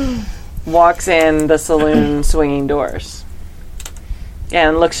walks in the saloon swinging doors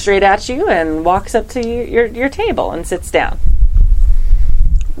and looks straight at you and walks up to your table and sits down.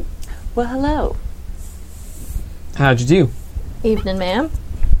 Well, hello. How'd you do? Evening, ma'am.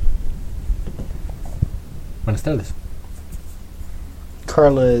 Buenas tardes.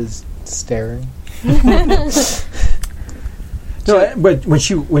 Carla is staring. No, but when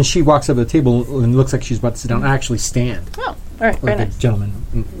she walks up to the table and looks like she's about to sit down, I actually stand. Oh, all right, very Like a nice. gentleman.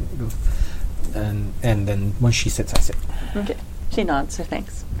 and then when she sits, I sit. Okay. She nods her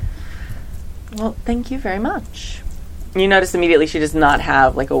thanks. Well, thank you very much. You notice immediately she does not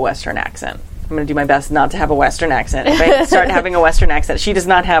have like a Western accent. I'm going to do my best not to have a Western accent. If I start having a Western accent, she does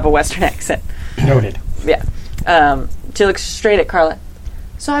not have a Western accent. Noted. Yeah. She looks straight at Carla.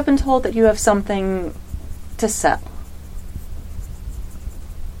 So I've been told that you have something to sell.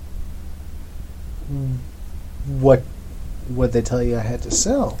 What would they tell you I had to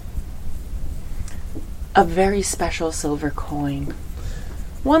sell? A very special silver coin.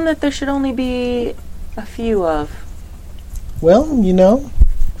 One that there should only be a few of. Well, you know,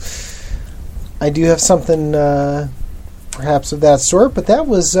 I do have something perhaps of that sort, but that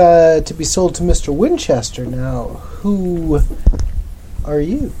was to be sold to Mr. Winchester. Now, who are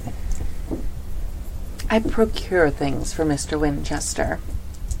you? I procure things for Mr. Winchester.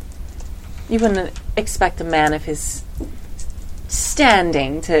 You wouldn't expect a man of his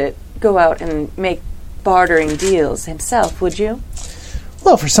standing to go out and make bartering deals himself, would you?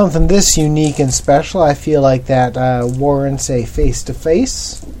 Well, for something this unique and special, I feel like that warrants a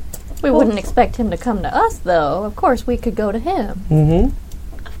face-to-face. We wouldn't expect him to come to us, though. Of course, we could go to him.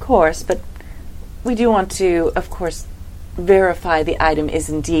 Mm-hmm. Of course, but we do want to, of course, verify the item is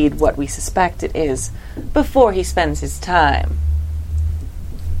indeed what we suspect it is before he spends his time.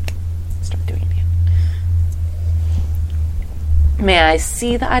 Start doing it again. May I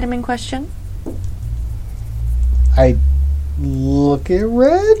see the item in question? I look at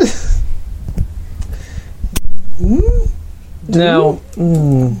Red. No.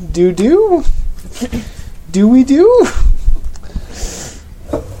 Do? Do we do?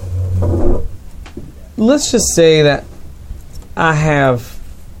 Let's just say that I have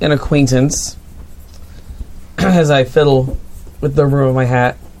an acquaintance as I fiddle with the rim of my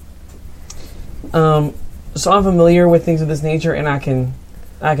hat. So I'm familiar with things of this nature, and I can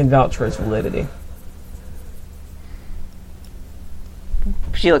vouch for its validity.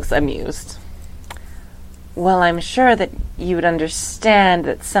 She looks amused. Well, I'm sure that you would understand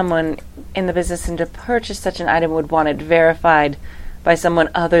that someone in the business and to purchase such an item would want it verified by someone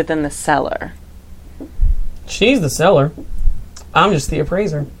other than the seller. She's the seller. I'm just the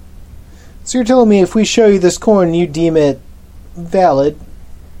appraiser. So you're telling me if we show you this coin, you deem it valid?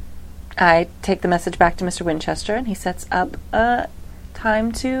 I take the message back to Mr. Winchester, and he sets up a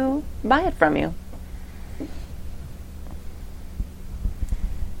time to buy it from you.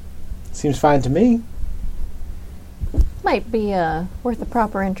 Seems fine to me. Might be worth a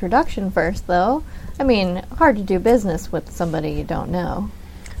proper introduction first, though. I mean, hard to do business with somebody you don't know.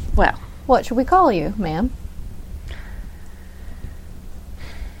 Well, What should we call you, ma'am?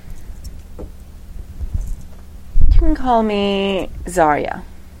 you can call me Zarya.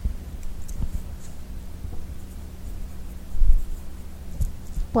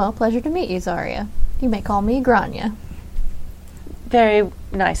 Well, pleasure to meet you, Zarya. You may call me Grania. Very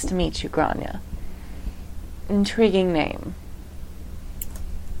nice to meet you, Grania. Intriguing name.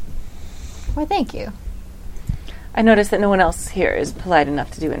 Why, thank you. I noticed that no one else here is polite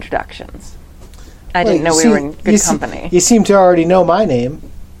enough to do introductions. I didn't know you we see- were in good you see- company. You seem to already know my name.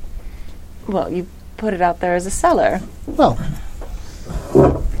 Well, you put it out there as a seller. Well,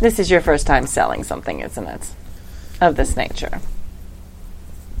 This is your first time selling something, isn't it? Of this nature.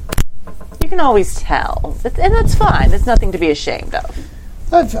 You can always tell. And that's fine. There's nothing to be ashamed of.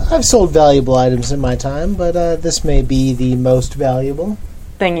 I've sold valuable items in my time, but this may be the most valuable.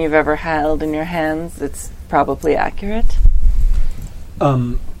 Thing you've ever held in your hands, it's probably accurate.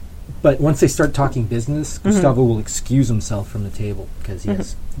 But once they start talking business, Gustavo will excuse himself from the table because he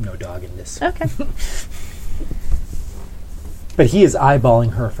has no dog in this. Okay. But he is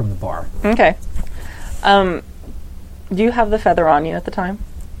eyeballing her from the bar. Okay. Do you have the feather on you at the time?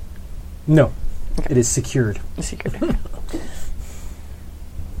 No, it is secured. Secret.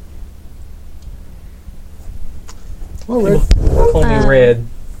 Well, Red, Call me Red.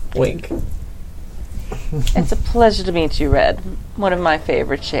 Wink. It's a pleasure to meet you, Red. One of my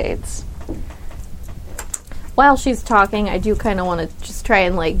favorite shades. While she's talking, I do kind of want to just try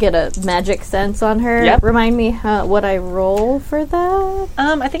and like get a magic sense on her. Yep. Remind me what I roll for that.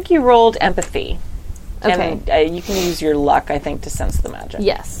 I think you rolled empathy. Okay. And you can use your luck, I think, to sense the magic.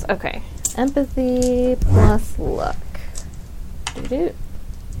 Yes. Okay. Empathy plus luck. Do-do.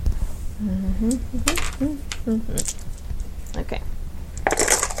 Okay.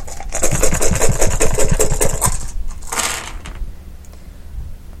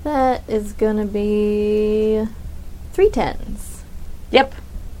 That is gonna be 3 10s. Yep.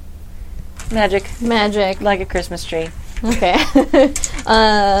 Magic. Magic. Like a Christmas tree. Okay.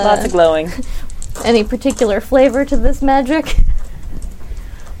 Lots of glowing. Any particular flavor to this magic?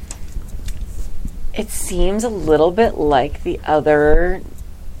 It seems a little bit like the other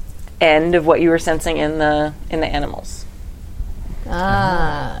end of what you were sensing in the animals.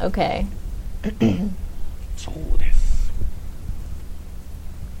 Ah, okay.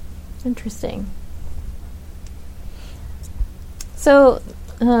 Interesting. So,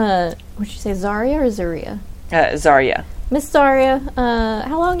 would you say Zarya or Zaria? Zarya. Miss Zarya,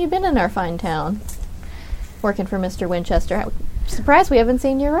 how long you been in our fine town? Working for Mr. Winchester. Surprised we haven't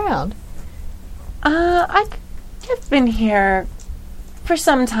seen you around. I've been here for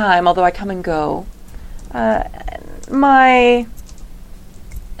some time, although I come and go. My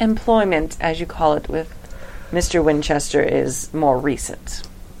employment, as you call it, with Mr. Winchester is more recent.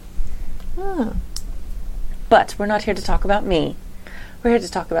 Oh. But we're not here to talk about me. We're here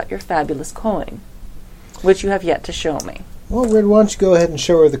to talk about your fabulous coin, which you have yet to show me. Well, Red, why don't you go ahead and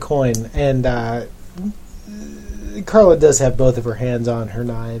show her the coin? And Carla does have both of her hands on her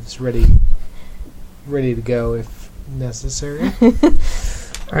knives, ready to go if necessary. All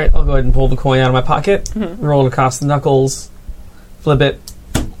right, I'll go ahead and pull the coin out of my pocket, roll it across the knuckles, flip it,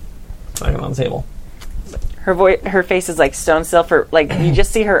 back it on the table. Her face is like stone still. For like you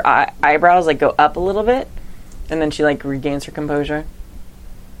just see her eyebrows like go up a little bit, and then she like regains her composure.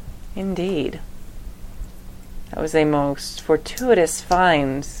 Indeed, that was a most fortuitous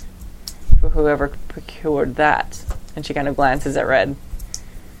find for whoever procured that. And she kind of glances at Red,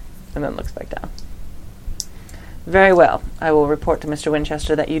 and then looks back down. Very well. I will report to Mr.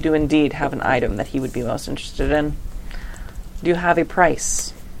 Winchester that you do indeed have an item that he would be most interested in. Do you have a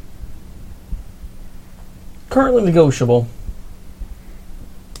price? Currently negotiable.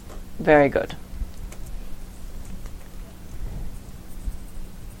 Very good.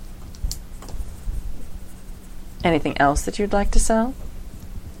 Anything else that you'd like to sell?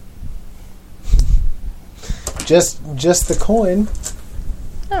 Just the coin.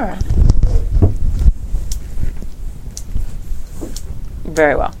 All right.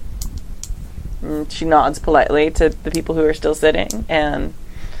 Very well. She nods politely to the people who are still sitting and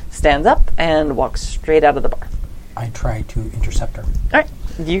stands up and walks straight out of the bar. I try to intercept her. All right.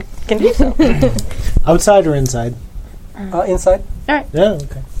 You can do so. Outside or inside? Inside. All right. Yeah,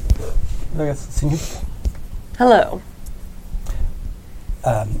 okay. Hello.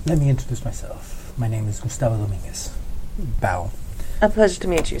 Let me introduce myself. My name is Gustavo Dominguez. Bow. A pleasure to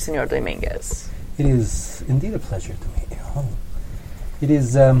meet you, Senor Dominguez. It is indeed a pleasure to meet you. Oh. It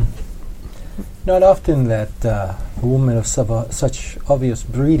is not often that a woman of such obvious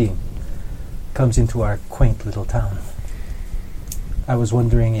breeding comes into our quaint little town. I was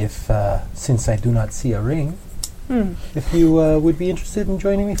wondering if, since I do not see a ring, if you would be interested in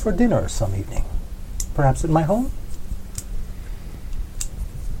joining me for dinner some evening. Perhaps at my home?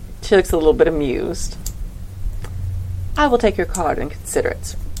 She looks a little bit amused. I will take your card and consider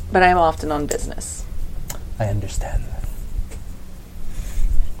it, but I am often on business. I understand.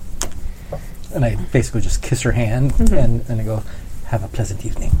 And I basically just kiss her hand and I go, have a pleasant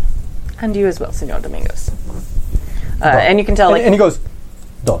evening. And you as well, Senor Domingos. And you can tell, like... And he goes,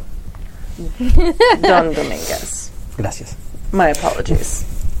 Don. Don Dominguez. Gracias. My apologies.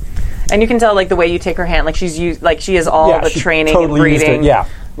 And you can tell, like, the way you take her hand, like she's used, like she has all the training and breeding. Yeah.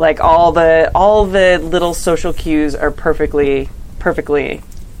 Like all the little social cues are perfectly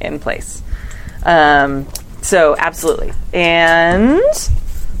in place. So absolutely. And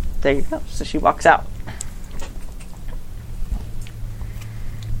there you go. So she walks out.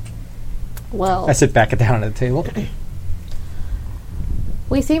 Well, I sit back down at the table.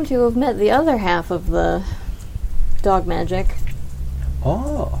 we seem to have met the other half of the dog magic.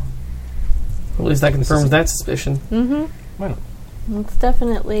 Oh. At least that confirms that suspicion. Mm-hmm. Well, It's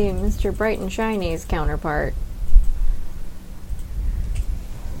definitely Mr. Bright and Shiny's counterpart.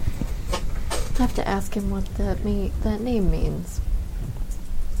 I have to ask him what that name means.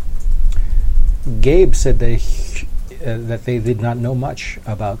 Gabe said that they did not know much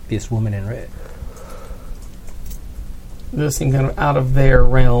about this woman in red. This seemed kind of out of their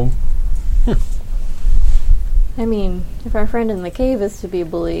realm. I mean, if our friend in the cave is to be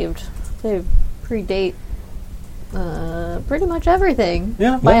believed, they predate pretty much everything.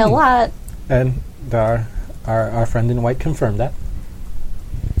 Yeah, by yeah. a lot. And our friend in white confirmed that.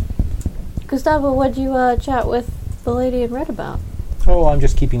 Gustavo, what'd you chat with the lady in red about? Oh, I'm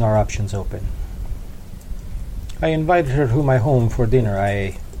just keeping our options open. I invited her to my home for dinner.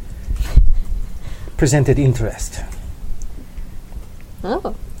 I presented interest.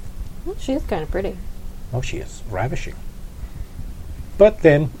 Oh, well, she is kind of pretty. Oh, she is ravishing. But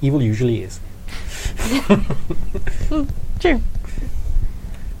then, evil usually is. True.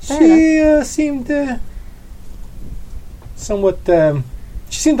 She seemed somewhat...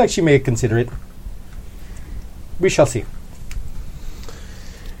 she seemed like she may consider it. We shall see.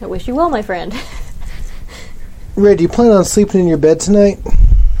 I wish you well, my friend. Red, do you plan on sleeping in your bed tonight?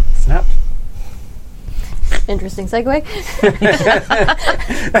 Snap. Interesting segue.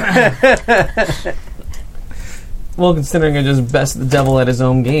 Well, considering I just bested the devil at his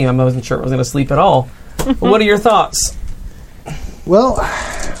own game, I wasn't sure I was going to sleep at all. But what are your thoughts? Well,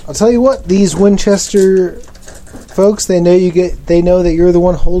 I'll tell you what. These Winchester folks, they know that you're the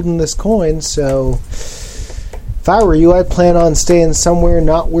one holding this coin. So, if I were you, I'd plan on staying somewhere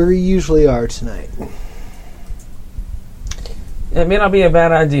not where you usually are tonight. It may not be a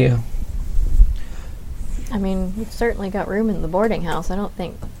bad idea. I mean, you've certainly got room in the boarding house. I don't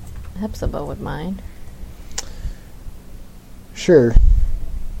think Hepzibah would mind. Sure.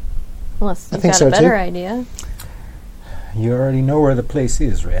 Unless I you've think got so, a better too. idea. You already know where the place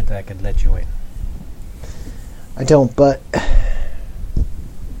is, Red. I could let you in. I don't, but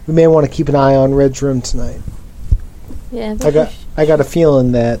we may want to keep an eye on Red's room tonight. Yeah, I got a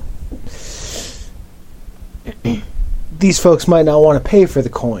feeling that these folks might not want to pay for the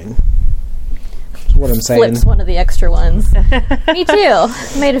coin. That's what I'm saying. flips one of the extra ones. Me too.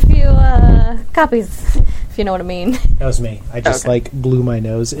 Made a few copies, if you know what I mean. That was me. I just blew my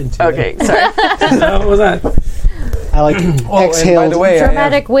nose into Okay, it. sorry. What was that? I And by exhaled. the way,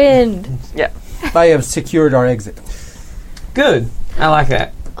 Dramatic wind. Yeah. I have secured our exit. Good. I like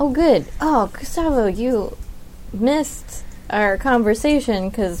that. Oh, good. Oh, Gustavo, you missed our conversation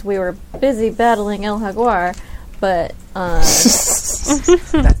because we were busy battling El Jaguar, but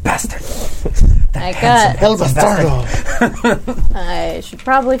That bastard. El Bastardo. I should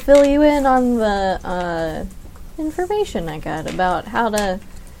probably fill you in on the information I got about how to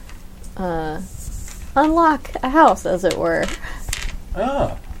unlock a house, as it were.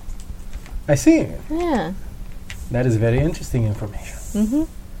 Ah. I see. Yeah. That is very interesting information. Mm-hmm.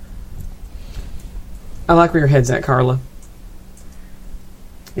 I like where your head's at, Carla.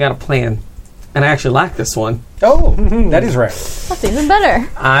 You got a plan. And I actually like this one. Oh, that is rare. That's even better.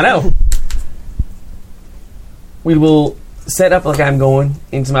 I know. We will set up like I'm going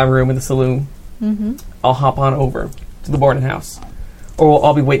into my room in the saloon. Mm-hmm. I'll hop on over to the boarding house. Or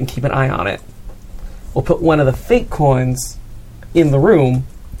I'll be waiting, keep an eye on it. We'll put one of the fake coins in the room.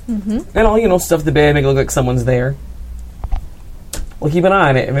 Mm-hmm. And I'll, stuff the bed, make it look like someone's there. We'll keep an eye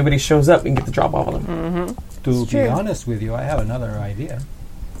on it. If anybody shows up, we can get the drop off on them. Mm-hmm. To true. be honest with you, I have another idea.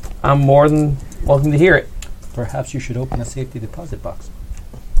 I'm more than welcome to hear it. Perhaps you should open a safety deposit box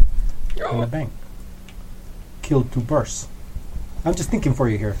in the bank. Killed 2 bursts. I'm just thinking for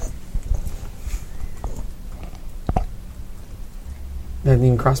you here. That didn't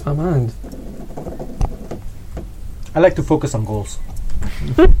even cross my mind. I like to focus on goals.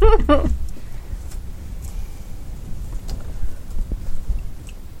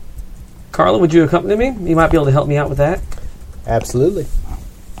 Carla, would you accompany me? You might be able to help me out with that. Absolutely.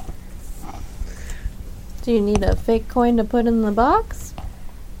 Do you need a fake coin to put in the box?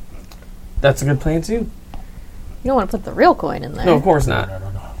 That's a good plan, too. You don't want to put the real coin in there. No, of course not.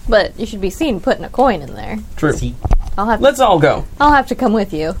 No. But you should be seen putting a coin in there. True. See. Let's all go. I'll have to come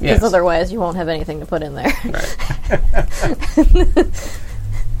with you, because Yes. otherwise you won't have anything to put in there.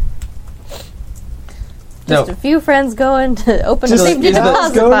 Just a few friends going to open a Just safety is the-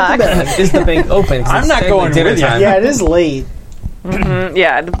 deposit go to box. bed. Is the bank open? 'Cause I'm it's not technically going dinner with you. time. Yeah, it is late.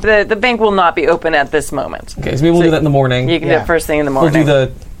 Yeah, the bank will not be open at this moment. Okay, so maybe we'll do that in the morning. You can do Yeah. it first thing in the We'll morning. do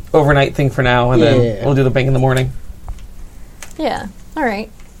the overnight thing for now, and Yeah. then we'll do the bank in the morning. Yeah, all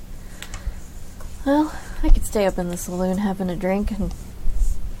right. Well, I could stay up in the saloon having a drink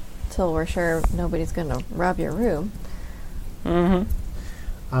until we're sure nobody's going to rob your room. Mm-hmm.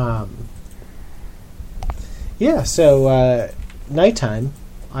 Yeah, so nighttime.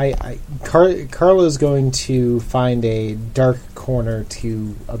 Carla's going to find a dark corner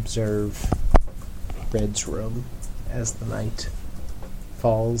to observe Red's room as the night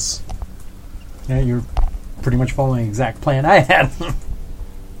falls. Yeah, you're pretty much following the exact plan I had.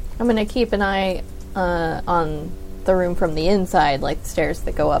 I'm going to keep an eye on the room from the inside, like the stairs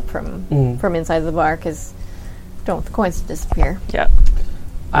that go up from inside the bar, because I don't want the coins to disappear. Yeah.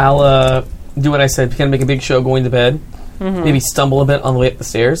 I'll do what I said. Kind of make a big show going to bed. Mm-hmm. Maybe stumble a bit on the way up the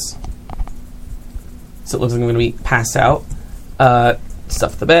stairs, so it looks like I'm going to be passed out.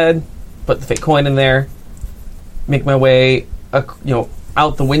 Stuff the bed, put the fake coin in there, make my way,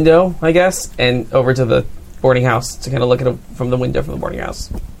 out the window, I guess, and over to the boarding house to kind of look at it from the window from the boarding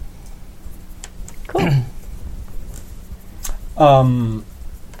house. Cool.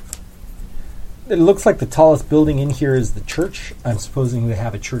 It looks like the tallest building in here is the church. I'm supposing they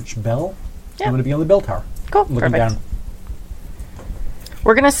have a church bell. Yeah. I'm going to be on the bell tower. Cool. Looking Perfect. down.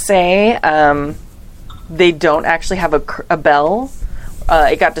 We're going to say they don't actually have a bell.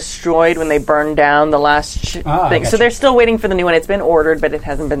 It got destroyed when they burned down the last thing. gotcha. So they're still waiting for the new one. It's been ordered, but it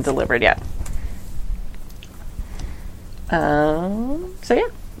hasn't been delivered yet. So yeah,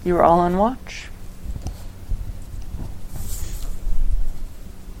 you were all on watch.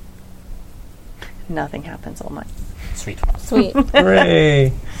 Nothing happens all night. Sweet. Sweet.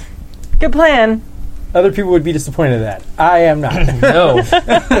 Hooray. Good plan. Other people would be disappointed at that. I am not. No.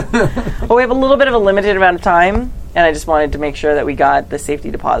 Well, we have a little bit of a limited amount of time, and I just wanted to make sure that we got the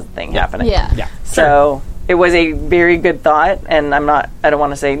safety deposit thing happening. Yeah. Yeah. So it was a very good thought, and I don't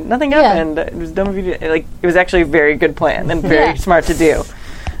want to say nothing Yeah. happened. It was dumb of you to, like, it was actually a very good plan and very Yeah. smart to do.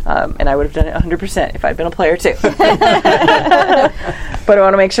 And I would have done it 100% if I'd been a player too. But I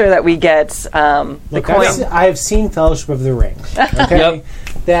want to make sure that we get the Look, coin. I have seen Fellowship of the Ring. Okay, Yep.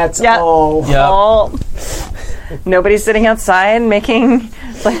 that's Yeah. all. Yep. All, nobody's sitting outside making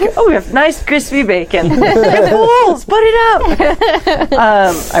like, oh, we have nice crispy bacon. Hit the walls, put it up.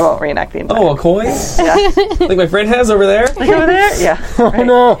 I won't reenact the entire. Oh, a coin? Yeah. Like my friend has over there? Look over there. Yeah. Oh right.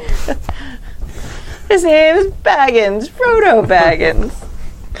 no! His name is Baggins, Frodo Baggins.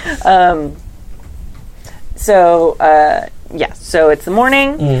 So it's the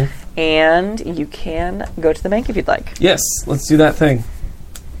morning, and you can go to the bank if you'd like. Yes, let's do that thing.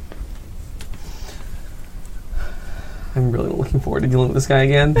 I'm really looking forward to dealing with this guy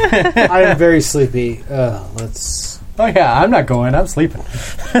again. I am very sleepy. Let's. Oh yeah, I'm not going. I'm sleeping.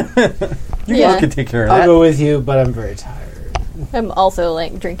 You Yeah. guys can take care of I'll that. go with you, but I'm very tired. I'm also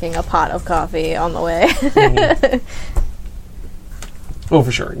like drinking a pot of coffee on the way. Oh,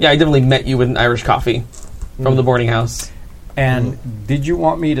 for sure. Yeah, I definitely met you with an Irish coffee from the boarding house. And did you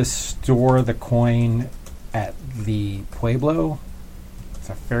want me to store the coin at the Pueblo? It's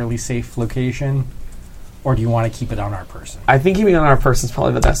a fairly safe location. Or do you want to keep it on our person? I think keeping it on our person is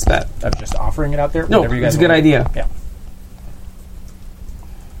probably the best bet. I'm just offering it out there. No, whatever you it's guys a good want. idea. Yeah.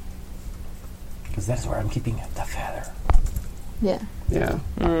 Because that's where I'm keeping it, the feather. Yeah. Yeah.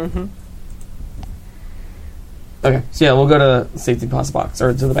 Mm-hmm. Okay, so yeah, we'll go to the safety deposit box,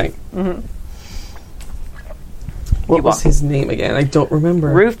 or to the bank. Mm-hmm. What was his name again? I don't remember.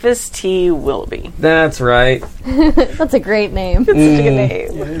 Rufus T. Willoughby. That's right. That's a great name. Such a good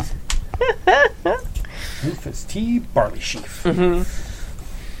name. It is. Rufus T. Barley Sheaf.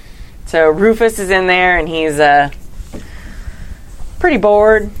 So Rufus is in there, and he's pretty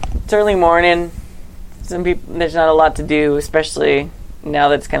bored. It's early morning. Some people, there's not a lot to do, especially now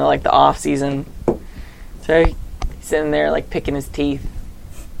that it's kind of like the off season. So he's sitting there, like picking his teeth.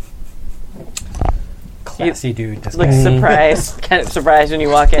 Classy dude. This Looks guy. surprised, kind of surprised when you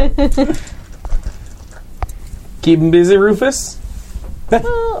walk in. Keep him busy, Rufus?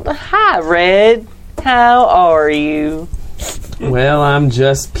 Well, hi, Red. How are you? Well, I'm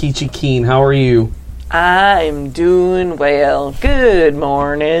just peachy keen. How are you? I'm doing well. Good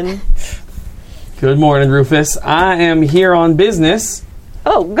morning. Good morning, Rufus. I am here on business.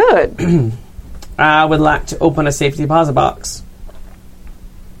 Oh, good. I would like to open a safety deposit box.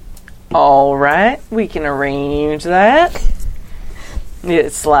 All right, we can arrange that.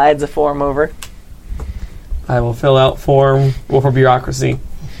 It slides a form over. I will fill out form for bureaucracy.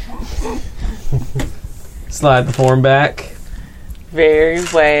 Slide the form back. Very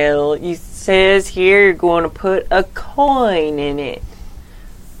well. It says here you're going to put a coin in it.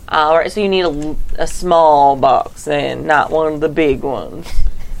 All right, so you need a small box then, not one of the big ones.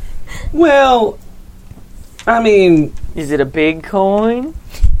 Well, I mean, Is it a big coin?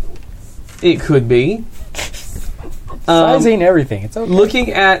 it could be. Size ain't everything. It's okay.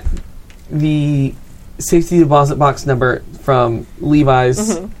 Looking at the safety deposit box number from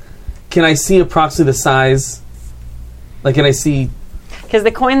Levi's, can I see approximately the size? Like, can I see? Because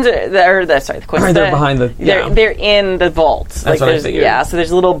the coins are, the coins. They're behind the. Yeah. They're in the vault. That's what I figured. Yeah, so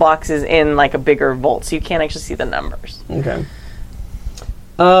there's little boxes in like a bigger vault, so you can't actually see the numbers. Okay.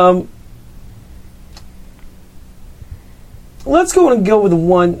 Let's go and go with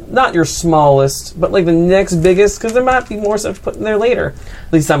one, not your smallest, but like the next biggest, because there might be more stuff to put in there later.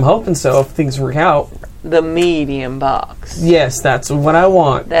 At least I'm hoping so, if things work out. The medium box. Yes, that's what I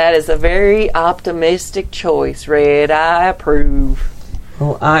want. That is a very optimistic choice, Red. I approve.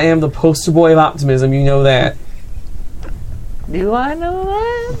 Well, I am the poster boy of optimism, you know that. Do I know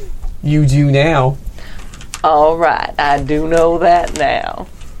that? You do now. All right, I do know that now.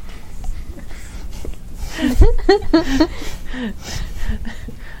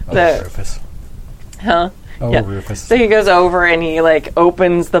 Oh, Rufus. Huh? Oh, Yeah. Rufus. So he goes over and he like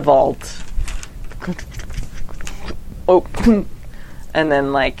opens the vault. Oh, and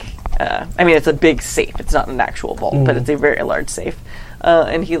then like, I mean, it's a big safe. It's not an actual vault, but it's a very large safe.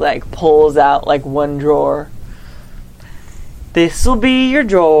 and he like pulls out like one drawer. This'll be your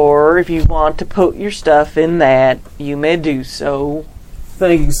drawer. If you want to put your stuff in that, you may do so.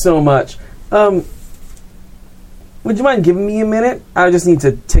 Thank you so much. Would you mind giving me a minute? I just need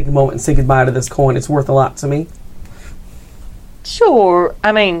to take a moment and say goodbye to this coin. It's worth a lot to me. Sure.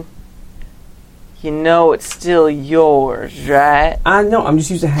 I mean, you know it's still yours, right? I know. I'm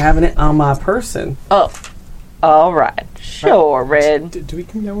just used to having it on my person. Oh, all right. Sure, Red. Do we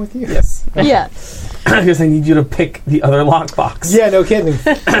come down with you? Yes. Yeah. I guess I need you to pick the other lockbox. Yeah, no kidding.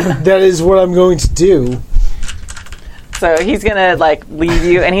 That is what I'm going to do. So he's gonna like leave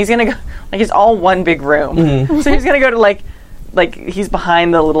you, and he's gonna go. Like it's all one big room. Mm-hmm. So he's gonna go to like he's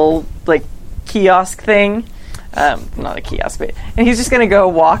behind the little like kiosk thing. Not a kiosk, but and he's just gonna go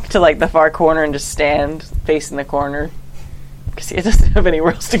walk to like the far corner and just stand facing the corner because he doesn't have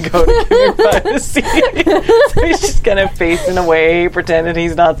anywhere else to go to give him privacy. So he's just gonna facing away, pretending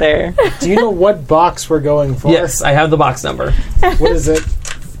he's not there. Do you know what box we're going for? Yes, I have the box number. What is it?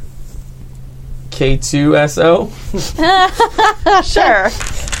 K2SO. Sure.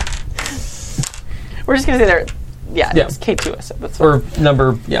 We're just gonna say there. Yeah, Yeah. it's K2S. That's what. Or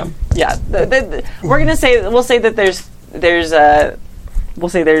number, yeah. Yeah, we're gonna say we'll say that there's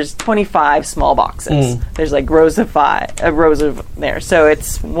 25 small boxes. There's like rows of there. So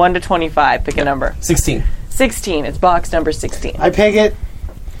it's 1 to 25. Pick a number. 16. 16. It's box number 16. I pick it.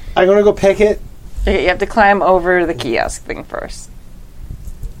 I'm going to go pick it. Okay, you have to climb over the kiosk thing first.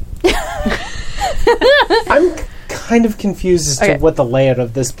 I'm kind of confused as Okay. to what the layout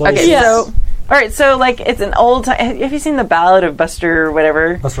of this place Okay, is. Yes. so all right, so like it's an old time. Have you seen the Ballad of Buster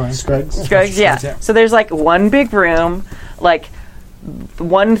whatever? Buster Rhymes. Scruggs. Scruggs, yeah. So there's like one big room, like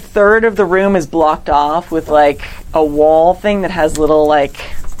 1/3 of the room is blocked off with like a wall thing that has little like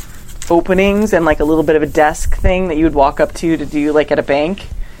openings and like a little bit of a desk thing that you would walk up to do like at a bank.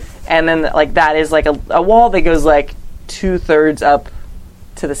 And then like that is like a wall that goes like 2/3 up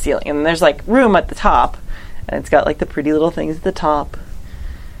to the ceiling. And there's like room at the top and it's got like the pretty little things at the top.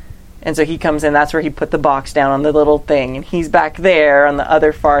 And so he comes in, that's where he put the box down on the little thing, and he's back there on the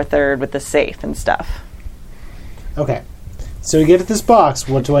other far third with the safe and stuff. Okay. So we get to this box.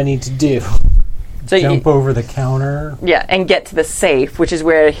 What do I need to do? So Jump over the counter. yeah, and get to the safe, which is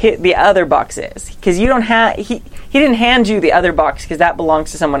where the other box is. Because you don't have, he didn't hand you the other box because that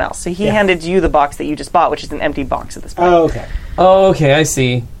belongs to someone else. So he handed you the box that you just bought, which is an empty box at this point. Oh, okay. Oh, okay, I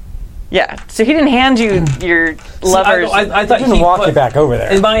see. Yeah, so he didn't hand you your lover's. I thought Didn't he walk put- you back over there.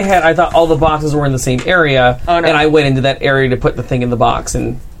 In my head, I thought all the boxes were in the same area, Oh, no. and I went into that area to put the thing in the box.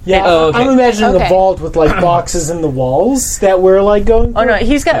 And Yeah, Oh, okay. I'm imagining Okay. a vault with like boxes in the walls that we're like going Oh through. no,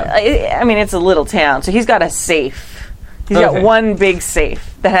 he's got. I mean, it's a little town, so he's got a safe. He's got Okay. one big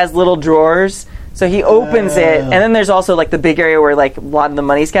safe that has little drawers. So he opens it, and then there's also like the big area where like a lot of the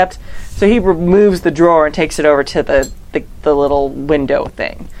money's kept. So he removes the drawer and takes it over to the little window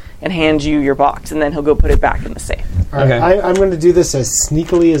thing, and hands you your box, and then he'll go put it back in the safe. All right, Okay. I'm going to do this as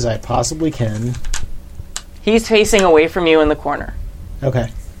sneakily as I possibly can. He's facing away from you in the corner. Okay.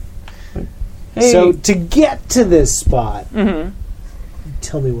 hey, So to get to this spot,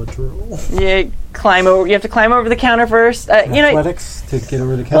 tell me what to roll. You climb over. You have to climb over the counter first. You know. Athletics to get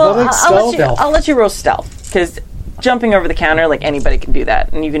over the counter. Well, Athletics, I'll let you roll stealth because jumping over the counter, like anybody can do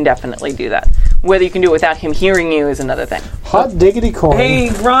that, and you can definitely do that. Whether you can do it without him hearing you is another thing. Hot diggity corn. hey,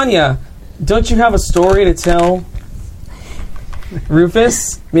 Rania, don't you have a story to tell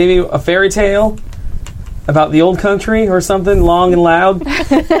Rufus? Maybe a fairy tale about the old country or something long and loud?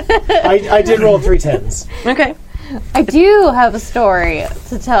 I did roll 3 10s. Okay. I do have a story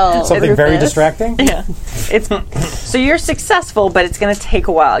to tell. Something very Rufus. distracting. Yeah. It's so you're successful, but it's going to take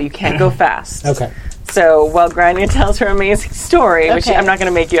a while. You can't go fast. Okay. So while Grania tells her amazing story, which Okay. I'm not going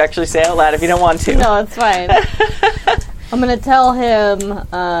to make you actually say out loud if you don't want to. No, it's fine. I'm gonna tell him.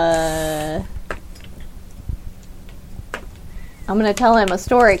 I'm gonna tell him a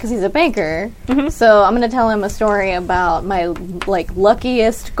story because he's a banker. So I'm gonna tell him a story about my like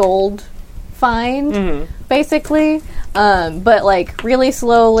luckiest gold find, basically. But like really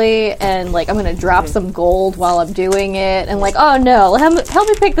slowly, and like I'm gonna drop some gold while I'm doing it, and like, oh no, help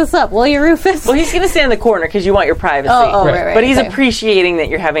me pick this up, will you, Rufus? Well, he's going to stay in the corner because you want your privacy. Oh, right, But he's okay. appreciating that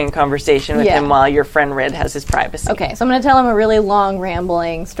you're having a conversation with Yeah. him while your friend Red has his privacy. Okay, so I'm going to tell him a really long,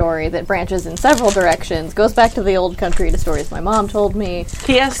 rambling story that branches in several directions, goes back to the old country to stories my mom told me.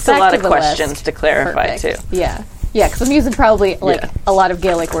 He asks a Back lot to of the questions West. to clarify, Perfect. too. Yeah. Yeah, because I'm using probably like Yeah. a lot of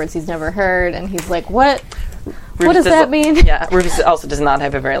Gaelic words he's never heard, and he's like, what? What Rufus does that mean? Yeah, Rufus also does not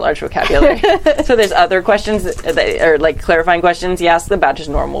have a very large vocabulary. So there's other questions, that are like clarifying questions he asks about just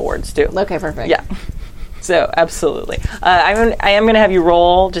normal words, too. Okay, perfect. Yeah. So, absolutely. I am going to have you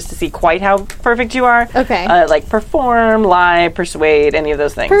roll just to see quite how perfect you are. Okay. Like perform, lie, persuade, any of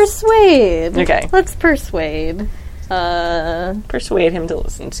those things. Persuade. Okay. Let's persuade. Persuade him to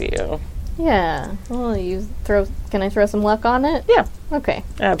listen to you. Yeah. Well, can I throw some luck on it? Yeah, Okay.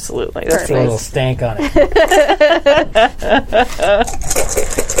 absolutely. That's Put a little stank on it.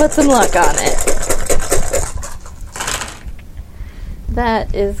 Put some luck on it.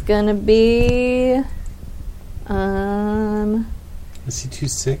 That is gonna be. I see 2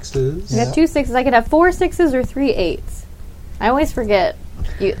 6s. I got 2 6s. I could have 4 6s or 3 8s. I always forget.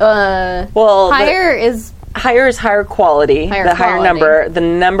 Well, Higher is higher is higher quality. Higher the higher quality. number. The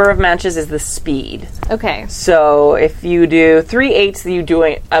number of matches is the speed. okay. So if you do 3 8s, you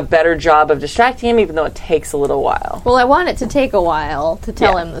do a better job of distracting him, even though it takes a little while. Well, I want it to take a while to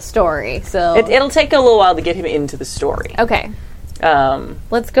tell Yeah. him the story. So It'll take a little while to get him into the story. okay. Um,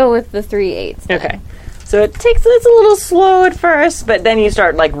 Let's go with the 3 8s. then. okay. So it's a little slow at first, but then you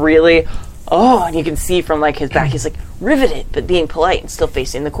start like really, and you can see from like his back, he's like riveted, but being polite and still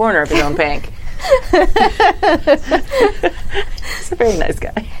facing the corner of his own bank. He's a very nice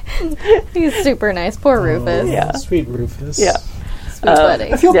guy. He's super nice. Poor Rufus. Yeah. Sweet Rufus. Yeah. Sweet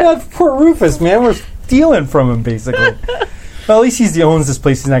buddy. I feel bad for poor Rufus, man. We're stealing from him, basically. Well, at least he owns this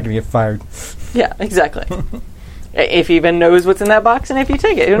place. He's not going to get fired. Yeah, exactly. If he even knows what's in that box, and if you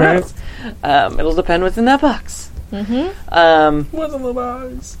take it, who Right. knows? It'll depend what's in that box. Mm-hmm. What's in the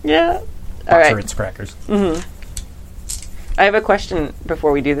box? Yeah. All Box right. of Ritz crackers. I have a question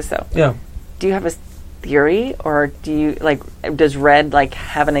before we do this, though. Yeah. Do you have a theory, or do you does Red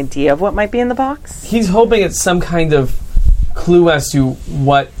have an idea of what might be in the box? He's hoping it's some kind of clue as to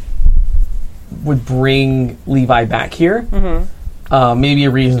what would bring Levi back here. Mm-hmm. Maybe a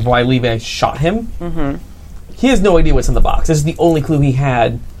reason why Levi shot him. Mm-hmm. He has no idea what's in the box. This is the only clue he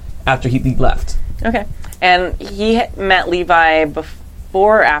had after he left. Okay. And he met Levi before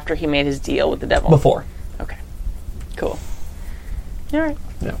or after he made his deal with the devil? Before. Okay. Cool. All right.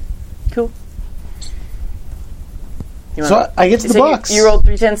 Yeah. Cool. You So wanna- I get to the so box. You rolled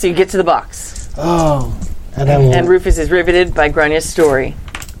 3 10, so you get to the box. Oh. And I will. And Rufus is riveted by Grania's story.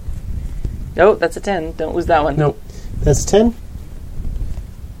 Oh, that's a 10. Don't lose that one. Nope. That's 10.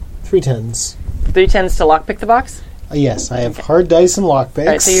 3 10s. 3 10s to lockpick the box? Yes, I have hard dice and lockpicks. All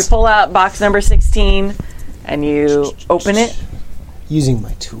right, so you pull out box number 16 and you open it. Using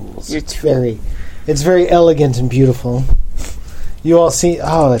my tools. Your It's very elegant and beautiful. You all see?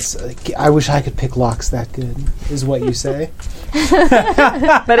 Oh, that's. I wish I could pick locks that good. Is what you say?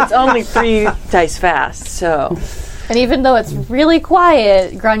 But it's only 3 dice fast, so. And even though it's really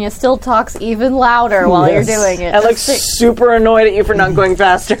quiet, Grania still talks even louder while Yes. you're doing it. I look super annoyed at you for not going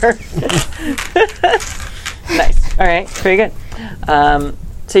faster. Nice. All right, very good.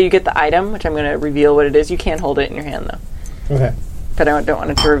 So you get the item, which I'm going to reveal what it is. You can't hold it in your hand, though. Okay. But I don't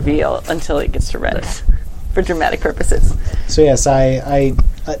want it to reveal until it gets to Red for dramatic purposes. So yes, I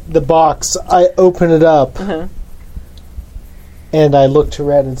the box. I open it up, and I look to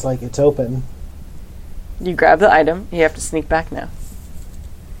Red, and it's like it's open. You grab the item. You have to sneak back now.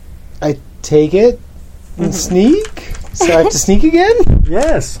 I take it and sneak. So I have to sneak again.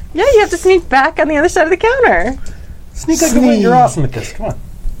 Yes. Yeah, you have to sneak back on the other side of the counter. Sneak like a win. You're awesome at this. Come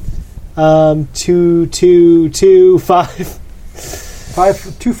on. 2 2 2 5. 2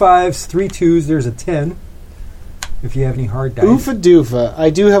 5s, 3 2s. There's a 10. If you have any hard dice. Oofa doofa. I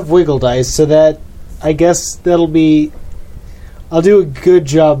do have wiggle dice, so that I guess that'll be. I'll do a good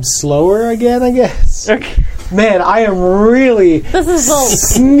job slower again. I guess. Okay. Man, I am really This is the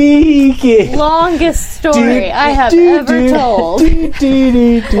sneaky. longest story I have ever told.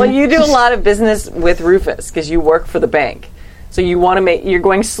 Well, you do a lot of business with Rufus because you work for the bank. So you want to you're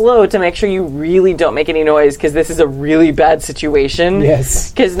going slow to make sure you really don't make any noise because this is a really bad situation.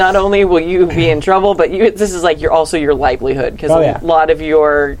 Yes. Because not only will you be in trouble, but this is like also your livelihood because Oh, yeah. a lot of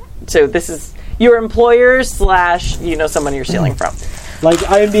this is your employer / someone you're stealing from. Like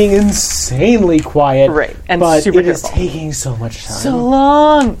I am being insanely quiet, Right, and but super it is careful. taking so much time. So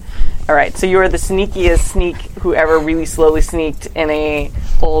long. All right, so you are the sneakiest sneak who ever really slowly sneaked in a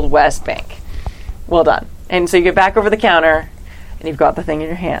Old West bank. Well done. And so you get back over the counter, and you've got the thing in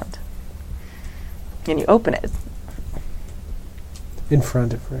your hand. And you open it. In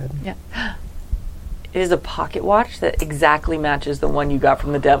front of Red. Yeah. It is a pocket watch that exactly matches the one you got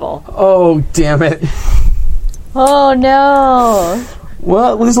from the devil. Oh, damn it. Oh no.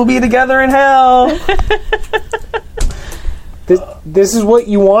 Well, at least we'll be together in hell. This is what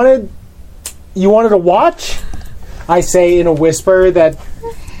you wanted? You wanted a watch? I say in a whisper that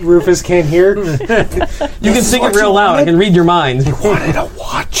Rufus can't hear. You can sing it real loud. I can read your mind. Wanted a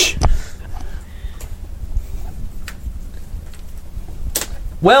watch.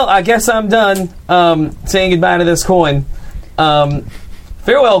 Well, I guess I'm done saying goodbye to this coin.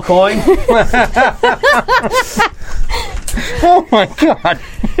 Farewell, coin. Oh my god.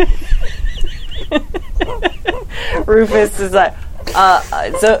 Rufus is like,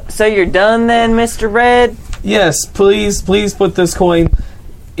 so you're done then, Mr. Red? Yes, please put this coin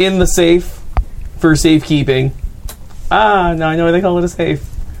in the safe for safekeeping. Ah, now I know why they call it a safe.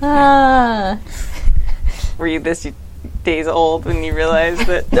 Ah. Were you this days old when you realized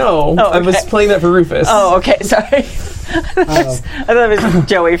that? No, Oh, I was okay. playing that for Rufus. Oh, okay, sorry. I thought it was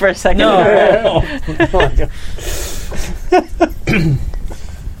Joey for a second. No.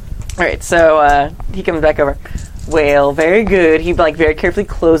 All right, so he comes back over. Well, very good. He very carefully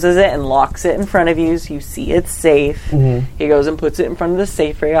closes it and locks it in front of you, so you see it's safe. Mm-hmm. He goes and puts it in front of the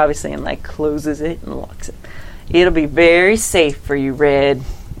safe very obviously, and closes it and locks it. It'll be very safe for you, Red.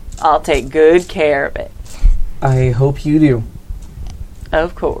 I'll take good care of it. I hope you do.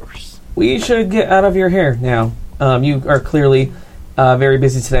 Of course. We should get out of your hair now. You are clearly very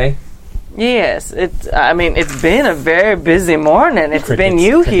busy today. Yes, it's been a very busy morning. It's been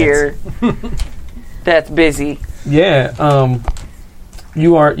you here that's busy. Yeah,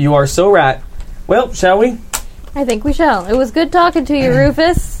 you are so right. Well, shall we? I think we shall. It was good talking to you,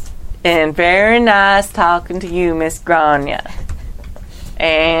 Rufus. And very nice talking to you, Miss Grania.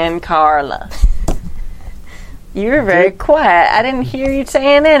 And Carla. You were very quiet. I didn't hear you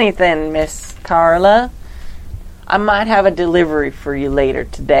saying anything, Miss Carla. I might have a delivery for you later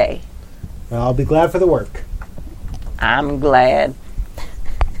today. Well, I'll be glad for the work. I'm glad.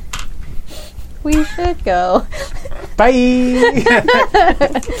 We should go. Bye.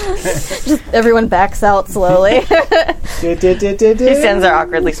 Just everyone backs out slowly. He stands there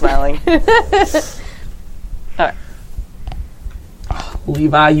awkwardly smiling. Alright.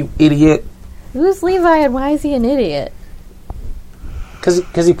 Levi, you idiot. Who's Levi and why is he an idiot?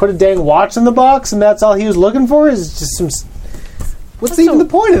 Because he put a dang watch in the box, and that's all he was looking for. Is just some. What's even the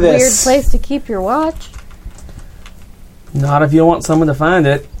point of this? Weird place to keep your watch. Not if you don't want someone to find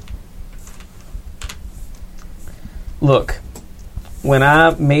it. Look, when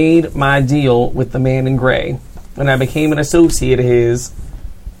I made my deal with the man in gray, when I became an associate of his,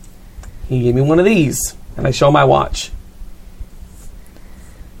 he gave me one of these, and I show my watch.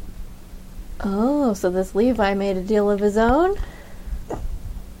 Oh, so this Levi made a deal of his own?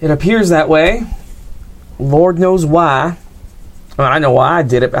 It appears that way. Lord knows why. Well, I know why I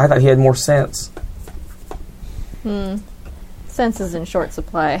did it, but I thought he had more sense. Sense is in short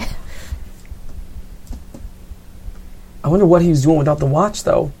supply. I wonder what he was doing without the watch,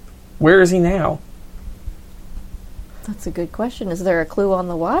 though. Where is he now? That's a good question. Is there a clue on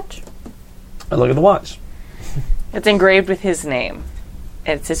the watch? I look at the watch. It's engraved with his name.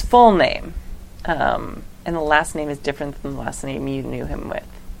 It's his full name. And the last name is different than the last name you knew him with.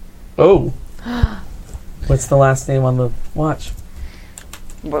 Oh. What's the last name on the watch?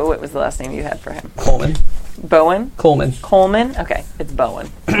 What was the last name you had for him? Coleman. Bowen? Coleman. Coleman? Okay, it's Bowen.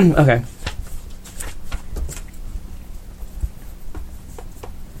 Okay.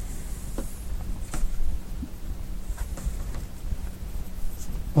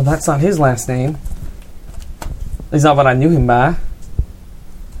 Well, that's not his last name. At least not what I knew him by.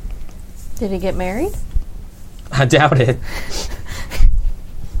 Did he get married? I doubt it.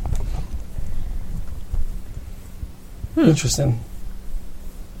 Interesting.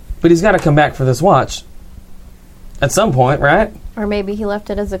 But he's got to come back for this watch. At some point, right? Or maybe he left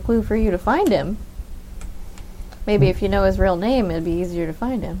it as a clue for you to find him. Maybe if you know his real name, it'd be easier to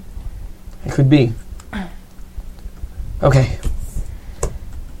find him. It could be. Okay.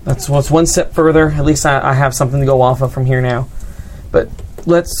 That's what's one step further. At least I have something to go off of from here now. But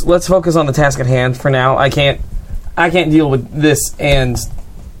let's focus on the task at hand for now. I can't deal with this and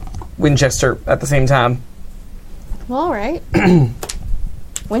Winchester at the same time. All right.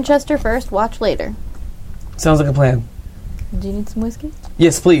 Winchester first, watch later. Sounds like a plan. Do you need some whiskey?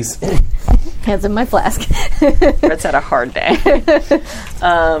 Yes, please. Hands in my flask. Brett's had a hard day.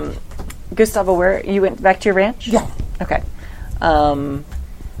 Gustavo, where you went back to your ranch? Yeah. Okay.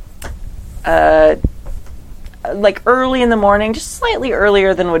 Like early in the morning, just slightly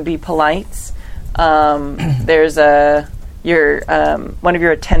earlier than would be polite. There's one of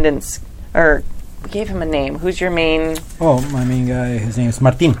your attendants, or we gave him a name. Who's your main? Oh, my main guy, his name is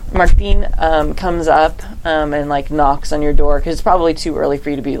Martin. Martin comes up and knocks on your door because it's probably too early for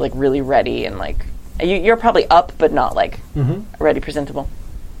you to be really ready and you're probably up but not ready, presentable.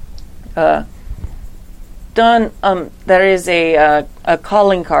 Don, there is a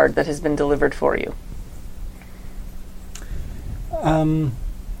calling card that has been delivered for you.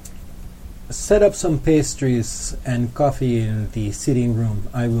 set up some pastries and coffee in the sitting room.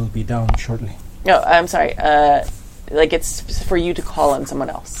 I will be down shortly. No, I'm sorry. Like it's for you to call on someone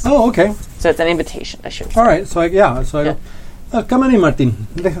else. Oh, okay. So it's an invitation, I should say. All right. So I go. Come on in, Martin.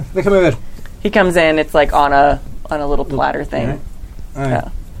 Déjame ver. He comes in. It's like on a little platter thing. All right. Yeah.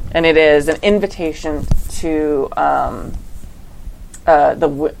 And it is an invitation to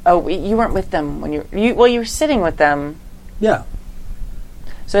you weren't with them when you were sitting with them. Yeah.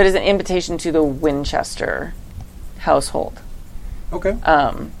 So it is an invitation to the Winchester household. Okay.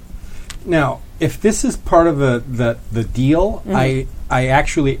 Now, if this is part of the deal, I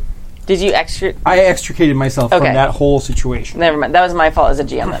actually did you I extricated myself from that whole situation. Never mind. That was my fault as a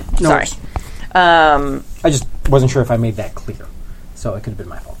GM then. No, sorry. I just wasn't sure if I made that clear, so it could have been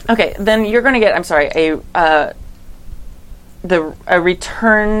my fault. Okay, then you're going to get. I'm sorry. A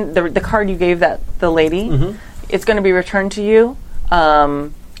return the card you gave the lady. Mm-hmm. It's going to be returned to you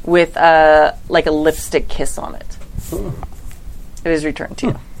with like a lipstick kiss on it. Oh. It is returned to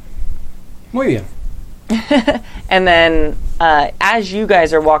you. Muy bien. And then as you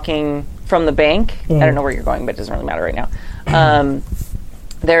guys are walking from the bank, I don't know where you're going, but it doesn't really matter right now.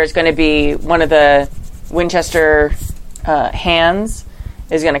 There's going to be one of the Winchester hands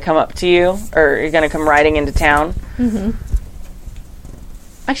is going to come up to you, or you're going to come riding into town. Mm-hmm.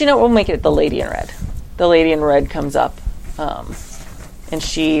 Actually, no, we'll make it the lady in red. The lady in red comes up, and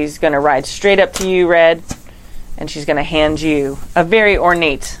she's going to ride straight up to you, Red, and she's going to hand you a very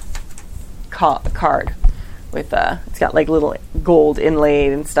ornate card with it's got like little gold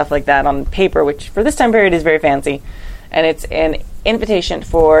inlaid and stuff like that on paper, which for this time period is very fancy, and it's an invitation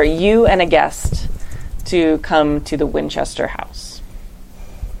for you and a guest to come to the Winchester house.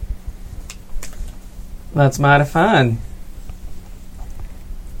 That's mighty fine.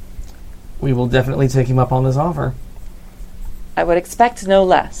 We will definitely take him up on this offer. I would expect no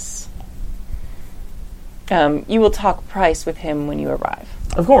less. You will talk price with him when you arrive.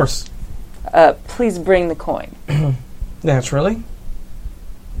 Of course. Please bring the coin. Naturally.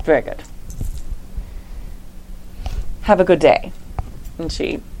 Very good. Have a good day. And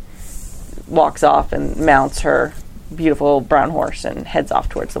she walks off and mounts her beautiful brown horse and heads off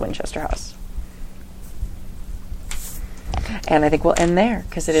towards the Winchester house. And I think we'll end there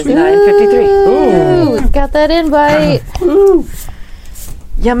because it is 9:53. Ooh, we've got that invite. Ooh.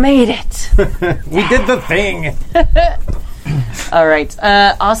 You made it. We did the thing. All right.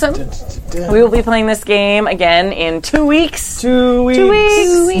 Awesome. We will be playing this game again in 2 weeks. 2 weeks.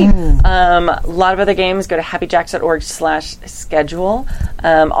 2 weeks. A lot of other games. Go to happyjacks.org/schedule.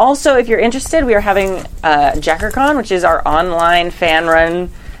 Also, if you're interested, we are having JackerCon, which is our online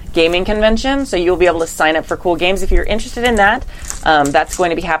fan-run gaming convention. So you'll be able to sign up for cool games if you're interested in that. That's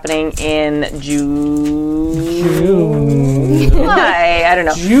going to be happening in July. I don't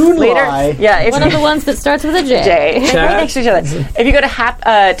know. July. Yeah. One of the ones that starts with a J. Right next to each other. If you go to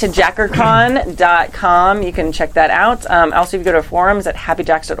JackerCon.com, you can check that out. Also, if you go to forums at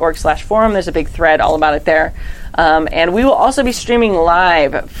happyjacks.org/forum, there's a big thread all about it there. And we will also be streaming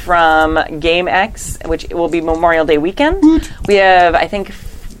live from GameX, which will be Memorial Day weekend. We have, I think,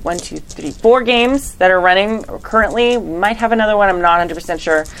 4 games that are running currently. We might have another one, I'm not 100%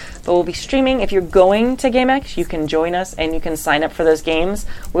 sure. But we'll be streaming. If you're going to GameX, you can join us and you can sign up for those games.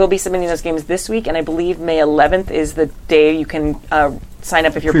 We'll be submitting those games this week, and I believe May 11th is the day you can sign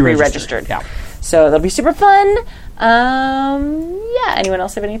up if you're pre-registered. Yeah. So that'll be super fun. Yeah, anyone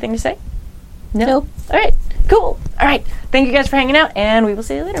else have anything to say? No? Nope. All right, cool. All right, thank you guys for hanging out, and we will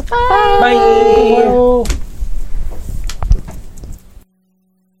see you later. Bye. Bye.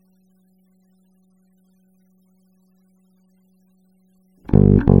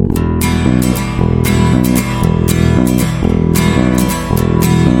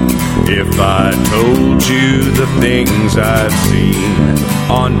 If I told you the things I've seen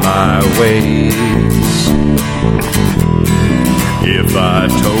on my ways, if I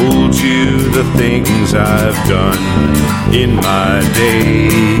told you the things I've done in my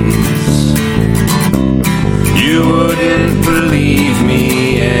days, you wouldn't believe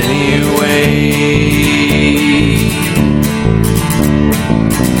me anyway.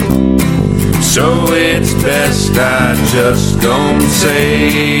 So it's best I just don't say.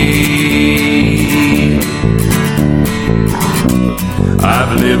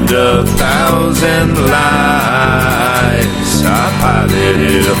 I've lived 1,000 lives, I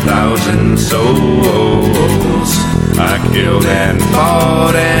piloted 1,000 souls, I killed and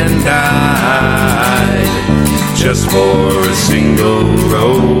fought and died just for a single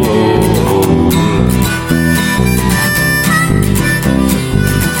role.